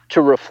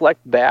to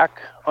reflect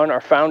back on our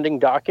founding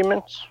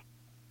documents,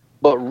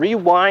 but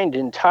rewind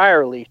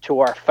entirely to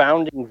our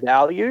founding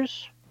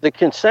values, the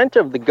consent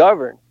of the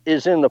governed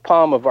is in the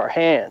palm of our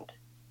hand.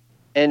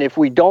 And if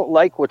we don't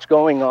like what's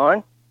going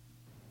on,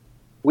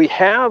 we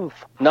have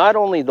not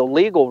only the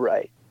legal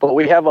right, but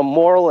we have a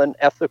moral and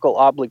ethical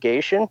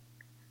obligation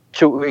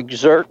to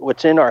exert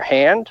what's in our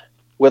hand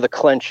with a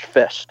clenched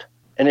fist.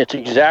 And it's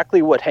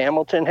exactly what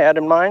Hamilton had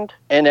in mind.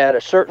 And at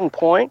a certain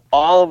point,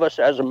 all of us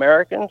as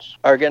Americans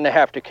are going to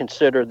have to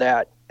consider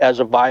that as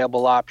a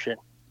viable option,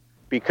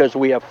 because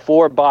we have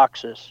 4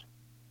 boxes.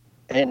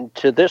 And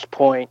to this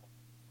point,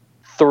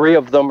 3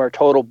 of them are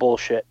total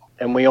bullshit.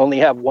 And we only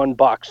have 1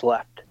 box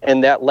left.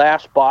 And that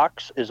last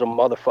box is a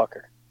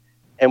motherfucker.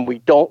 And we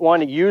don't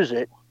want to use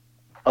it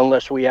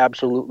unless we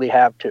absolutely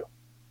have to.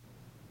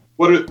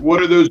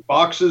 What are those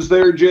boxes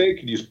there, Jay?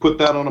 Could you just put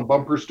that on a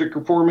bumper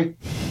sticker for me?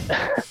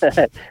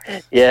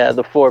 Yeah,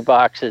 the 4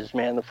 boxes,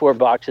 man. The 4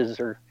 boxes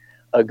are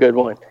a good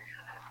one.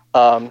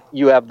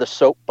 You have the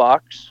soap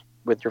box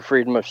with your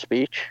freedom of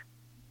speech,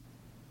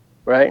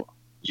 right?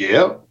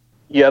 Yeah.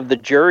 You have the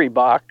jury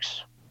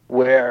box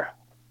where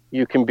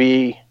you can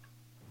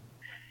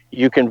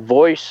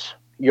voice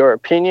your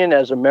opinion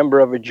as a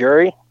member of a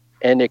jury,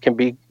 and it can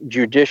be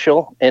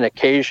judicial and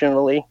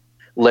occasionally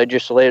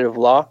legislative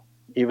law,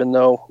 even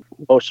though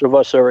most of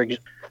us are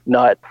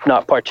not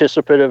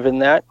participative in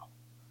that.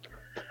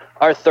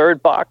 Our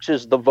third box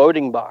is the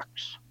voting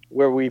box,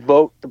 where we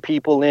vote the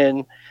people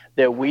in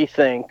that we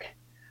think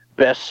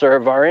best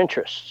serve our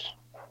interests.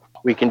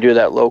 We can do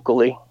that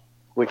locally,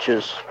 which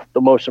is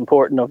the most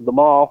important of them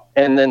all.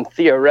 And then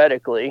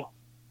theoretically,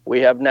 we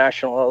have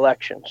national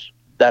elections.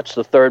 That's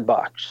the third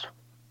box.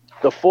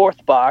 The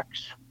fourth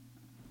box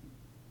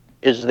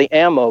is the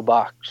ammo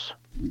box.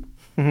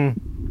 And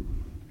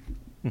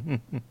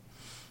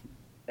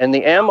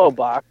the ammo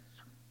box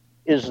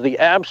is the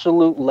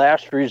absolute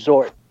last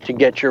resort to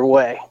get your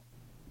way.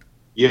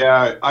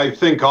 Yeah, I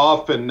think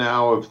often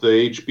now of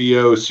the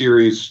HBO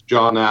series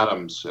John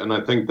Adams, and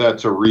I think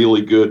that's a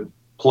really good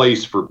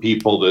place for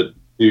people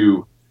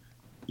to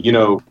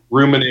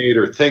ruminate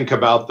or think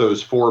about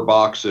those 4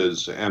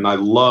 boxes. And I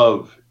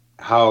love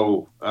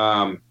how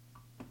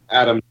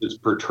Adams is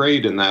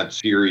portrayed in that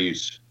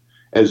series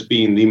as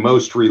being the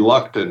most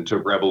reluctant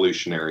of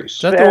revolutionaries.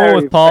 Is that the one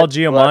with Paul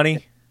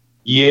Giamatti?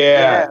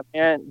 Yeah,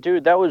 man,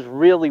 dude, that was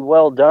really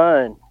well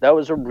done. That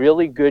was a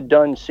really good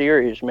done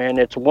series, man.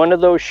 It's one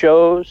of those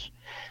shows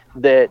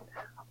that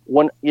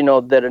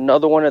that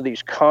another one of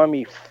these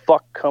commie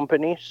fuck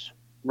companies,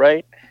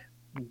 right,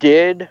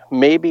 did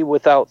maybe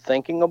without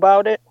thinking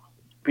about it,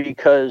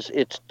 because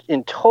it's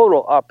in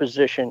total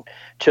opposition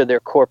to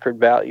their corporate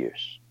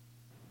values.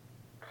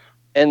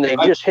 And they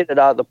just hit it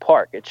out of the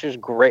park. It's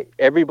just great.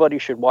 Everybody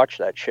should watch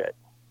that shit.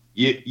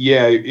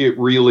 Yeah, it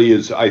really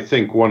is, I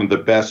think, one of the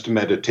best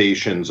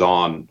meditations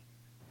on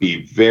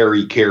be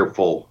very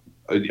careful.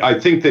 I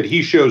think that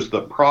he shows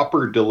the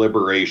proper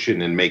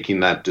deliberation in making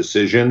that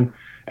decision,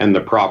 and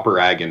the proper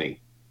agony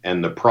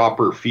and the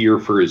proper fear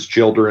for his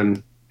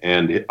children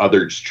and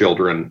others'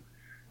 children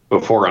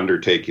before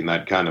undertaking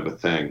that kind of a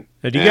thing.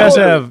 Do you guys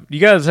have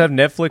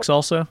Netflix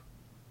also?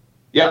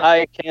 Yeah,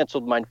 I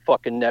canceled my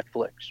fucking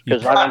Netflix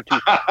because I don't do.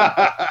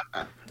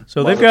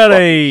 So they've got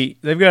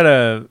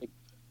a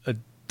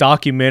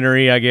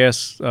documentary, I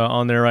guess,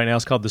 on there right now.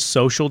 It's called The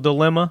Social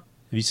Dilemma.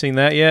 Have you seen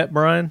that yet,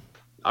 Brian?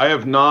 I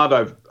have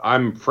not.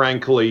 I'm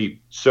frankly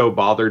so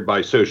bothered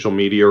by social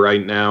media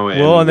right now.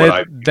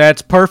 And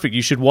that's perfect.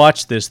 You should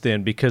watch this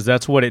then, because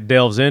that's what it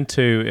delves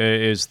into,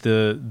 is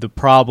the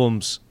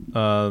problems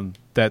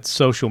that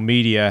social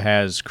media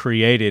has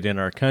created in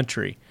our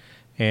country.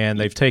 And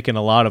they've taken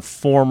a lot of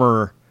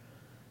former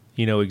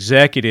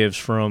executives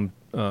from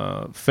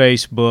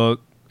Facebook,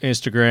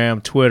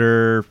 Instagram,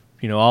 Twitter,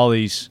 all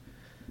these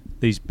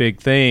big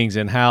things,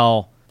 and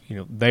how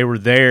they were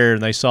there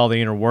and they saw the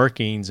inner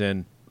workings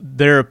and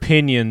their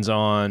opinions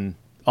on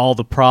all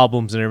the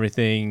problems and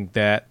everything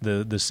that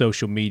the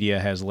social media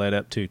has led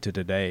up to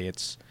today.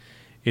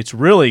 It's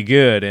really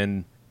good,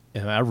 and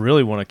I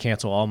really want to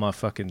cancel all my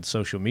fucking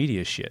social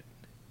media shit.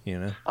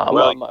 The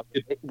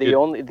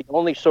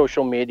only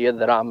social media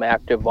that I'm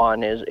active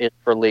on is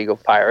for League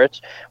of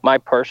Pirates. My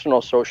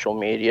personal social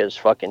media is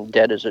fucking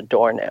dead as a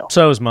doornail.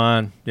 So is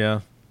mine.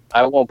 Yeah.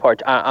 I won't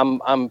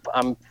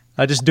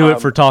I just do it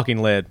for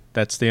Talking Lead.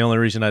 That's the only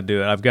reason I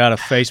do it. I've got a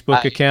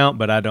Facebook account,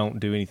 but I don't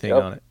do anything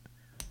on it.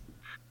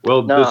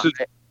 Well,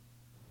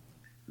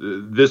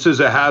 this is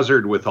a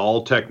hazard with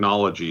all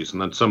technologies,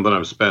 and that's something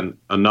I've spent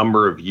a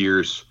number of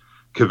years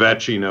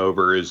kvetching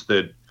over. Is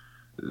that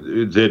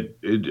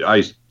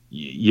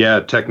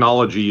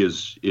technology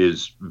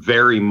is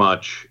very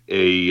much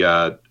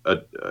a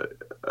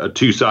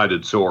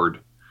two-sided sword,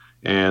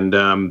 and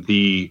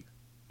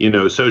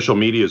social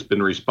media has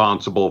been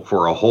responsible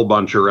for a whole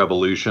bunch of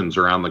revolutions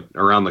around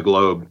the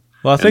globe.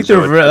 Well, I think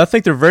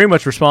they're very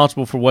much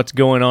responsible for what's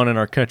going on in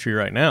our country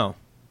right now.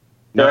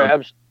 They're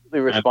absolutely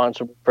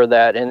responsible for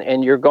that,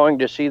 and you're going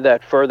to see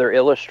that further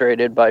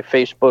illustrated by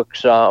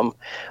Facebook's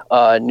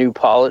new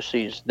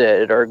policies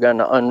that are going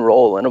to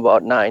unroll in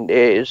about 9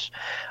 days,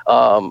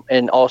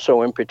 and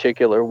also in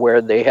particular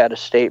where they had a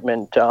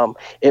statement.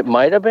 It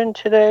might have been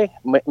today,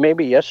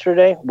 maybe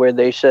yesterday, where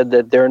they said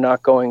that they're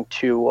not going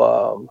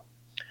to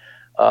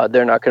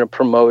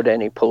promote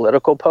any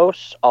political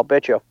posts. I'll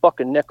bet you a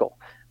fucking nickel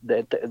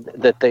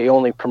that they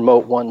only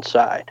promote one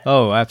side.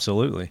 Oh,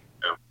 absolutely.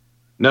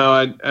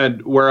 No,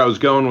 and where I was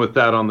going with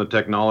that on the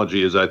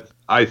technology is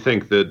I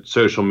think that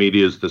social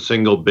media is the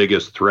single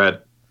biggest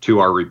threat to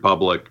our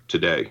republic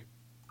today.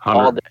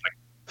 All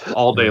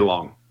day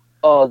long.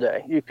 All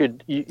day. You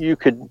could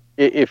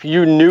if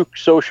you nuke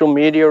social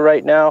media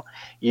right now,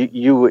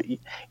 you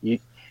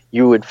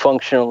would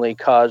functionally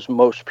cause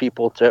most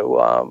people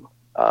to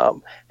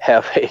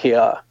have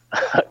a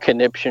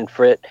conniption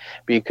fit,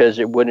 because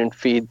it wouldn't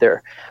feed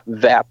their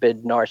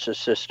vapid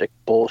narcissistic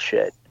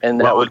bullshit, and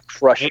that would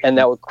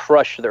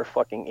crush their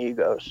fucking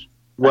egos.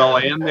 Well,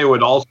 and they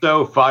would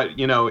also fight.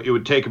 It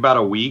would take about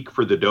a week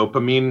for the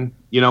dopamine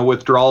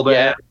withdrawal to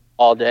end,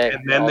 all day,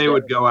 and then they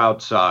would go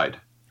outside,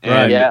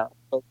 and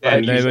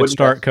they would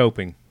start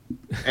coping,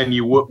 and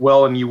you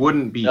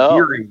wouldn't be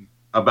hearing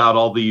about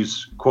all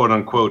these quote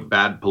unquote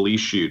bad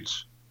police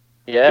shoots.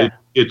 Yeah,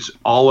 it's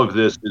all of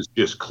this is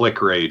just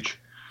click rage.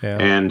 Yeah.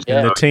 And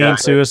the teen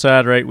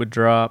suicide rate would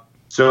drop.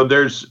 So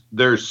there's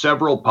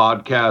several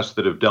podcasts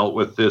that have dealt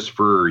with this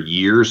for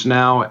years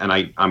now, and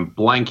I'm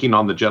blanking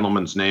on the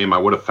gentleman's name. I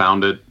would have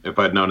found it if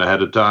I'd known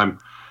ahead of time.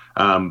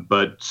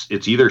 But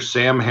it's either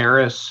Sam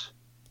Harris,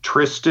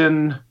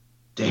 Tristan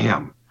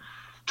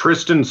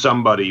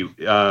somebody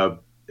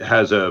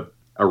has a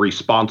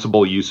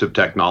responsible use of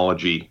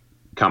technology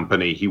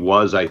company. He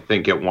was, I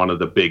think, at one of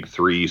the big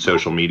three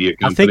social media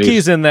companies. I think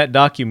he's in that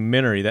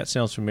documentary. That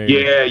sounds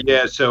familiar.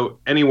 Yeah. So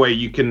anyway,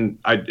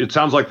 it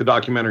sounds like the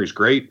documentary is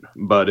great,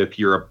 but if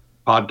you're a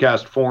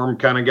podcast form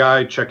kind of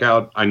guy, check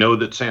out, I know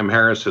that Sam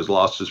Harris has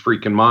lost his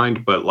freaking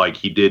mind, but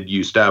he did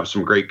used to have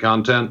some great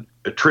content.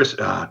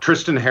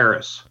 Tristan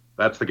Harris,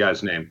 that's the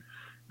guy's name.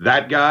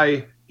 That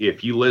guy,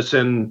 if you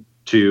listen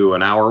to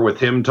an hour with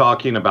him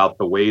talking about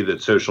the way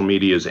that social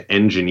media is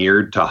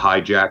engineered to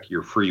hijack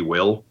your free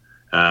will,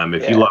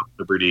 if you love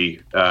liberty,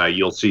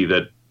 you'll see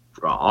that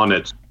on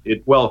it's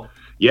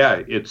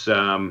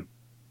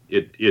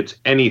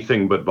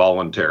anything but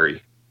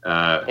voluntary,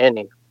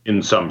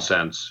 in some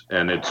sense,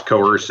 and it's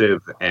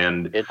coercive,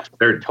 and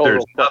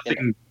there's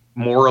nothing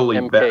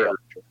morally better.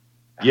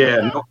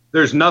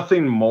 There's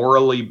nothing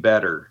morally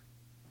better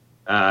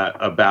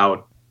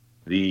about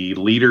the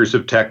leaders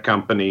of tech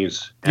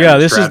companies.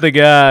 This is the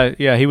guy.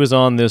 Yeah, he was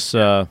on this.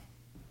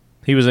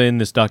 He was in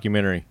this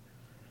documentary.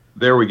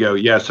 There we go.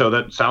 Yeah, so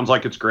that sounds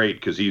like it's great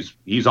because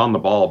he's on the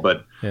ball.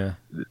 But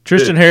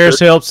Tristan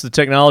Harris helps the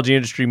technology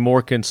industry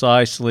more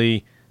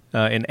concisely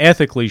and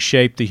ethically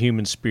shape the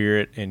human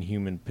spirit and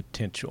human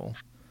potential.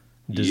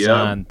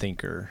 Design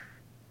thinker.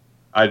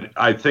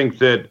 I think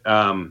that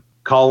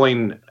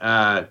calling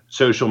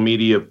social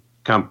media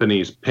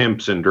companies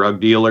pimps and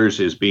drug dealers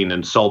is being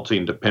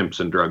insulting to pimps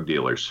and drug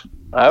dealers.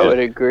 I would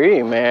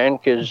agree, man,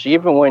 because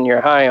even when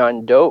you're high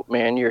on dope,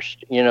 man, you're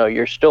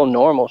still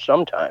normal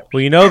sometimes.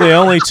 Well,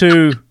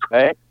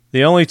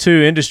 the only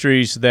two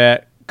industries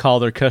that call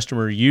their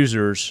customer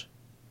users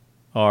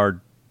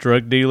are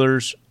drug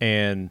dealers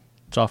and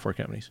software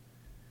companies.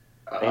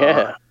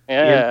 Oh,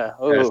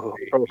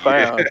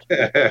 profound.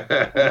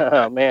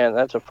 Oh, man,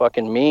 that's a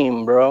fucking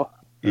meme, bro.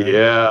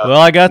 Yeah. Well,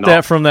 I got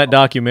that from that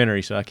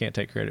documentary, so I can't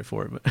take credit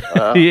for it. But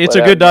it's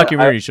a good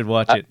documentary. You should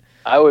watch it.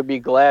 I would be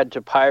glad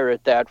to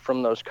pirate that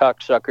from those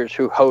cocksuckers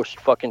who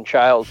host fucking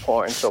child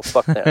porn, so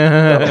fuck them.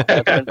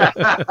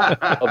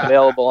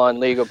 Available on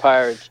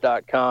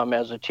LeagueOfPirates.com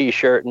as a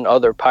t-shirt and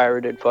other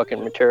pirated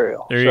fucking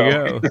material. There you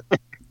go.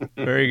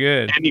 Very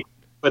good.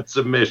 but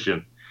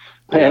submission.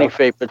 Any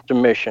fate but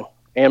submission,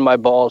 and my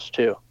balls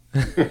too.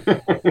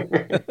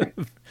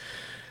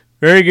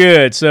 Very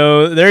good.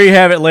 So there you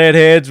have it,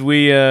 Leadheads.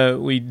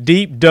 We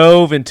deep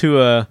dove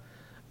into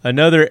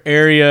another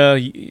area,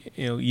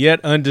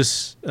 yet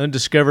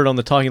undiscovered on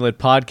the Talking Lead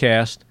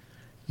podcast.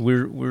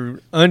 We're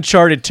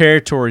uncharted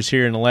territories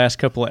here in the last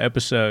couple of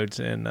episodes,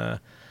 and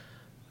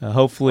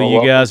hopefully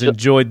you guys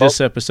enjoyed this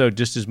episode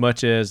just as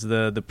much as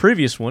the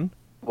previous one.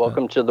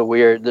 Welcome to the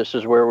weird. This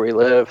is where we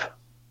live.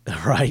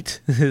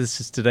 Right.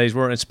 This is today's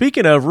world. And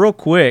speaking of, real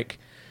quick,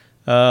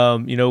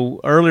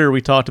 earlier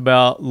we talked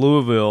about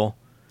Louisville.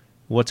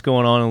 What's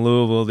going on in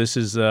Louisville? This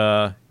is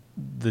the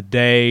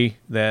day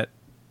that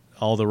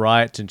all the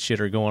riots and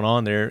shit are going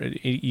on there.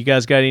 You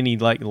guys got any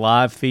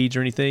live feeds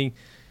or anything?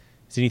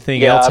 Is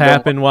anything else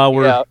happen while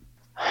we're?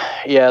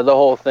 Yeah, the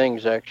whole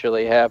thing's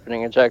actually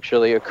happening. It's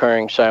actually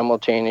occurring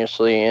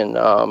simultaneously in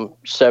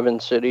 7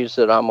 cities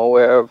that I'm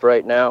aware of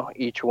right now.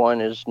 Each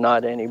one is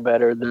not any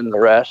better than the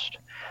rest.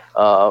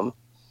 So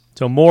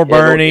more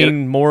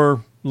burning,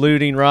 more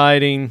looting,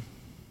 rioting.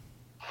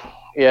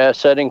 Yeah,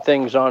 setting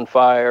things on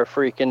fire,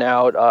 freaking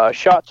out.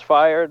 Shots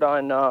fired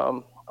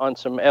on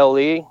some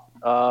LE.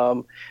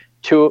 One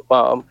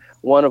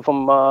of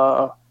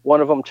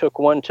them took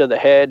one to the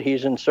head.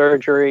 He's in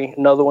surgery.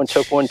 Another one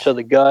took one to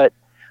the gut.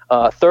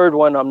 Third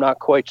one, I'm not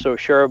quite so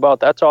sure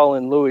about. That's all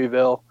in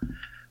Louisville.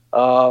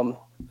 Oh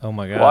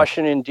my God.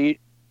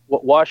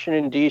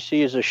 Washington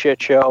D.C. is a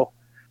shit show.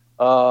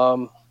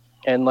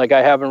 And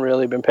I haven't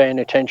really been paying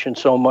attention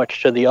so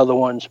much to the other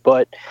ones,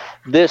 but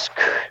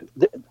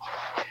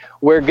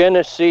we're going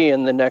to see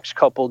in the next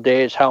couple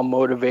days how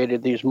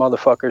motivated these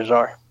motherfuckers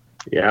are.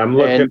 Yeah, I'm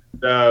looking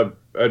at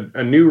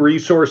a new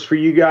resource for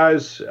you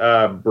guys,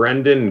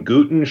 Brendan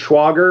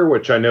Gutenschwager,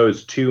 which I know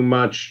is too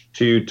much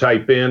to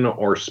type in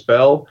or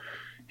spell.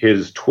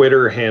 His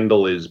Twitter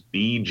handle is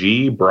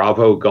BG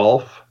Bravo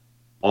Golf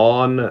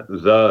on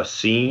the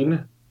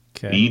scene.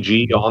 Okay.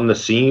 BG on the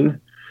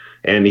scene.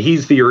 And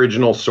he's the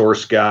original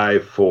source guy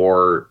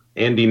for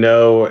Andy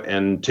No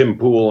and Tim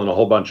Pool and a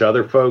whole bunch of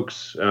other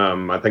folks.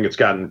 I think it's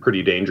gotten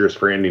pretty dangerous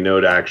for Andy No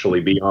to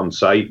actually be on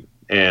site.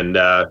 And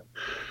the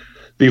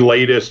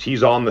latest,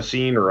 he's on the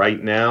scene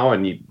right now.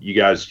 And you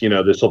guys, you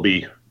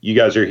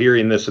guys are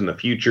hearing this in the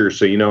future,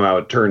 so you know how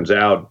it turns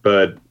out.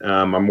 But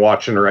I'm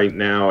watching right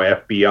now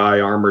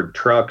FBI armored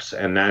trucks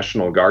and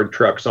National Guard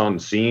trucks on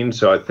scene.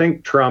 So I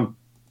think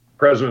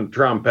President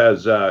Trump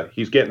has,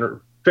 he's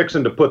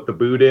fixing to put the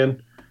boot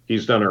in.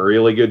 He's done a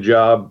really good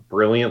job,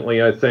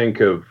 brilliantly, I think,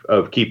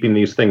 of keeping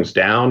these things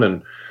down.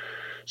 And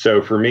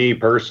so for me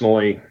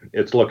personally,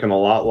 it's looking a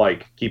lot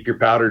like keep your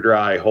powder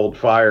dry, hold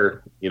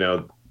fire.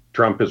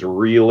 Trump is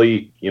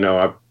really,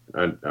 I'm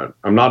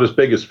not his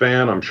biggest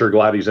fan. I'm sure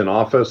glad he's in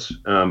office,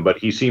 but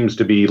he seems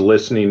to be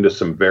listening to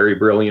some very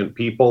brilliant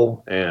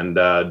people and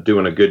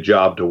doing a good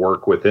job to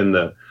work within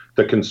the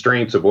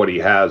constraints of what he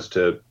has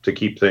to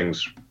keep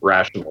things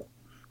rational.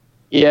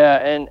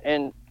 Yeah,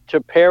 and to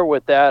pair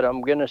with that,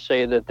 I'm going to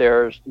say that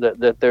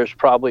there's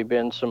probably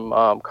been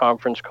some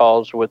conference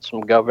calls with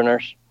some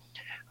governors.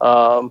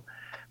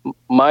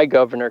 My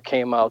governor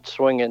came out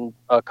swinging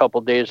a couple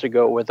days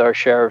ago with our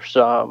sheriff's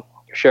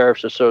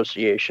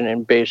association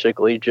and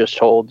basically just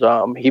sent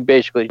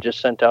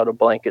out a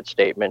blanket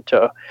statement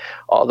to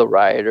all the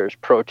rioters,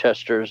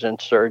 protesters,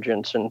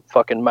 insurgents, and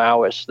fucking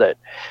Maoists that,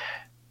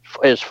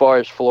 as far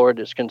as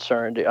Florida is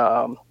concerned,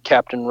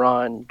 Captain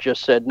Ron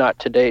just said, "Not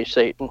today,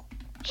 Satan."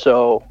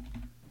 So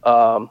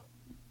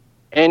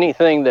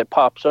anything that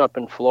pops up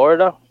in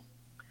Florida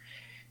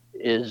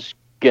is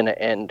going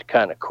to end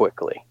kind of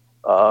quickly.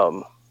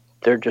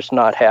 They're just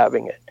not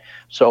having it.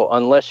 So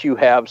unless you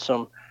have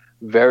some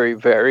very,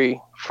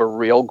 very for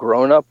real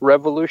grown-up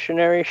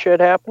revolutionary shit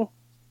happen,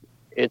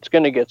 it's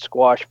going to get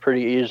squashed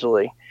pretty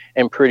easily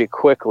and pretty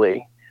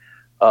quickly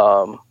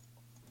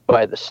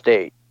by the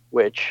state,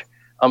 which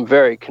I'm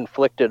very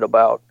conflicted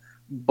about.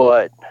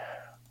 But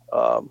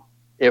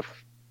if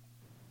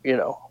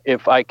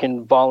I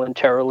can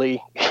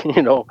voluntarily,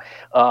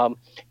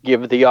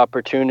 give the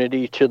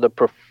opportunity to the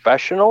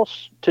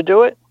professionals to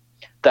do it,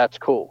 that's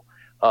cool.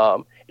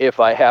 If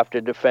I have to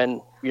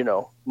defend,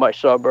 my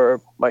suburb,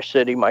 my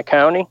city, my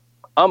county,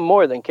 I'm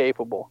more than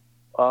capable.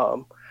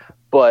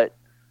 But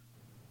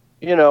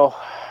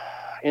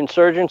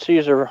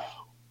insurgencies are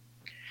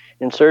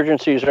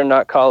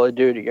not Call of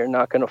Duty. You're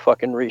not going to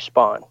fucking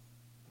respawn.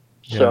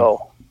 Yeah.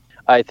 So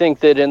I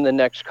think that in the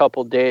next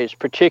couple days,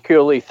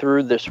 particularly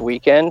through this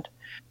weekend,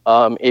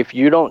 if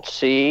you don't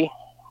see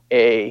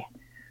a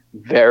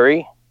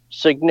very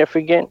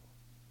significant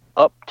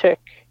uptick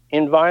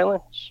in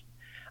violence,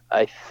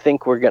 I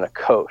think we're going to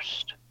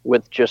coast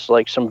with just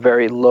some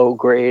very low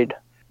grade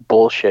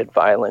bullshit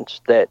violence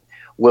that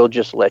will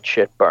just let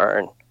shit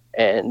burn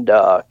and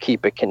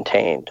keep it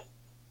contained.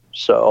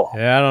 So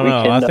yeah, I don't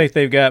know. I think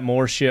they've got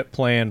more shit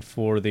planned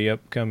for the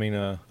upcoming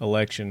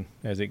election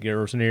as it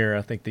gets near.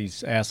 I think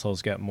these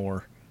assholes got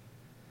more.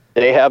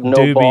 They have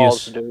no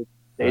balls, dude.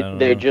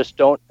 They just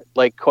don't,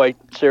 quite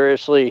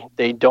seriously,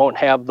 they don't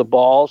have the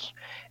balls.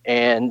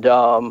 And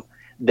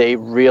they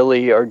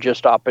really are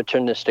just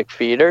opportunistic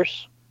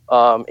feeders.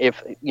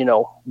 If,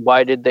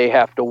 why did they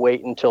have to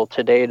wait until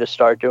today to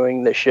start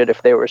doing this shit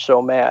if they were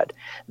so mad?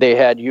 They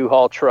had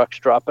U-Haul trucks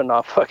dropping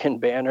off fucking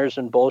banners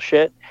and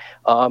bullshit.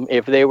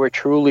 If they were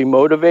truly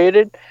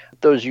motivated,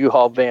 those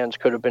U-Haul vans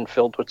could have been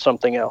filled with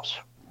something else.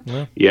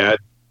 Yeah.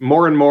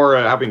 More and more,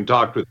 having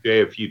talked with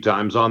Jay a few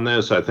times on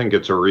this, I think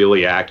it's a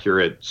really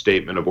accurate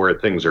statement of where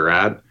things are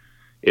at.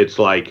 It's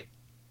like,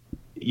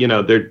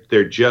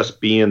 they're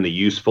just being the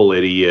useful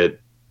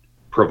idiot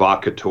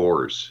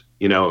provocateurs.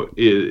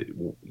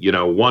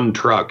 One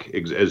truck,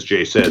 as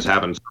Jay says,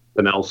 having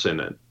something else in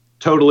it.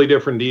 Totally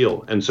different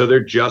deal. And so they're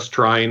just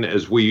trying,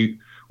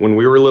 when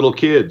we were little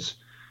kids,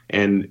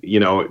 and,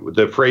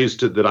 the phrase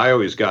that I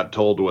always got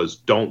told was,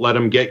 don't let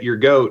them get your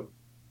goat.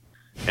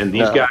 And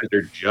these guys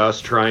are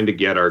just trying to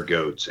get our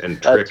goats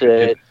and trick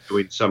it into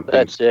doing something.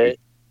 That's it.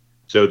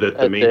 So that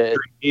the mainstream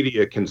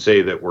media can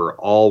say that we're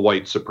all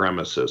white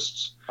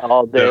supremacists.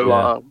 All day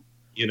long.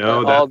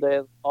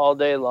 All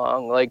day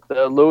long. Like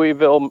the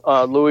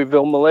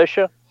Louisville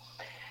militia,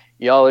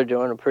 y'all are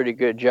doing a pretty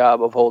good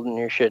job of holding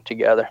your shit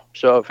together.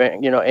 So if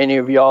any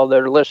of y'all that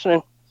are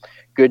listening,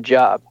 good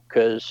job,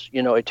 because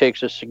it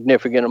takes a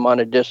significant amount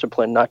of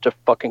discipline not to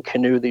fucking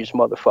canoe these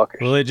motherfuckers.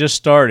 Well, it just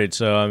started,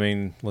 so I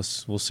mean, we'll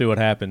see what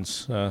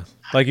happens.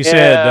 Like you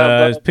said,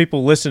 as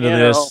people listen to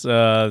this,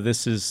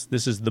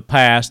 this is the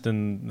past,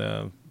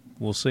 and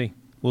we'll see.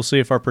 We'll see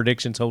if our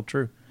predictions hold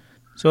true.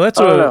 So that's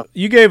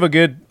you gave a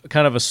good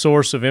kind of a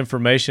source of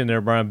information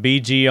there, Brian.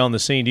 BG on the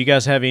scene. Do you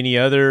guys have any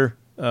other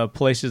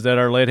places that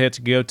our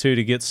leadheads go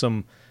to get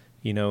some,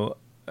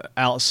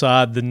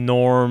 outside the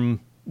norm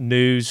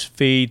news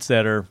feeds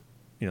that are,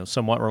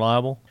 somewhat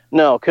reliable?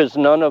 No, because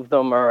none of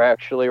them are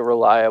actually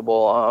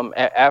reliable.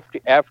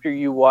 After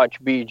you watch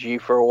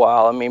BG for a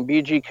while, I mean,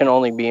 BG can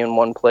only be in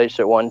one place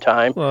at one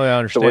time. Well, I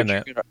understand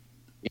that.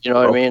 You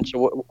know what I mean?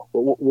 So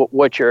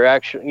what you're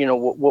actually,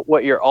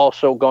 what you're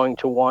also going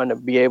to want to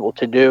be able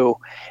to do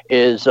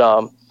is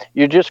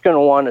you're just going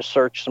to want to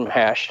search some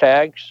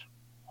hashtags,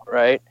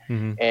 right?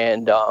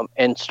 Mm-hmm.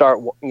 And start,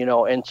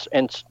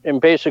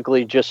 and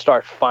basically just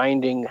start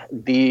finding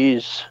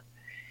these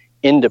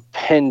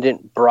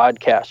independent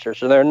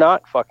broadcasters. And they're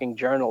not fucking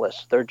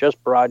journalists. They're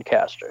just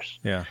broadcasters.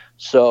 Yeah.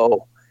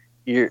 So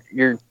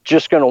you're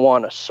just going to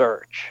want to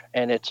search,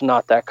 and it's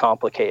not that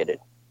complicated.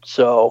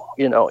 So,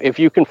 if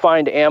you can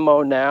find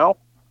ammo now,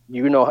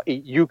 you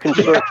can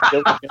search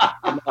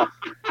enough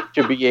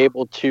to be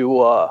able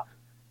to,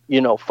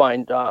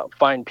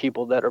 find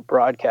people that are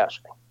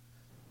broadcasting.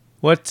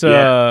 What,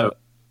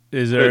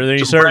 is there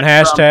any certain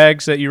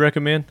hashtags that you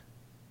recommend?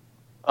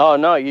 Oh,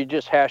 no, you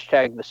just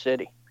hashtag the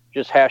city.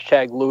 Just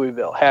hashtag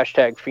Louisville,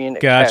 hashtag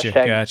Phoenix, gotcha.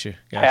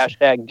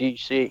 Hashtag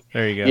DC.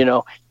 There you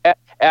go.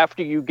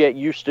 After you get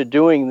used to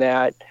doing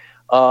that,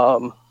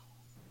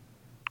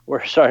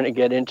 we're starting to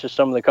get into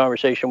some of the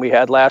conversation we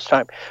had last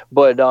time.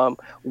 But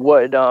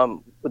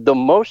the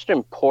most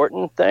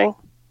important thing,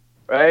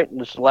 right,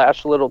 this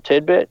last little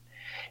tidbit,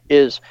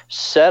 is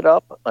set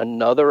up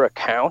another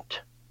account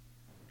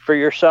for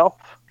yourself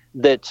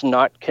that's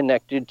not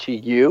connected to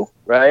you,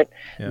 right?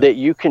 Yeah. That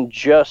you can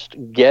just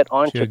get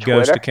onto Twitter.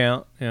 Ghost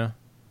account, yeah.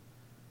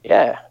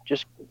 Yeah,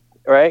 just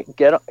right.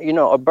 Get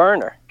a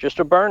burner, just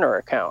a burner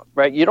account,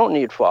 right? You don't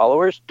need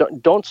followers.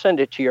 Don't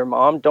send it to your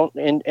mom. Don't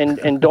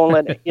don't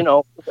let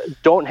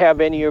don't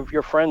have any of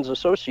your friends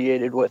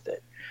associated with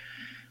it.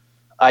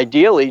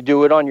 Ideally,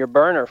 do it on your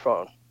burner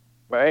phone,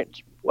 right?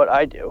 It's what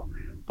I do,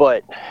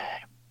 but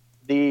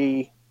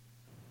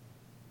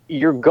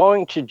you're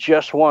going to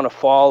just want to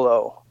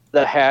follow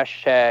the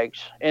hashtags,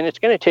 and it's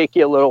going to take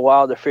you a little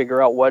while to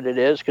figure out what it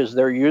is because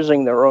they're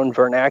using their own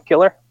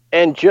vernacular.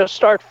 And just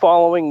start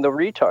following the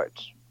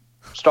retards.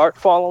 Start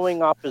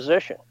following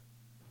opposition.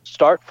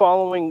 Start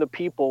following the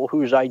people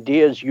whose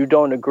ideas you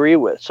don't agree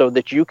with so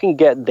that you can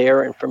get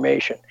their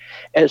information.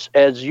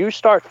 As you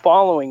start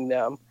following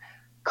them,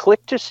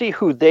 click to see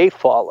who they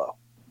follow,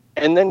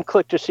 and then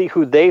click to see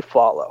who they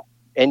follow.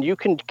 And you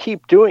can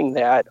keep doing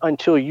that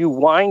until you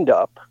wind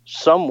up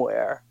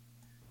somewhere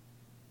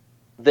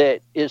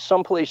that is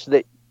someplace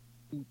that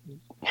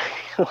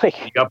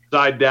like the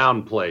upside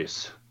down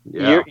place.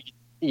 Yeah.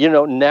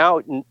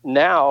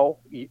 Now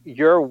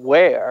you're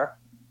where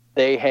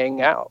they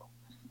hang out.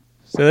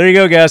 So there you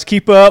go, guys.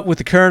 Keep up with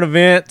the current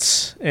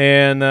events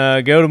and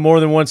go to more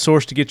than one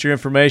source to get your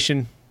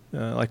information.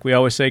 Like we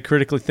always say,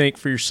 critically think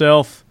for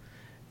yourself.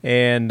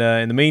 And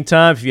in the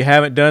meantime, if you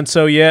haven't done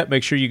so yet,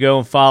 make sure you go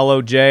and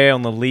follow Jay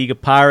on the League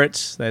of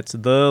Pirates. That's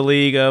the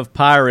League of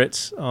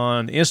Pirates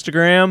on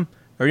Instagram.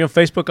 Are you on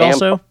Facebook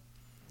also?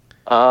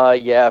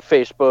 Yeah,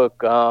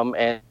 Facebook,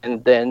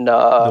 and then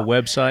the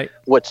website.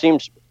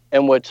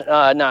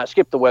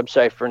 Skip the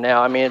website for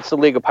now. I mean, it's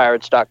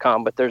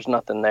theleagueofpirates.com, but there's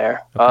nothing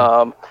there.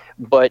 Okay.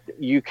 But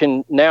you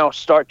can now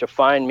start to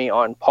find me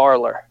on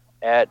Parler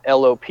at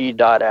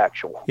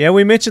lop.actual. Yeah,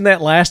 we mentioned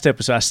that last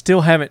episode. I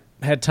still haven't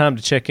had time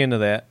to check into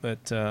that,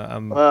 but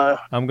I'm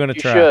going to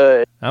try.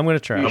 Should. I'm going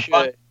to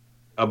try.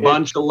 A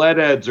bunch of lead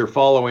heads are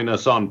following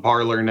us on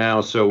Parler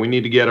now, so we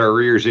need to get our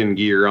rears in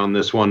gear on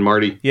this one,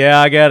 Marty. Yeah,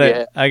 I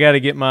gotta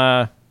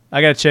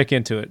check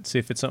into it, see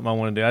if it's something I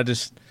want to do.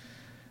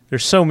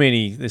 There's so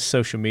many this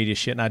social media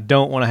shit, and I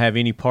don't want to have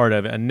any part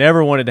of it. I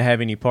never wanted to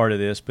have any part of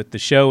this, but the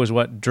show is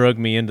what drugged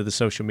me into the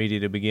social media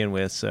to begin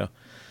with. So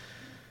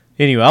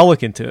anyway, I'll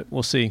look into it.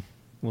 We'll see.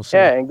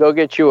 Yeah, and go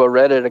get you a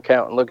Reddit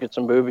account and look at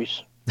some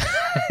boobies.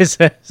 Is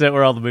that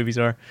where all the movies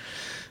are?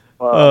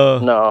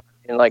 No,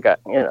 and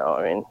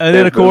And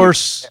then of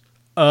course,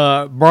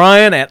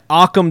 Brian at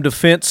Occam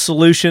Defense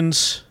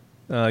Solutions.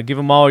 Give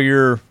them all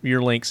your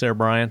links there,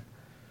 Brian.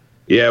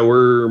 Yeah,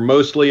 we're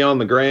mostly on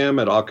the gram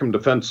at Occam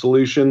Defense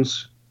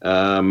Solutions.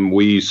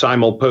 We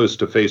simul-post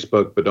to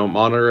Facebook, but don't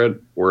monitor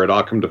it. We're at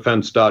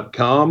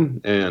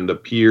occamdefense.com and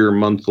appear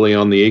monthly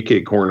on the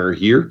AK Corner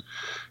here.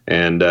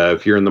 And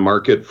if you're in the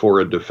market for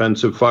a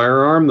defensive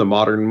firearm, the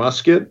modern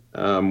musket,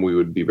 we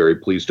would be very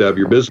pleased to have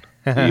your business.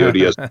 The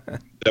ODS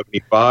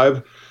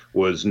 75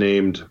 was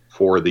named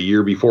for the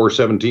year before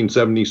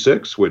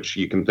 1776, which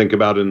you can think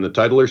about in the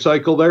titler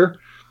cycle there.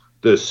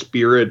 The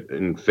spirit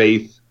and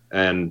faith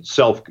and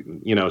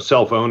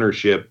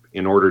self-ownership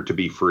in order to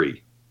be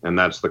free. And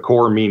that's the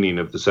core meaning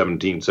of the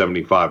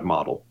 1775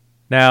 model.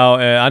 Now,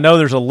 I know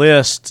there's a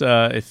list,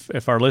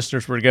 if our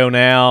listeners were to go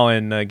now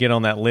and get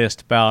on that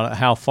list, about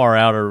how far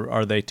out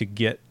are they to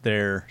get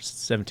their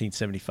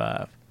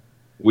 1775?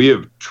 We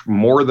have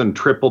more than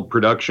tripled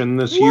production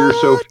this year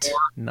so far.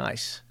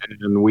 Nice.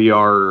 And we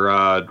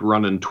are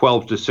running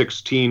 12 to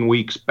 16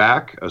 weeks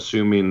back,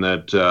 assuming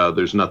that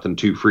there's nothing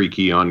too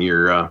freaky on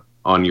your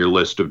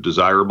list of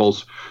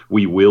desirables.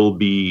 We will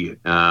be,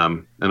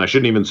 and I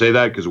shouldn't even say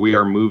that because we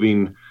are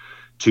moving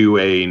to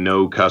a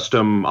no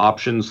custom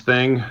options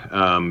thing,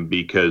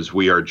 because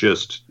we are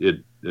just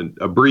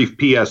a brief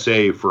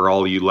PSA for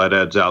all you lead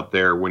heads out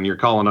there. When you're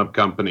calling up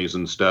companies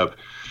and stuff,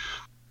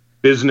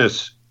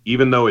 business,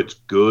 even though it's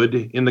good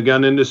in the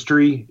gun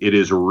industry, it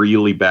is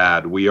really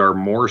bad. We are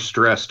more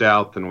stressed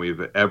out than we've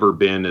ever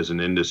been as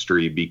an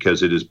industry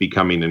because it is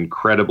becoming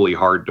incredibly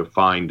hard to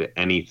find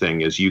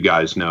anything, as you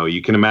guys know.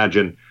 You can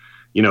imagine,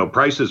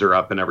 prices are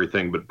up and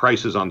everything, but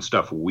prices on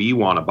stuff we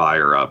want to buy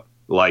are up.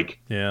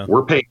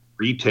 We're paying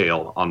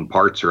retail on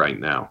parts right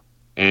now.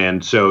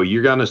 And so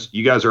you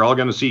guys are all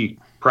going to see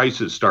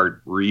prices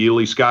start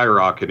really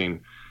skyrocketing.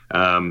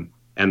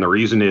 And the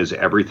reason is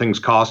everything's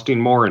costing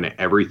more and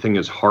everything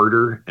is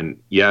harder. And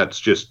it's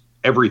just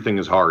everything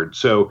is hard.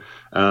 So,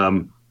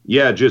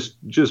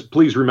 just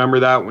please remember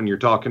that when you're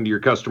talking to your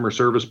customer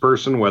service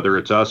person, whether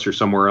it's us or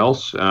somewhere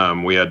else.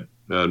 We had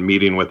a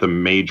meeting with a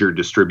major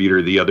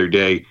distributor the other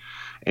day,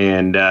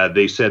 and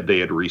they said they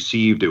had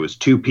received, it was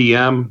 2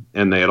 p.m.,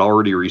 and they had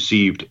already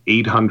received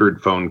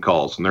 800 phone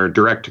calls. And they're a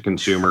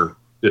direct-to-consumer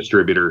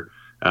distributor.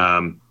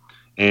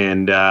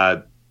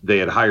 They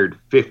had hired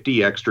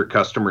 50 extra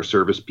customer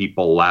service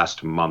people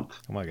last month.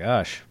 Oh, my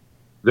gosh.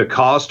 The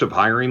cost of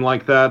hiring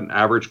like that,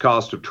 average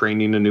cost of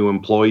training a new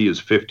employee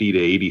is $50,000 to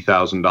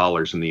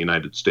 $80,000 in the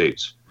United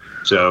States.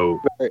 So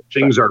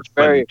things are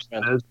very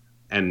expensive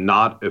and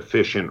not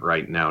efficient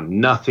right now.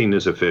 Nothing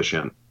is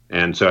efficient.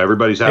 And so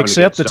everybody's having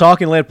except the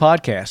Talking Lead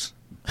podcast.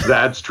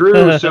 That's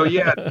true. So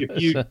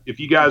if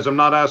you guys, I'm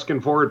not asking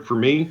for it for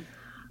me,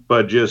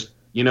 but just,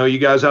 you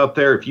guys out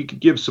there, if you could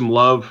give some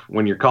love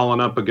when you're calling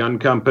up a gun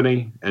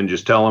company and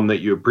just tell them that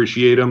you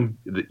appreciate them,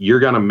 you're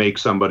going to make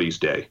somebody's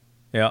day.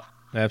 Yeah,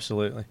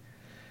 absolutely.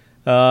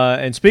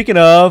 And speaking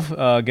of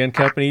gun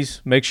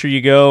companies, make sure you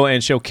go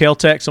and show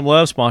Kel-Tec some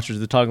love, sponsors of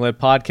the Talking Lead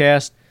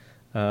podcast.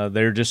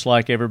 They're just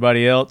like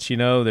everybody else,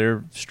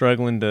 they're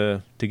struggling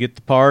to get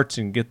the parts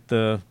and get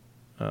the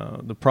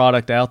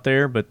product out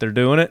there, but they're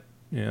doing it.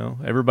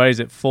 Everybody's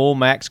at full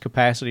max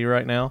capacity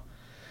right now.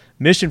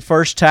 Mission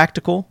First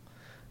Tactical.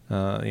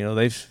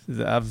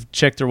 I've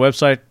checked their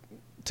website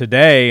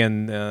today,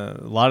 and a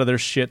lot of their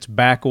shit's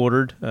back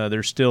ordered.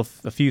 There's still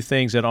a few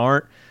things that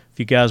aren't. If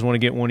you guys want to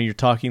get one of your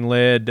Talking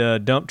Lead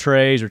dump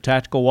trays or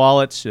tactical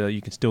wallets,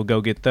 you can still go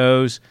get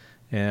those.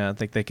 And I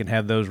think they can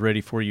have those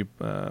ready for you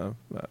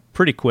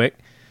pretty quick.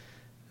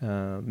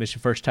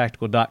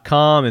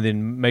 MissionFirstTactical.com, and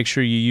then make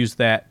sure you use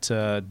that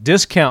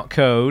discount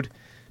code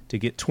to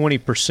get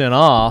 20%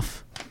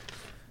 off,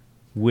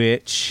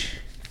 which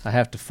I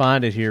have to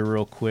find it here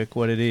real quick,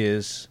 what it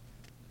is.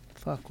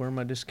 Fuck, where are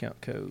my discount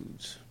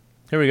codes?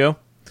 Here we go.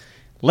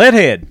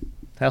 Leadhead.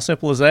 How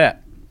simple is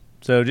that?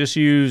 So just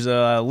use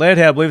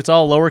Leadhead. I believe it's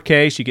all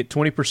lowercase. You get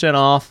 20%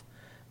 off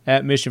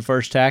at Mission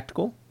First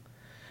Tactical.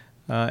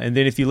 And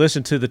then if you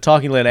listen to the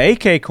Talking Lead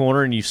AK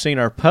Corner and you've seen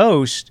our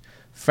post,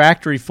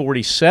 Factory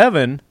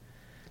 47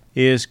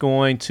 is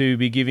going to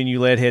be giving you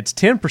Leadheads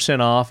 10%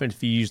 off. And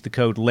if you use the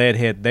code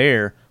Leadhead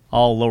there,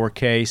 all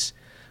lowercase.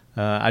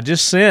 I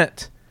just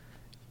sent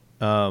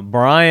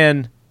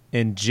Brian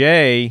and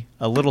Jay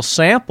a little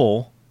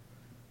sample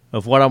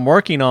of what I'm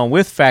working on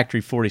with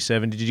Factory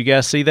 47. Did you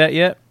guys see that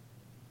yet?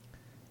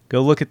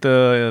 Go look at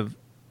the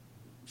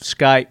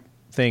Skype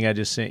thing I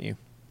just sent you.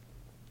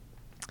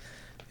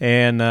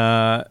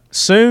 And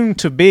soon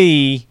to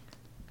be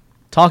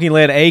Talking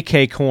Lead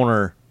AK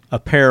Corner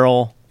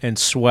apparel and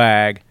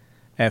swag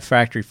at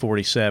Factory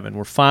 47.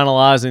 We're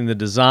finalizing the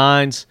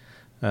designs,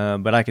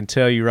 but I can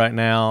tell you right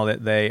now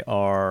that they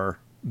are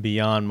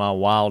beyond my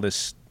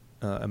wildest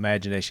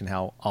imagination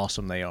how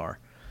awesome they are.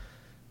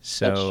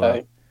 So that's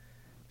tight.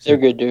 They're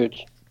good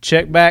dudes.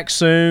 Check back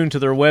soon to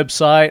their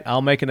website.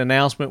 I'll make an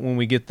announcement when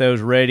we get those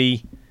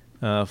ready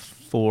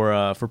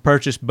for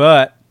purchase.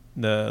 But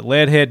the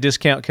Leadhead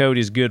discount code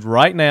is good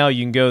right now.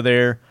 You can go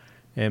there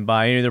and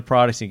buy any of their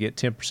products and get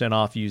 10%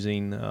 off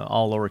using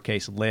all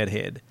lowercase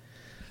Leadhead.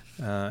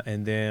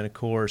 And then, of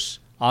course,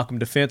 Occam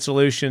Defense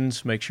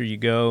Solutions. Make sure you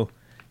go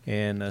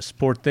and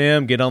support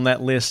them. Get on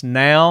that list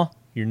now.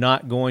 You're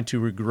not going to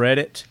regret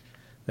it.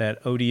 That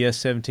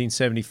ODS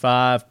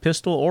 1775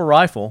 pistol or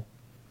rifle.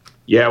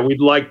 Yeah,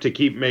 we'd like to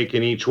keep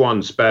making each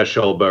one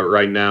special, but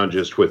right now,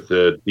 just with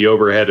the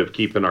overhead of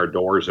keeping our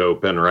doors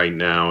open right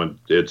now,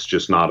 it's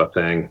just not a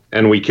thing.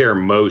 And we care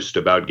most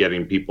about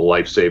getting people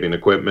life-saving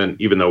equipment,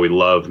 even though we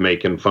love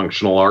making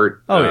functional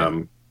art. Oh,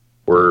 yeah.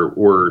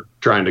 We're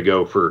trying to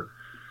go for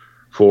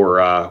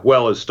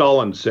well, as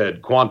Stalin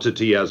said,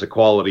 quantity has a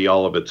quality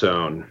all of its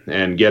own,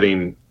 and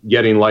getting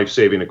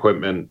life-saving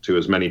equipment to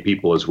as many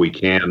people as we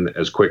can,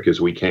 as quick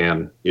as we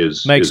can,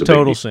 makes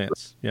total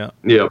sense. Yeah.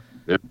 Yeah.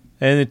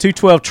 And the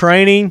 212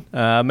 training,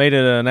 I made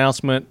an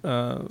announcement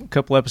a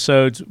couple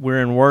episodes.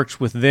 We're in works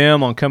with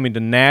them on coming to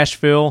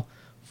Nashville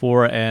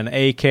for an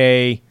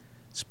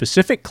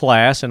AK-specific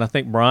class, and I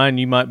think, Brian,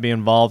 you might be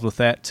involved with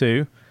that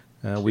too.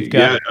 We've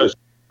got. Yeah,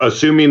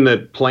 assuming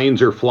that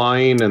planes are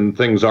flying and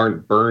things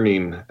aren't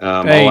burning,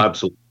 I'll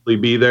absolutely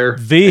be there.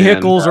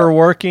 Vehicles are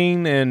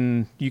working,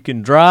 and you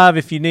can drive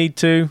if you need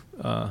to.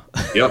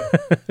 Yep.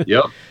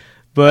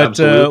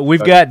 But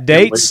we've got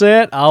dates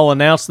set. I'll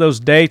announce those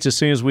dates as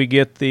soon as we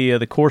get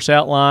the course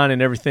outline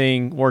and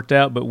everything worked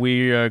out. But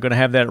we are going to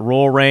have that at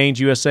Royal Range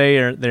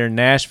USA there in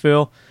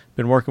Nashville.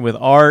 Been working with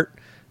Art.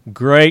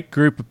 Great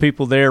group of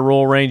people there,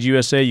 Royal Range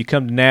USA. You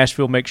come to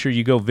Nashville, make sure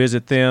you go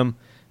visit them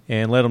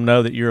and let them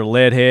know that you're a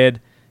Leadhead,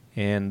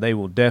 and they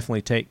will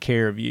definitely take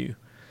care of you.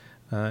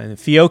 And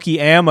Fiocchi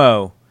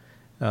Ammo,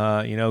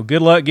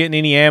 good luck getting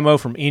any ammo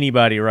from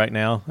anybody right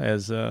now,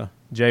 as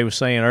Jay was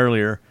saying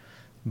earlier.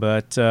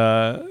 But,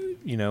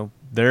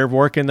 they're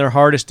working their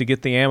hardest to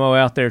get the ammo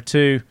out there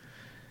too.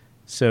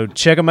 So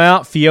check them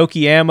out,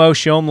 Fiocchi Ammo,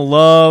 show them the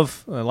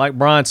love. Like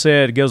Brian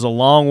said, it goes a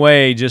long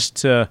way just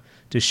to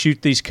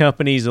shoot these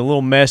companies a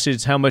little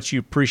message, how much you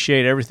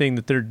appreciate everything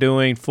that they're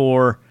doing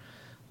for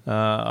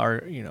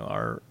our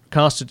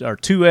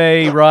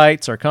 2A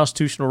rights, our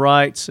constitutional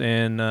rights,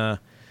 and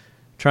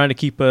trying to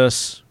keep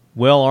us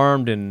well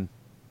armed, and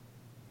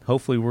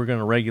hopefully we're going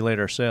to regulate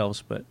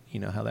ourselves, but you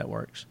know how that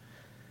works.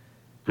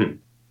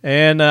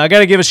 And I got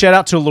to give a shout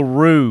out to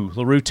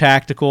LaRue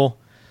Tactical.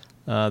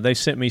 They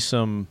sent me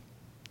some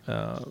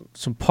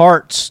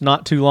parts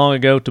not too long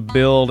ago to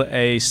build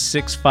a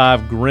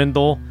 6.5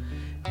 Grendel,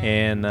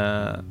 and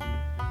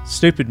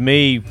stupid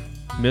me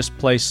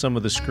misplaced some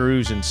of the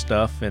screws and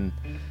stuff, and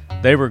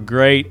they were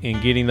great in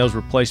getting those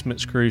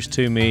replacement screws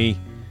to me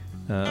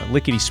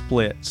lickety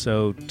split.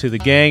 So to the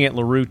gang at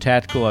LaRue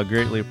Tactical, I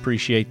greatly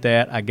appreciate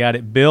that. I got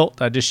it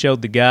built. I just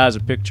showed the guys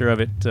a picture of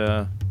it,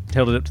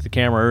 held it up to the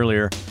camera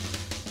earlier.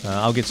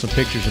 I'll get some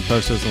pictures and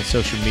post those on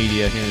social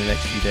media here in the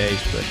next few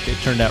days, but it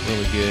turned out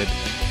really good.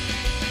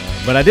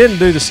 But I didn't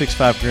do the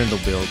 6.5 Grendel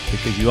build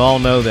because you all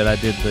know that I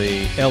did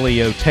the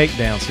LEO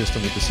takedown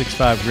system with the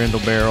 6.5 Grendel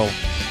barrel,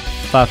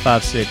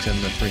 5.56,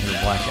 and the 300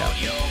 Blackout.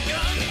 So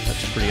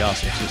that's a pretty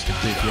awesome system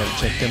too if you haven't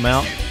checked them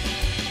out.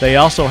 They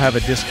also have a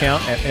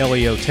discount at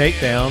LEO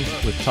Takedown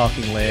with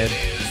Talking Lead,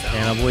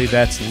 and I believe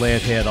that's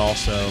Leadhead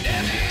also. You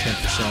can get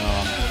 10%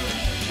 off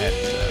at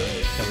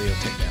LEO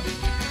Takedown.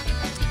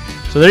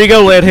 So there you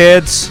go,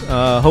 Leadheads.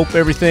 Hope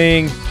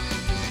everything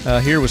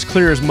here was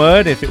clear as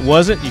mud. If it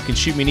wasn't, you can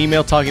shoot me an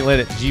email,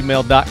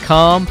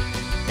 talkingled@gmail.com,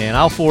 and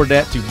I'll forward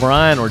that to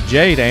Brian or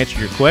Jay to answer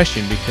your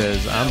question,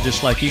 because I'm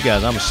just like you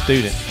guys. I'm a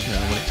student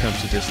when it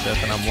comes to this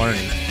stuff, and I'm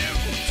learning.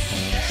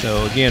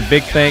 So again,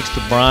 big thanks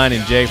to Brian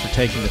and Jay for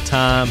taking the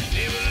time,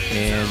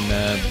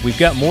 and we've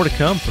got more to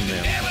come from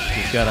them.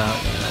 We've got a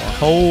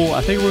whole.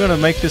 I think we're going to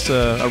make this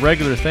a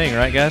regular thing,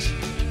 right, guys?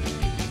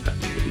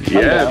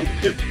 Yeah,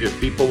 if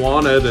people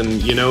want it,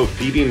 and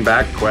feeding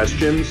back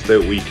questions that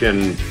we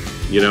can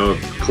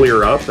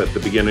clear up at the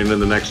beginning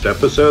of the next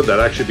episode,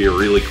 that'd actually be a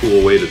really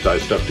cool way to tie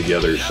stuff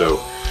together. So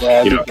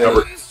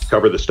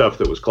cover the stuff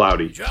that was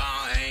cloudy.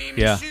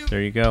 Yeah,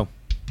 there you go.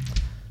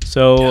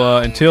 So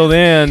until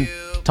then,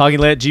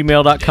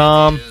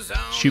 talkingled@gmail.com.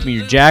 Shoot me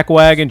your jack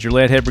wagons, your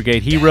Leadhead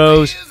Brigade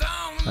heroes,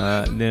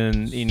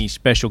 then any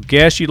special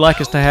guests you'd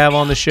like us to have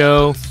on the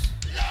show.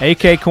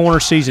 AK Corner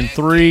Season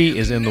 3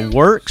 is in the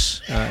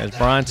works. As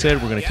Brian said,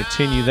 we're going to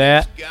continue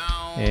that.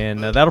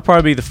 And that'll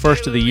probably be the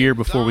first of the year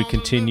before we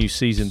continue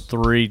Season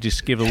 3.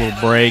 Just give it a little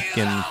break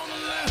and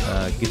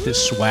get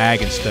this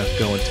swag and stuff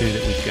going, too,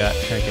 that we've got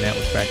cranking out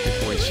with Factory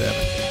 47.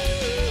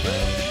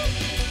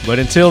 But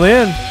until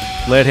then,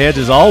 Leadheads,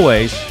 as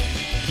always,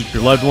 keep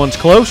your loved ones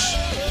close.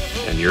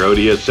 And your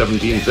ODS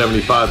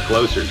 1775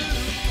 closer.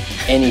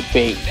 Any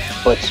fate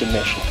but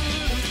submission.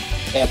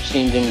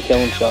 Epstein didn't kill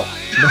himself.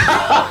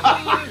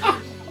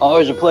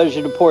 Always a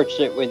pleasure to porch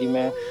sit with you,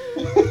 man.